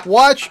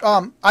 Watch.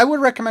 I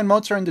would recommend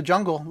Mozart in the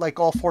Jungle, like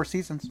all 4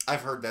 seasons.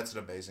 I've heard that's an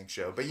amazing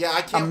show, but yeah,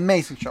 I can't.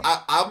 Amazing show.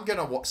 I'm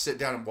gonna sit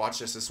down and watch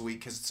this week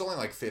because it's only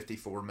like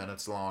 54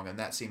 minutes long, and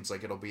that seems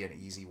like it'll be an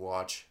easy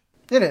watch.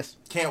 It is.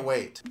 Can't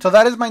wait. So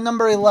that is my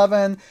number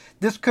 11.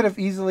 This could have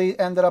easily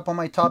ended up on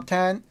my top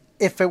 10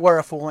 if it were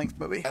a full-length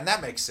movie. And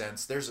that makes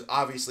sense. There's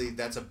obviously,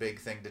 that's a big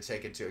thing to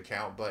take into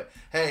account. But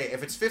hey,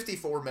 if it's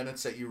 54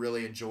 minutes that you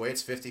really enjoy,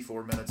 it's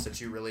 54 minutes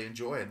that you really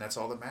enjoy, and that's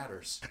all that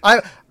matters.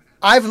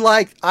 I've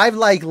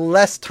liked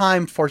less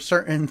time for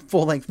certain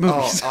full-length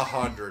movies. Oh,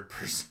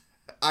 100%.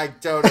 I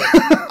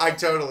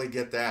totally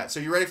get that.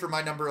 So you ready for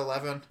my number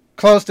 11?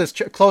 Close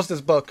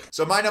this book.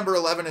 So my number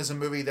 11 is a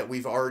movie that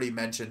we've already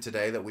mentioned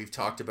today, that we've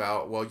talked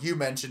about. Well, you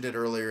mentioned it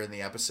earlier in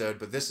the episode,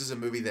 but this is a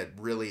movie that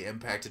really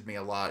impacted me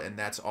a lot, and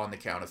that's On the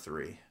Count of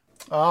Three.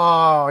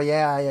 Oh,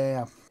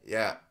 yeah.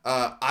 Yeah,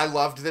 I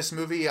loved this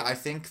movie. I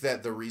think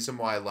that the reason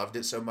why I loved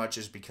it so much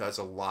is because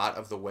a lot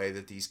of the way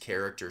that these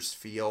characters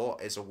feel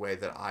is a way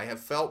that I have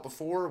felt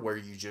before, where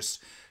you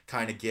just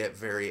kind of get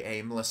very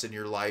aimless in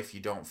your life. You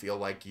don't feel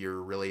like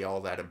you're really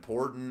all that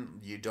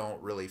important. You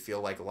don't really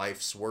feel like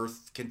life's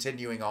worth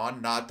continuing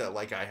on. Not that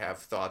like I have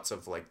thoughts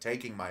of like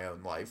taking my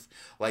own life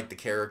like the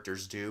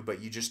characters do, but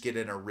you just get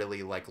in a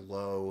really like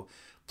low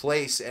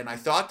place. And I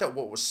thought that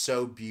what was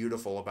so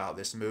beautiful about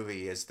this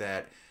movie is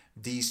that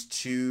these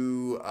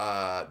two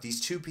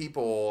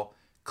people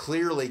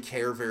clearly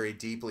care very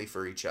deeply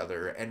for each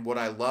other. And what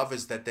I love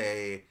is that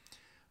they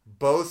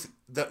both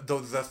the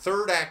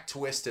third act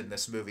twist in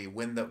this movie,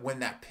 when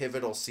that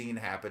pivotal scene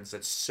happens,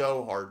 that's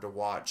so hard to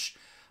watch.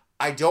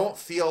 I don't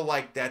feel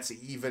like that's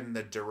even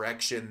the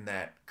direction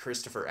that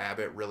Christopher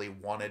Abbott really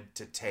wanted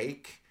to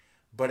take,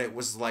 but it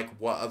was like,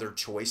 what other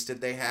choice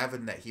did they have?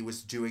 And that he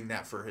was doing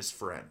that for his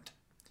friend.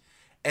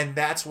 And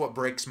that's what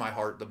breaks my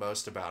heart the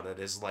most about it,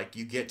 is like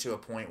you get to a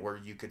point where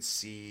you could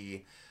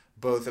see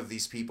both of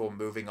these people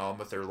moving on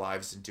with their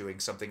lives and doing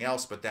something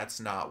else, but that's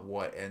not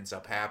what ends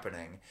up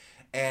happening.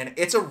 And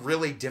it's a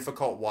really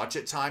difficult watch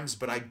at times,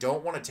 but I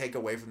don't want to take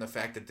away from the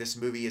fact that this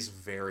movie is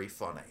very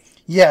funny.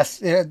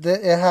 Yes, it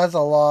has a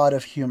lot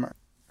of humor.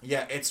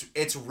 Yeah,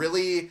 it's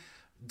really,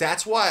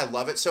 that's why I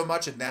love it so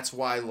much, and that's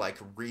why like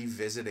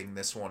revisiting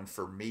this one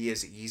for me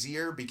is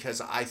easier,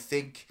 because I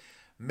think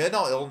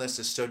mental illness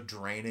is so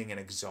draining and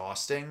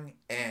exhausting,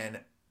 and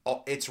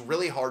it's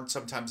really hard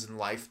sometimes in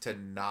life to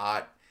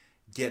not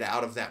get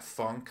out of that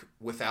funk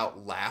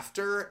without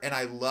laughter. And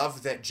I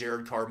love that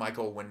Jared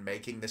Carmichael, when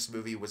making this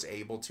movie, was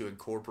able to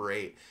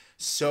incorporate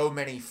so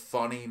many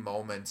funny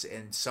moments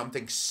in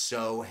something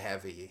so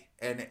heavy,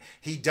 and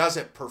he does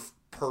it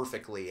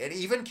perfectly. And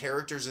even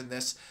characters in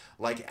this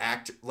like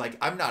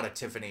I'm not a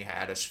Tiffany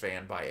Haddish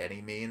fan by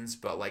any means,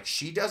 but like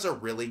she does a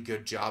really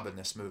good job in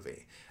this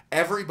movie.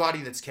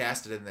 everybody that's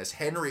casted in this,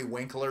 Henry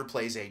Winkler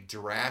plays a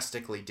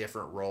drastically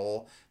different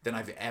role than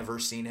I've ever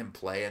seen him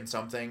play in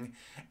something.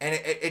 And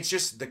it's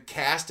just, the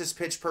cast is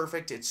pitch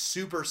perfect. It's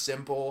super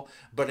simple,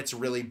 but it's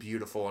really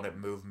beautiful, and it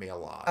moved me a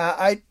lot.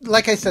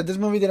 Like I said, this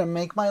movie didn't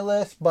make my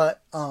list,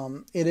 but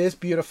it is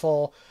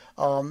beautiful.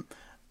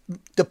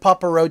 The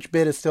Papa Roach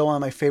bit is still one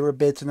of my favorite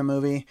bits in the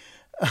movie.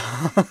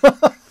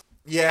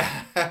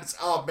 Yeah, it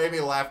made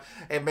me laugh.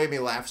 It made me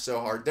laugh so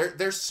hard.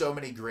 There's so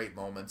many great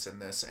moments in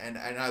this, and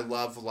I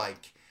love,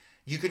 like,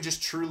 you can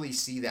just truly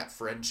see that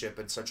friendship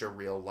in such a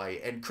real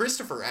light. And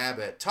Christopher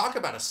Abbott, talk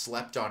about a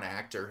slept-on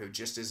actor who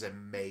just is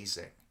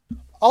amazing.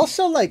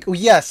 Also, like,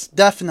 yes,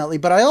 definitely.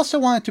 But I also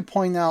wanted to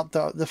point out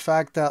the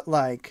fact that,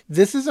 like,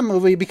 this is a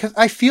movie, because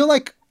I feel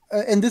like,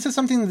 and this is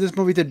something that this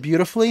movie did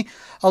beautifully,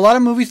 a lot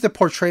of movies that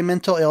portray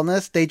mental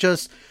illness,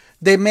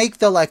 they make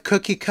the, like,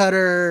 cookie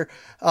cutter,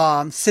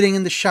 sitting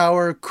in the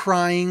shower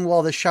crying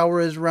while the shower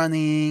is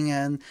running,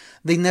 and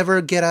they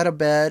never get out of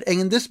bed. And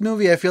in this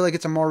movie, I feel like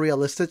it's a more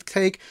realistic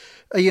take,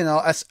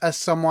 as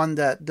someone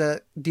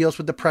that deals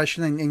with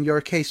depression, and in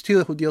your case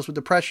too, who deals with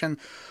depression,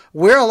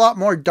 we're a lot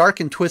more dark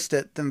and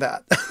twisted than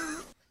that.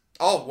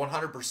 Oh,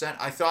 100%.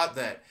 I thought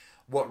that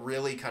what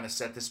really kind of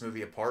set this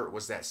movie apart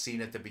was that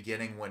scene at the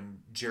beginning when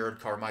Jared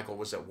Carmichael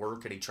was at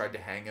work and he tried to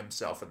hang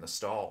himself in the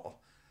stall.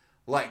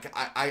 Like,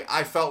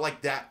 I felt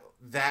like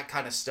that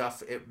kind of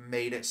stuff, it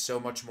made it so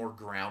much more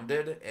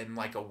grounded in,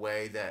 like, a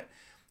way that,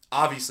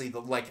 obviously,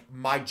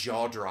 my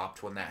jaw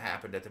dropped when that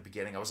happened at the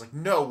beginning. I was like,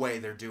 no way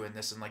they're doing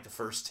this in, like, the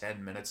first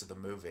 10 minutes of the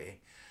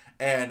movie.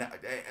 And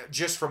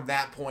just from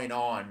that point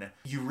on,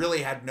 you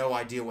really had no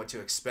idea what to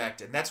expect.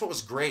 And that's what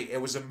was great.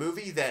 It was a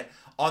movie that,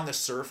 on the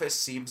surface,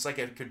 seems like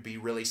it could be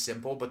really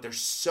simple, but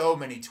there's so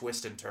many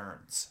twists and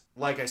turns.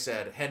 Like I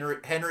said,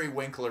 Henry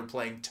Winkler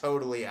playing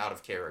totally out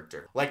of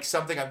character. Like,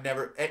 something I've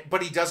never...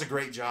 But he does a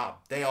great job.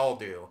 They all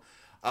do.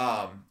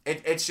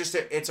 It's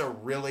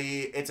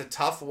a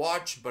tough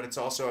watch, but it's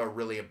also a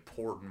really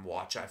important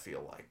watch, I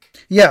feel like.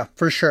 Yeah,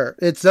 for sure.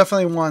 It's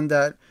definitely one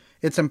that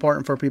it's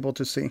important for people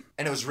to see.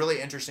 And it was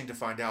really interesting to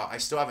find out. I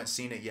still haven't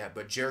seen it yet,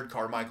 but Jared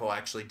Carmichael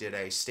actually did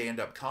a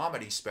stand-up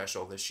comedy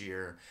special this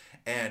year.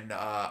 And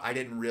I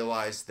didn't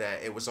realize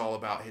that it was all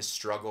about his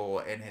struggle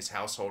in his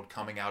household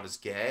coming out as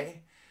gay.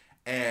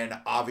 And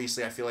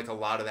obviously, I feel like a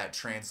lot of that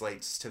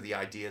translates to the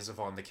ideas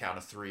of On the Count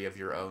of Three, of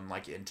your own,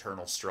 like,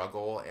 internal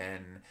struggle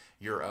and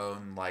your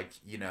own, like,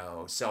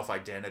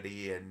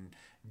 self-identity and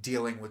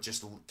dealing with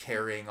just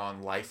carrying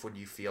on life when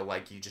you feel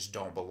like you just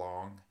don't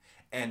belong.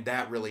 And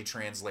that really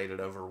translated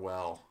over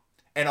well.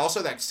 And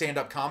also that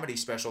stand-up comedy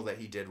special that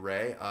he did,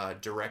 Ray,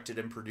 directed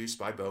and produced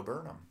by Bo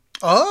Burnham.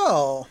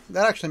 Oh,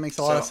 that actually makes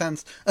a lot of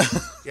sense.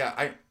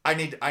 Yeah, I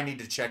need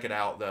to check it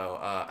out, though.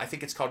 I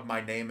think it's called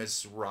My Name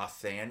is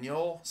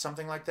Rothaniel,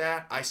 something like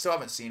that. I still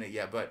haven't seen it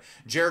yet, but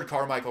Jared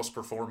Carmichael's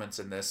performance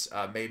in this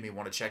made me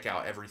want to check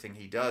out everything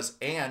he does.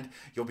 And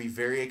you'll be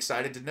very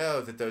excited to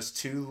know that those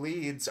two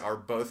leads are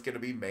both going to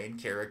be main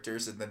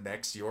characters in the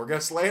next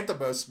Yorgos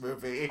Lanthimos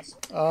movie.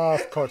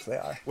 Of course they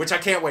are. Which I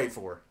can't wait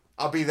for.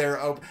 I'll be there.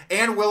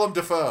 And Willem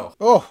Dafoe.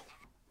 Oh.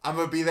 I'm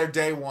going to be there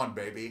day one,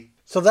 baby.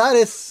 So that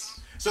is...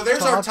 So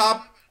there's our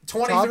top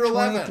 20 through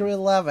 11. 20 through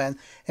 11.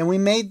 And we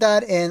made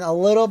that in a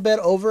little bit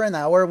over an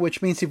hour,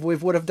 which means if we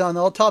would have done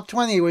all top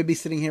 20, we'd be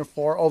sitting here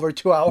for over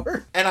 2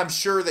 hours. And I'm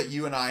sure that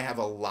you and I have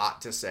a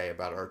lot to say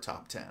about our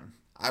top 10.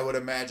 I would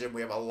imagine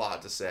we have a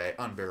lot to say.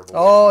 Unbearable.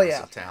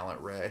 Of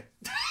talent, Ray.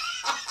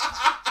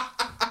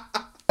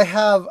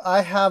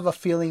 I have a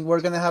feeling we're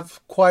going to have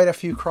quite a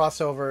few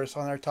crossovers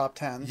on our top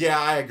 10. Yeah,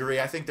 I agree.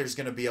 I think there's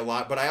going to be a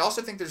lot, but I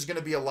also think there's going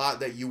to be a lot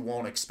that you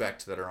won't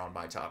expect that are on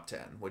my top 10,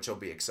 which will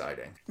be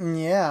exciting.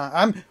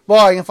 Yeah,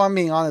 if I'm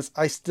being honest,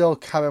 I still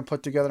haven't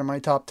put together my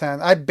top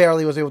 10. I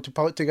barely was able to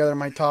put together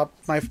my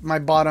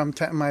bottom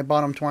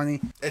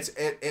 20.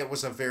 It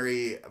was a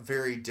very,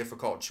 very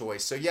difficult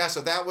choice. So yeah,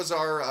 so that was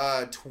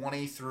our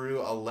 20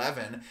 through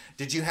 11.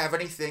 Did you have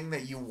anything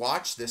that you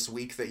watched this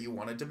week that you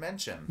wanted to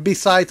mention?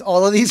 Besides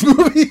all of these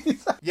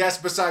movies? Yes,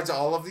 besides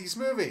all of these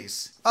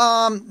movies.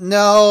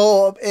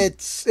 No,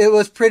 it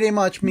was pretty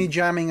much me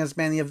jamming as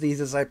many of these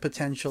as I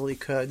potentially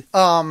could.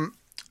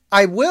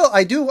 I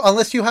do,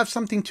 unless you have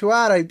something to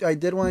add. I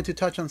did want to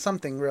touch on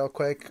something real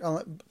quick.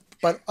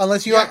 But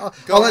unless you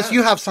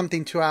have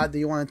something to add that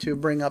you wanted to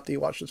bring up that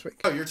you watched this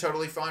week. Oh, you're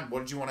totally fine.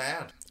 What did you want to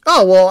add?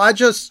 Oh, well,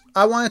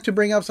 I wanted to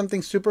bring up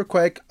something super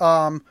quick.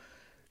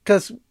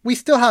 Because we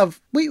still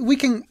have, we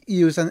can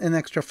use an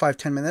extra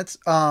 5-10 minutes.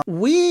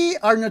 We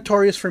are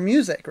notorious for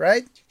music,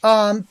 right?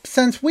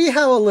 Since we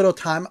have a little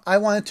time, I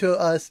wanted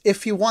to,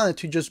 if you wanted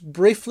to, just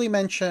briefly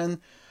mention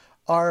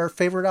our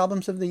favorite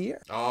albums of the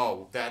year.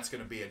 Oh, that's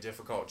going to be a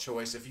difficult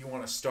choice. If you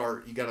want to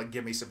start, you got to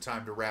give me some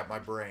time to wrap my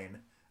brain.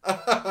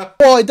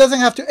 Well, you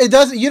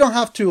don't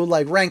have to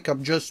like rank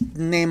them, just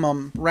name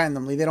them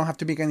randomly. They don't have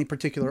to be any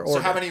particular order. So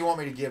how many do you want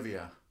me to give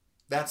you?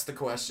 That's the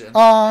question.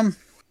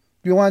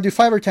 You want to do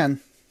 5 or 10?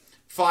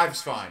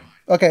 5's fine.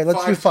 Okay,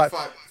 let's do 5.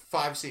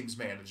 5 seems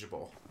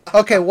manageable.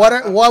 Okay,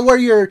 what were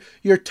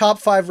your top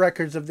 5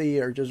 records of the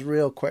year? Just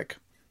real quick.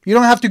 You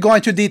don't have to go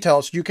into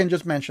details. You can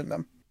just mention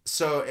them.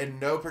 So in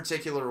no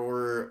particular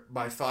order,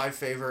 my five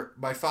favorite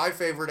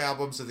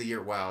albums of the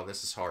year. Wow,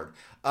 this is hard.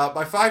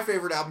 My 5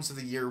 favorite albums of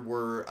the year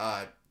were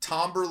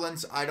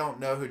Tomberlin's I Don't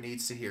Know Who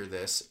Needs to Hear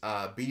This,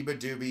 Biba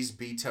Doobie's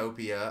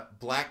Beatopia,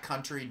 Black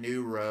Country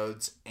New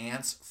Roads,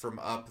 Ants from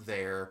Up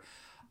There,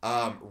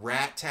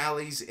 Rat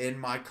Tally's In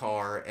My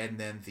Car, and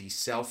then the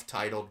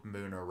self-titled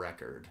Muna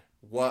record.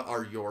 What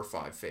are your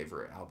 5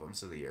 favorite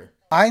albums of the year?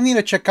 I need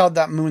to check out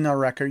that Muna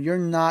record. You're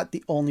not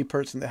the only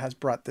person that has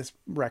brought this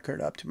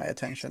record up to my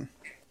attention.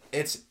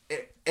 It's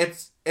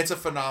a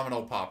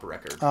phenomenal pop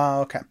record.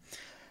 Okay.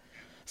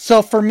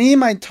 So for me,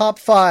 my top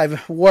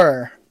 5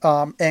 were,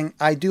 and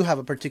I do have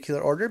a particular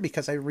order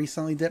because I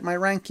recently did my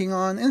ranking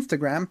on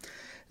Instagram.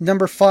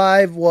 Number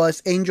 5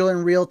 was Angel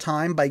in Real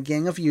Time by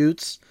Gang of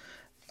Youths.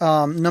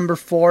 Number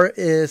 4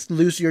 is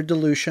Lose Your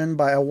Delusion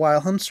by A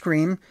Wilhelm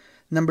Scream.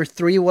 Number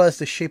 3 was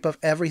The Shape of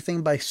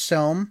Everything by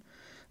Soam.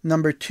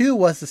 Number 2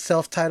 was the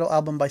self-titled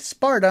album by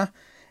Sparta.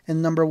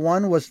 And number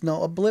 1 was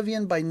No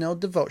Oblivion by No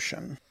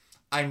Devotion.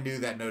 I knew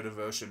that No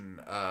Devotion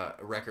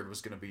record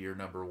was going to be your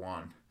number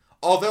 1.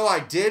 Although I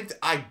did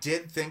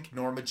think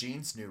Norma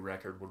Jean's new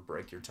record would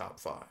break your top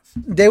 5.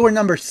 They were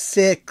number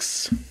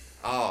 6.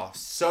 Oh,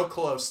 so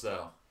close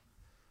though.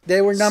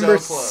 They were number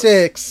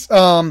 6.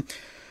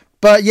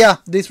 But yeah,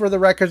 these were the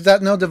records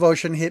that No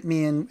Devotion hit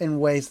me in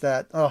ways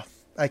that,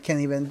 I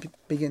can't even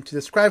begin to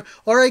describe.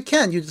 Or I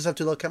can. You just have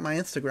to look at my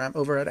Instagram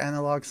over at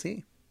Analog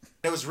C.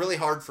 It was really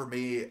hard for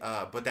me,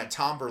 but that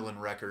Tomberlin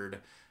record,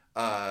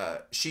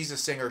 she's a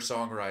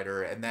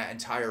singer-songwriter, and that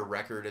entire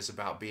record is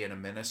about being a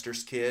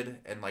minister's kid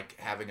and like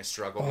having a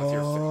struggle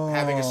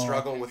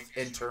with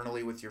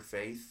internally with your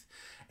faith.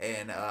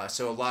 And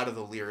so a lot of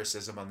the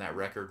lyricism on that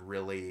record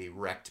really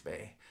wrecked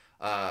me.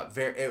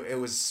 It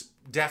was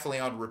definitely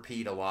on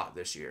repeat a lot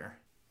this year.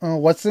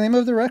 What's the name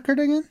of the record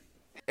again?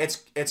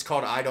 It's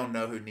called I Don't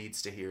Know Who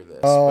Needs to Hear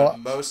This. But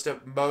most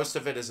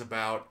of it is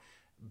about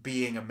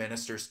being a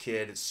minister's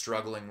kid,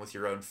 struggling with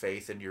your own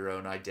faith and your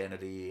own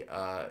identity.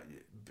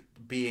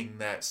 Being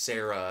that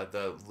Sarah,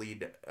 the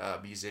lead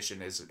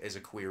musician, is a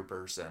queer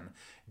person,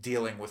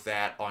 dealing with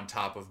that on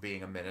top of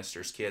being a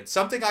minister's kid.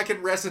 Something I can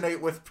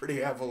resonate with pretty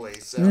heavily.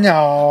 So,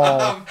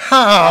 no,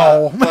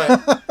 how?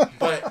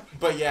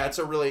 But yeah, it's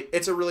a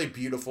really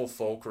beautiful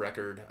folk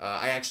record.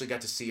 I actually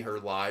got to see her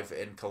live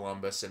in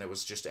Columbus, and it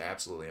was just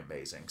absolutely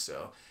amazing.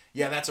 So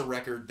yeah, that's a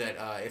record that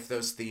if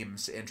those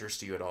themes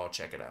interest you at all,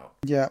 check it out.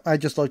 Yeah, I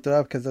just looked it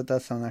up because that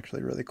does sound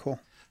actually really cool.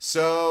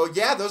 So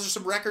yeah, those are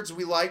some records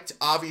we liked.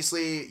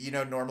 Obviously,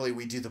 normally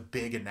we do the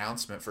big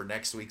announcement for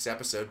next week's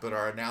episode, but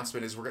our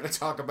announcement is we're going to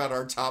talk about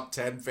our top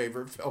 10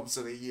 favorite films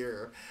of the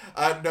year.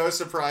 No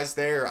surprise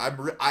there.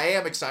 I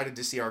am excited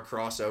to see our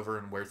crossover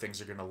and where things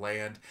are going to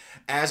land.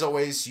 As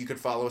always, you can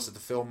follow us at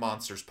the Film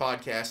Monsters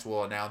Podcast.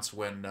 We'll announce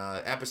when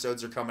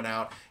episodes are coming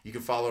out. You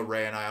can follow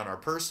Ray and I on our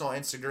personal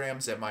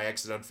Instagrams at My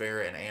Exit Unfair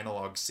and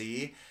Analog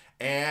C.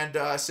 And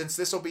since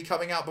this will be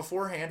coming out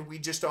beforehand, we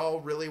just all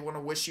really want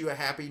to wish you a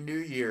happy new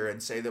year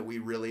and say that we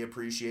really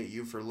appreciate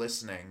you for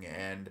listening.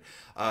 And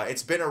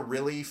it's been a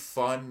really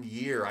fun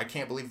year. I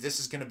can't believe this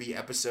is going to be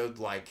episode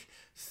like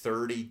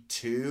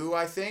 32,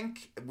 I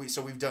think.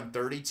 So we've done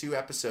 32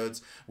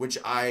 episodes, which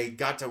I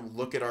got to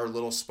look at our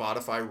little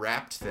Spotify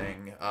Wrapped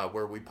thing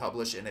where we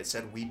publish, and it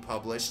said we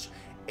published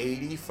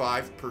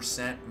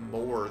 85%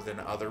 more than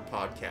other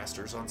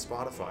podcasters on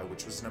Spotify,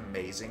 which was an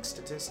amazing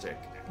statistic.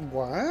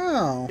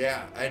 Wow.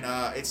 Yeah, and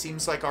it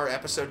seems like our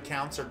episode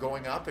counts are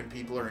going up and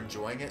people are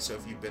enjoying it. So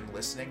if you've been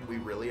listening, we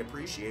really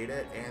appreciate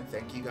it. And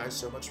thank you guys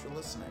so much for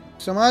listening.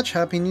 So much.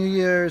 Happy New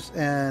Year's,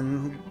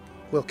 and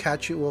we'll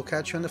catch you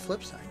on the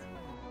flip side.